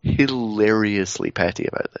hilariously petty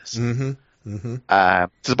about this. To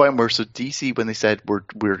the point where, so DC, when they said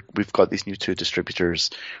we've got these new two distributors,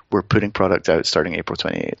 we're putting product out starting April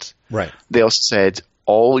 28th. Right. They also said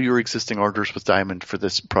all your existing orders with Diamond for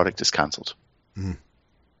this product is cancelled.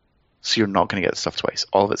 So you're not going to get the stuff twice.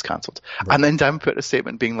 All of it's cancelled. Right. And then Diamond put a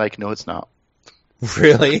statement being like, no, it's not.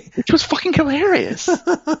 Really? Which was fucking hilarious.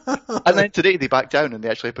 And then today they backed down and they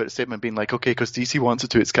actually put a statement being like, okay, because DC wants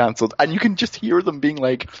it to, it's cancelled. And you can just hear them being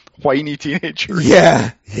like whiny teenagers.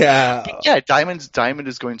 Yeah. Diamond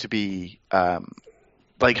is going to be,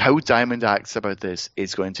 like how Diamond acts about this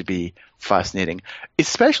is going to be fascinating.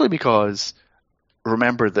 Especially because,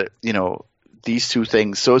 remember that, you know, these two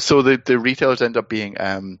things, so the retailers end up being,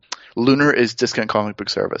 Lunar is Discount Comic Book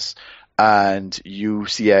Service, and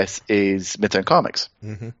UCS is Midtown Comics.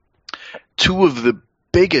 Two of the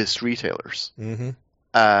biggest retailers in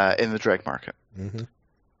the direct market.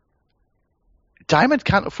 Diamond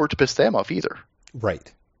can't afford to piss them off either.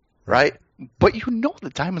 Right? But you know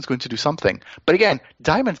that Diamond's going to do something. But again,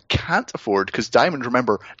 Diamond can't afford, because Diamond,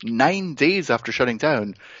 remember, 9 days after shutting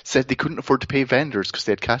down, said they couldn't afford to pay vendors because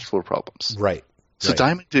they had cash flow problems. So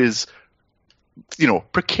Diamond is, you know,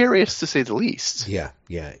 precarious to say the least. Yeah,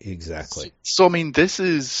 exactly. So I mean, this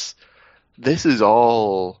is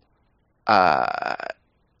all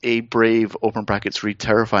a brave, open brackets, read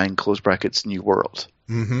terrifying, close brackets, new world.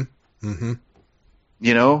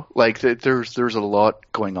 You know, like there's a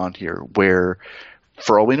lot going on here where,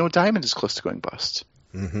 for all we know, Diamond is close to going bust.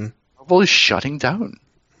 Marvel is shutting down,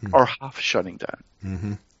 or half shutting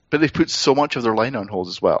down. But they've put so much of their line on hold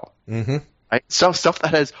as well. Right? Stuff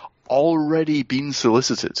that has already been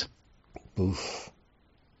solicited.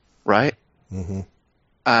 Right?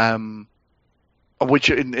 Which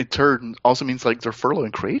in turn also means like they're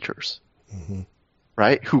furloughing creators.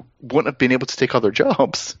 Right? Who wouldn't have been able to take other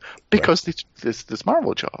jobs because they took this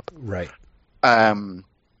Marvel job.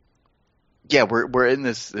 Yeah, we're in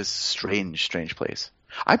this strange place.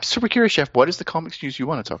 I'm super curious, Jeff, what is the comics news you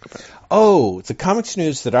want to talk about? Oh, the comics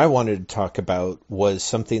news that I wanted to talk about was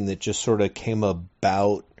something that just sort of came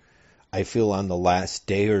about, I feel, on the last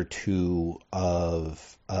day or two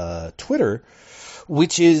of Twitter,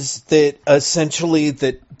 which is that essentially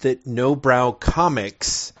that No Brow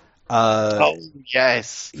Comics is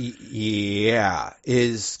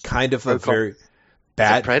kind of a very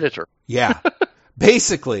bad predator. Yeah.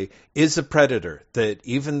 Basically is a predator, that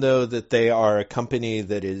even though that they are a company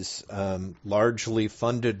that is largely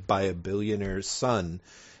funded by a billionaire's son,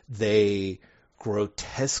 they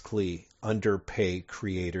grotesquely underpay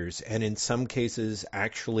creators, and in some cases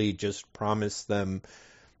actually just promise them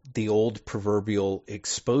the old proverbial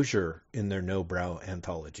exposure in their no-brow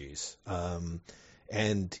anthologies.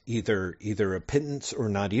 And either a pittance or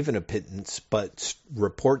not even a pittance, but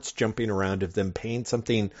reports jumping around of them paying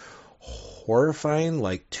something horrifying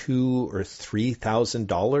like $2,000 or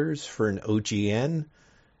 $3,000 for an OGN,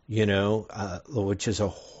 which is a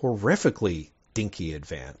horrifically dinky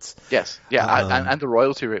advance. Yes, yeah, and the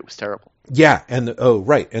royalty rate was terrible. Yeah, and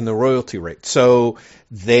the royalty rate. So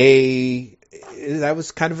that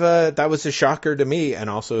was a shocker to me, and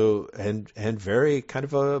also and very kind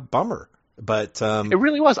of a bummer. But it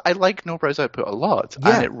really was. I like No-Brow's output a lot,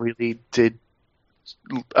 and it really did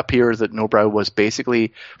appear that No-Brow was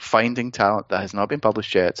basically finding talent that has not been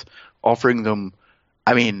published yet, offering them,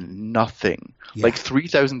 nothing. Yeah. Like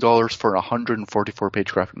 $3,000 for a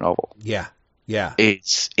 144-page graphic novel. Yeah.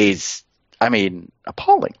 Is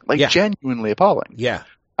appalling. Genuinely appalling. Yeah.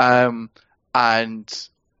 And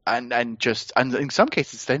in some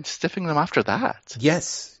cases then stiffing them after that.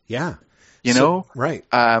 Yes. Yeah. Right.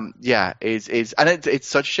 It's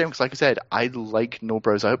such a shame because, like I said, I like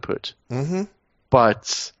No-Brow's output. Mm-hmm.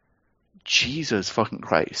 But Jesus fucking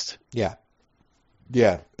Christ. Yeah.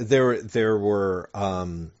 Yeah. There were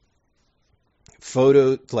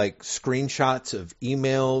screenshots of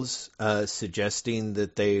emails suggesting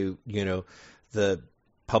that the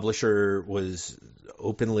publisher was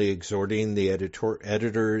openly exhorting the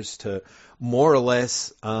editors to more or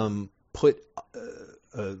less put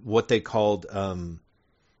what they called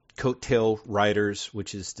coattail writers,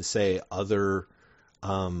 which is to say other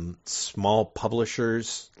small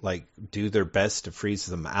publishers, do their best to freeze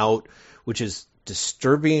them out, which is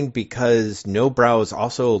disturbing because No-Brow is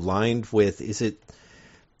also aligned with, is it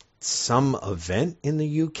some event in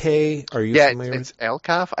the UK? Are you familiar? It's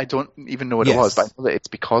LCAF. I don't even know what it was, but I know that it's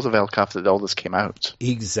because of LCAF that all this came out.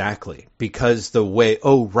 Exactly. Because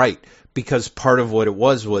because part of what it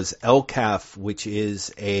was LCAF, which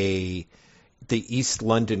is the East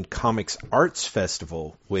London Comics Arts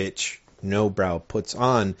Festival, which No-Brow puts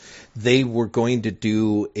on. They were going to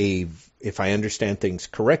do if I understand things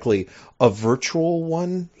correctly, a virtual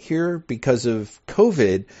one here because of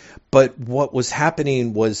COVID. But what was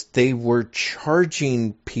happening was they were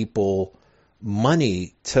charging people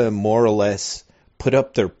money to more or less put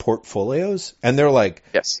up their portfolios. And they're like,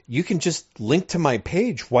 yes, you can just link to my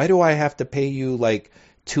page. Why do I have to pay you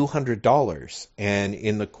 $200? And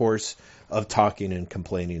in the course of talking and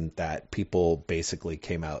complaining, that people basically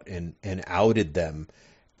came out and outed them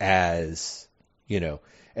as,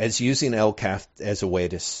 as using LCAF as a way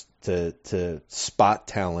to spot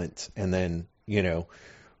talent and then,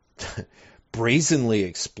 brazenly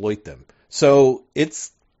exploit them. So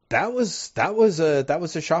that was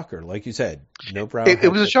a shocker, like you said. No-Brow. It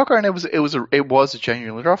was a shocker, and it was a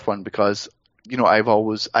genuinely rough one because I've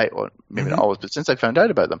always not always, but since I found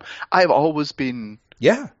out about them, I've always been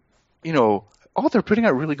they're putting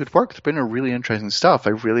out really good work. They're putting out really interesting stuff.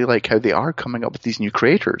 I really like how they are coming up with these new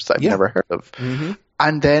creators that I've never heard of. Mm-hmm.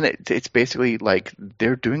 And then it's basically like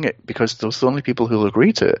they're doing it because those are the only people who'll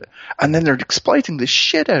agree to it. And then they're exploiting the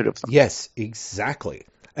shit out of them. Yes, exactly.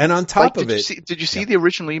 And on top of it... Did you see the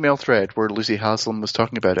original email thread where Lucy Haslam was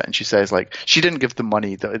talking about it? And she says, she didn't give the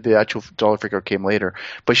money. The actual dollar figure came later.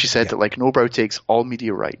 But she said that, No-Brow takes all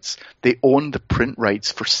media rights. They own the print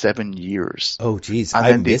rights for 7 years. Oh, geez.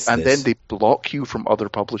 And then they block you from other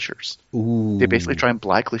publishers. Ooh. They basically try and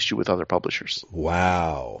blacklist you with other publishers.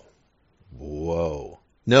 Wow. Whoa.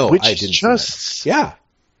 No, Which I didn't just... Yeah.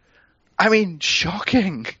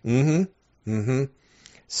 Shocking. Mm-hmm. Mm-hmm.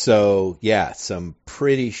 So, some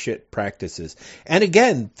pretty shit practices. And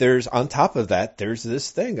again, there's, on top of that, there's this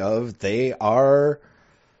thing of they are,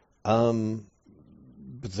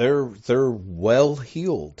 they're well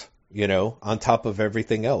heeled, on top of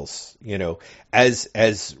everything else,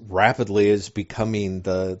 as rapidly as becoming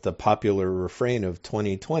the popular refrain of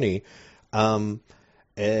 2020.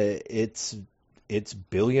 It's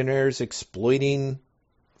billionaires exploiting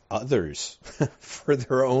others for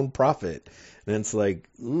their own profit. And it's like,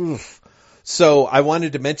 oof. So I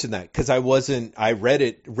wanted to mention that because I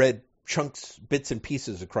read chunks, bits and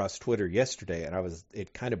pieces across Twitter yesterday, and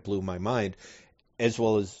it kind of blew my mind, as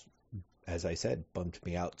well as I said, bummed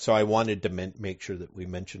me out. So I wanted to make sure that we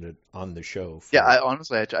mentioned it on the show.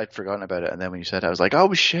 I'd forgotten about it. And then when you said it, I was like,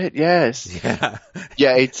 oh shit, yes. Yeah.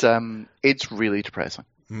 Yeah, it's really depressing.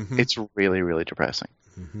 Mm-hmm. It's really, really depressing.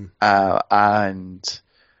 Mm-hmm. And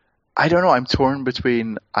I don't know. I'm torn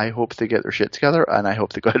between I hope they get their shit together and I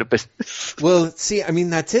hope they go out of business. Well, see,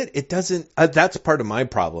 that's it. It doesn't. That's part of my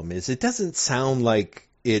problem. Is it doesn't sound like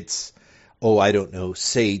it's. Oh, I don't know.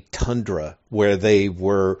 Say Tundra, where they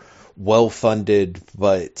were well-funded,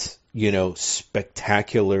 but,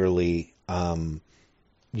 spectacularly,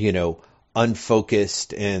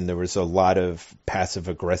 unfocused, and there was a lot of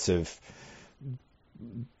passive-aggressive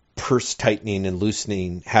purse tightening and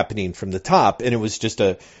loosening happening from the top, and it was just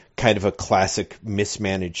a kind of a classic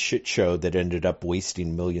mismanaged shit show that ended up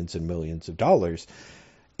wasting millions and millions of dollars.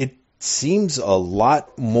 It seems a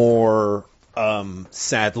lot more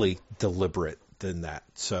sadly deliberate than that.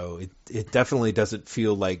 So it definitely doesn't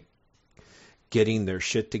feel like getting their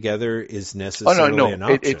shit together is necessarily an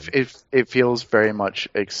option. It feels very much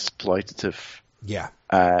exploitative. Yeah.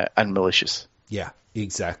 And malicious. Yeah,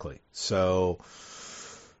 exactly. So,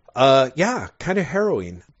 kind of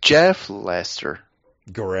harrowing. Jeff Lester.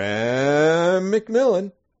 Graham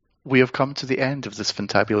McMillan. We have come to the end of this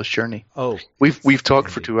fantabulous journey. Oh, we've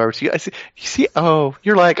talked for 2 hours. You see. Oh,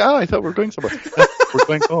 you're like, I thought we were going somewhere. We're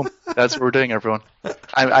going home. That's what we're doing, everyone.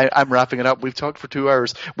 I'm wrapping it up. We've talked for 2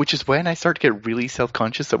 hours, which is when I start to get really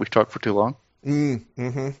self-conscious that we've talked for too long. Do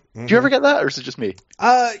you ever get that, or is it just me?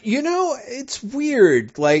 It's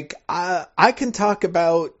weird. Like, I can talk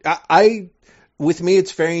about. With me,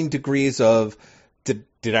 it's varying degrees of.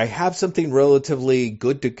 Did I have something relatively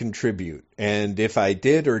good to contribute? And if I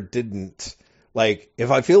did or didn't, like,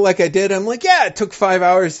 if I feel like I did, I'm like, yeah, it took 5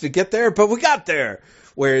 hours to get there, but we got there.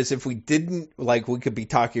 Whereas if we didn't, like, we could be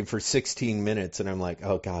talking for 16 minutes, and I'm like,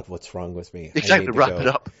 oh, God, what's wrong with me? Exactly. Wrap it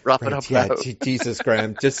up. Wrap it up yeah, now. Jesus,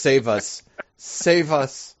 Graham, just save us. Save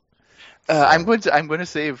us. I'm going to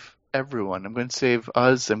save everyone. I'm going to save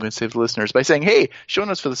us. I'm going to save the listeners by saying, hey, show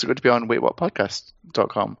notes for this are going to be on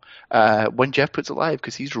waitwhatpodcast.com when Jeff puts it live,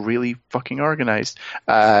 because he's really fucking organized.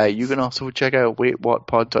 You can also check out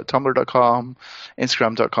waitwhatpod.tumblr.com,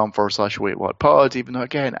 instagram.com/waitwhatpod, even though,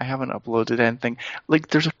 again, I haven't uploaded anything. Like,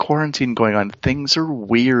 there's a quarantine going on. Things are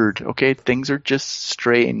weird, okay? Things are just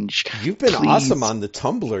strange. You've been awesome on the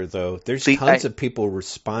Tumblr, though. There's tons of people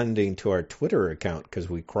responding to our Twitter account because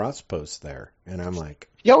we cross-post there. And I'm like...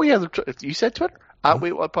 Yeah, you said Twitter. At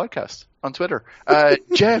Wait What Podcast on Twitter.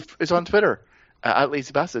 Jeff is on Twitter. At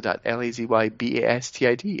LazyBastard, at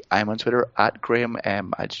LazyBastid. I'm on Twitter at Graham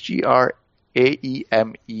M. At GRAEMEM.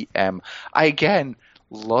 I, again,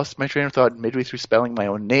 lost my train of thought midway through spelling my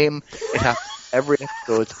own name. It happens every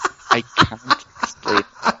episode. I can't explain.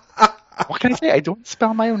 What can I say? I don't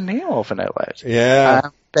spell my own name often out loud. Yeah.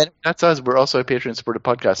 That's us. We're also a Patreon-supported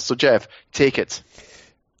podcast. So, Jeff, take it.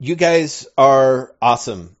 You guys are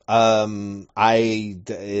awesome. I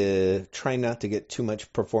try not to get too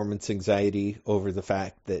much performance anxiety over the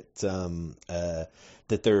fact that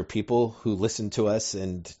that there are people who listen to us,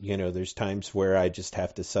 and there's times where I just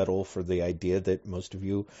have to settle for the idea that most of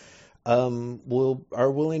you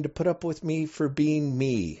are willing to put up with me for being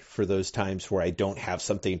me for those times where I don't have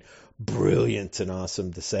something brilliant and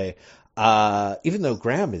awesome to say. Even though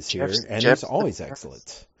Graham is here, he's always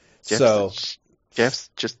excellent. Jeff's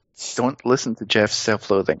just don't listen to Jeff's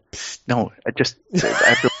self-loathing. No, Jeff's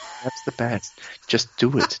the best. Just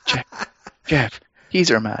do it, Jeff.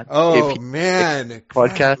 He's our man. Oh, man.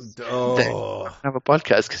 Podcast. Have a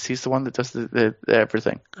podcast because he's the one that does the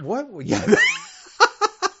everything. What? Yeah.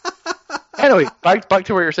 Anyway, back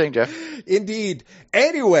to what you're saying, Jeff. Indeed.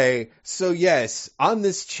 Anyway, so yes, on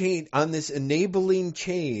this enabling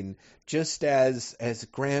chain, just as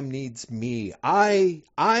Graham needs me, I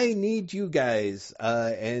need you guys,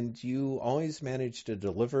 and you always manage to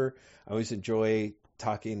deliver. I always enjoy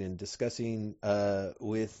talking and discussing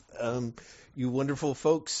with you wonderful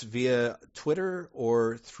folks via Twitter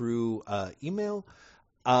or through email.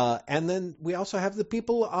 And then we also have the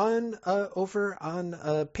people on over on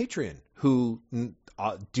Patreon who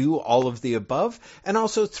do all of the above and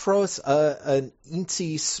also throw us an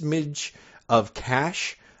eensy smidge of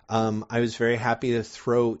cash. I was very happy to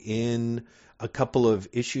throw in a couple of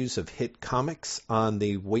issues of hit comics on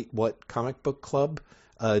the Wait What Comic Book Club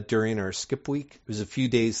during our skip week. It was a few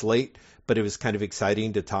days late, but it was kind of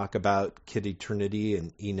exciting to talk about Kid Eternity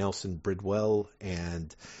and E. Nelson Bridwell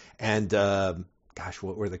and gosh,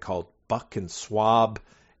 what were they called? Buck and Swab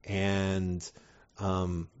and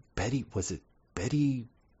Betty, was it Betty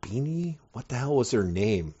Beanie? What the hell was her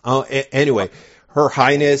name? Oh, anyway, Her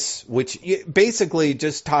Highness, which basically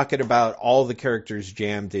just talking about all the characters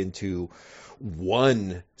jammed into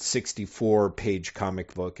one 64-page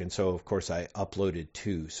comic book. And so, of course, I uploaded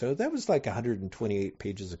two. So that was like 128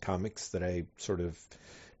 pages of comics that I sort of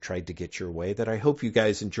tried to get your way that I hope you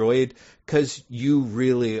guys enjoyed because you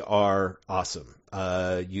really are awesome.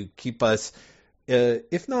 You keep us,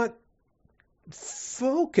 if not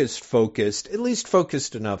focused, at least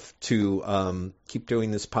focused enough to keep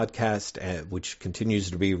doing this podcast, which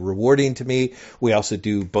continues to be rewarding to me. We also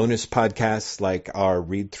do bonus podcasts like our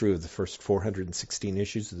read through of the first 416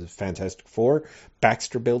 issues of the Fantastic Four,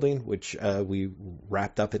 Baxter Building, which we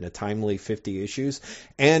wrapped up in a timely 50 issues,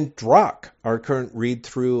 and Drock, our current read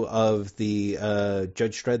through of the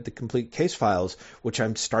Judge Dredd, the Complete Case Files, which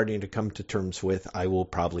I'm starting to come to terms with I will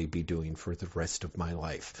probably be doing for the rest of my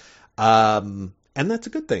life. And that's a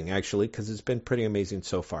good thing, actually, because it's been pretty amazing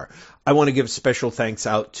so far. I want to give special thanks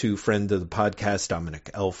out to friend of the podcast, Dominic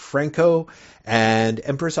L. Franco, and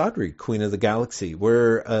Empress Audrey, Queen of the Galaxy.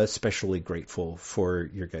 We're especially grateful for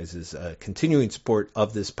your guys' continuing support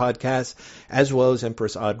of this podcast, as well as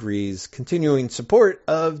Empress Audrey's continuing support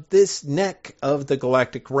of this neck of the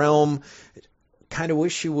galactic realm. Kind of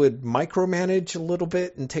wish you would micromanage a little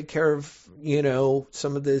bit and take care of,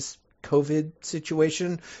 some of this COVID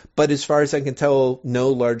situation, but as far as I can tell, no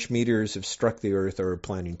large meteors have struck the Earth or are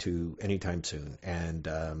planning to anytime soon,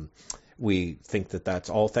 and we think that that's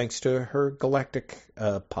all thanks to her galactic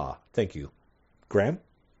paw. Thank you. Graham?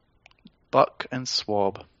 Buck and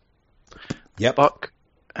Swab. Yep. Buck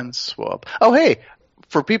and Swab. Oh, hey,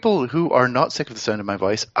 for people who are not sick of the sound of my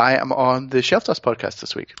voice, I am on the Shelf Dust podcast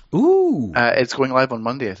this week. Ooh. It's going live on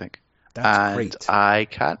Monday, I think. That's great. I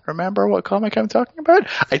can't remember what comic I'm talking about.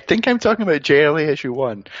 I think I'm talking about JLA issue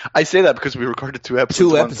 1. I say that because we recorded 2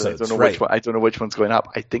 episodes. 2 episodes, I don't know right. which one. I don't know which one's going up.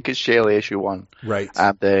 I think it's JLA issue 1. Right.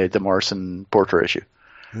 The Morrison Porter issue.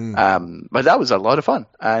 But that was a lot of fun.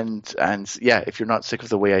 And yeah, if you're not sick of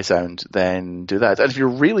the way I sound, then do that. And if you're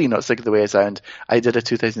really not sick of the way I sound, I did a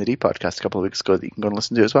 2000 AD podcast a couple of weeks ago that you can go and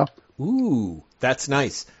listen to as well. Ooh, that's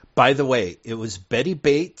nice. By the way, it was Betty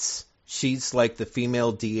Bates. She's like the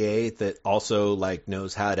female DA that also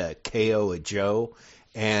knows how to KO a Joe,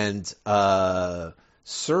 and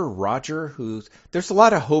Sir Roger, there's a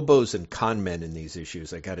lot of hobos and con men in these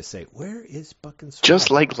issues. I got to say, where is Buck and Swab?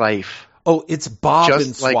 Just like life. Oh, it's Bob Just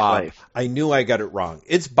and Swab. Like life. I knew I got it wrong.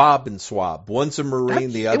 It's Bob and Swab. One's a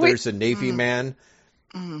Marine, the other's a Navy man.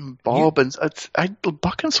 Buck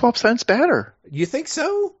and Swab sounds better. You think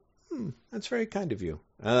so? That's very kind of you.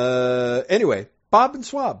 Anyway, Bob and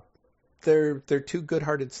Swab. They're 2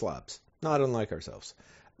 good-hearted slobs, not unlike ourselves.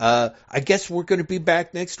 I guess we're going to be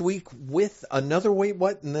back next week with another Wait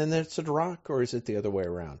What, and then it's a Rock, or is it the other way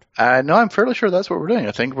around? No, I'm fairly sure that's what we're doing.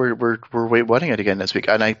 I think we're Wait Whatting it again this week,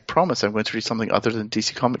 and I promise I'm going to read something other than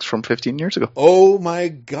DC Comics from 15 years ago. Oh my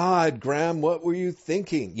God, Graham, what were you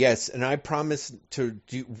thinking? Yes, and I promise to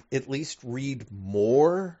at least read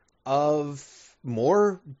more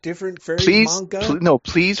different fairy manga.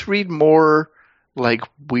 Please read more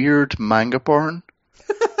weird manga porn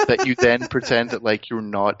that you then pretend that you're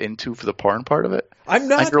not into for the porn part of it. I'm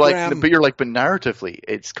not, and you're but narratively,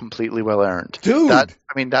 it's completely well earned. Dude.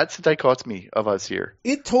 That's the dichotomy of us here.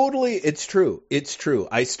 It's true. It's true.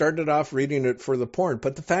 I started off reading it for the porn,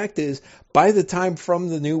 but the fact is, by the time From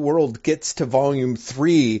the New World gets to volume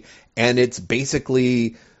 3, and it's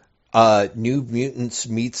basically New Mutants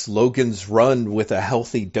meets Logan's Run with a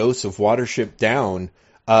healthy dose of Watership Down,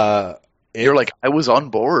 you're I was on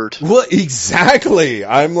board. Well, exactly.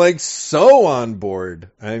 I'm so on board.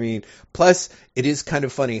 I mean, plus it is kind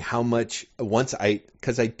of funny how much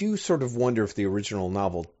because I do sort of wonder if the original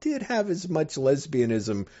novel did have as much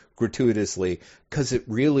lesbianism gratuitously, because it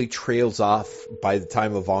really trails off by the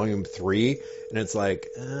time of volume 3, and it's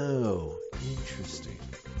oh, interesting.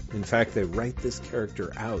 In fact, they write this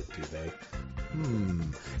character out, do they?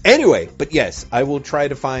 Anyway, but yes, I will try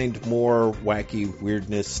to find more wacky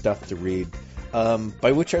weirdness stuff to read.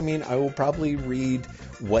 By which I mean I will probably read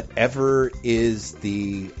whatever is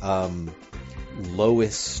the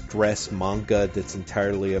lowest stress manga that's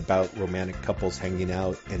entirely about romantic couples hanging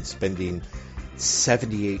out and spending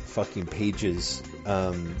 78 fucking pages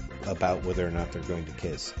about whether or not they're going to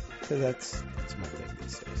kiss. So that's my thing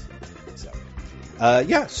these days.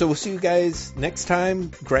 So we'll see you guys next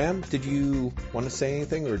time. Graham, did you want to say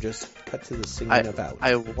anything, or just cut to the singing of out?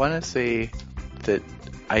 I want to say that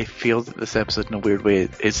I feel that this episode, in a weird way,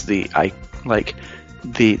 is the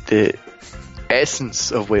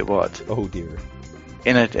essence of Wait What. Oh dear.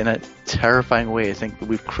 In a terrifying way, I think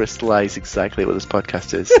we've crystallized exactly what this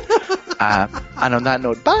podcast is. And on that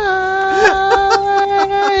note, bye.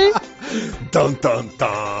 Dun dun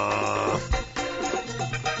dun.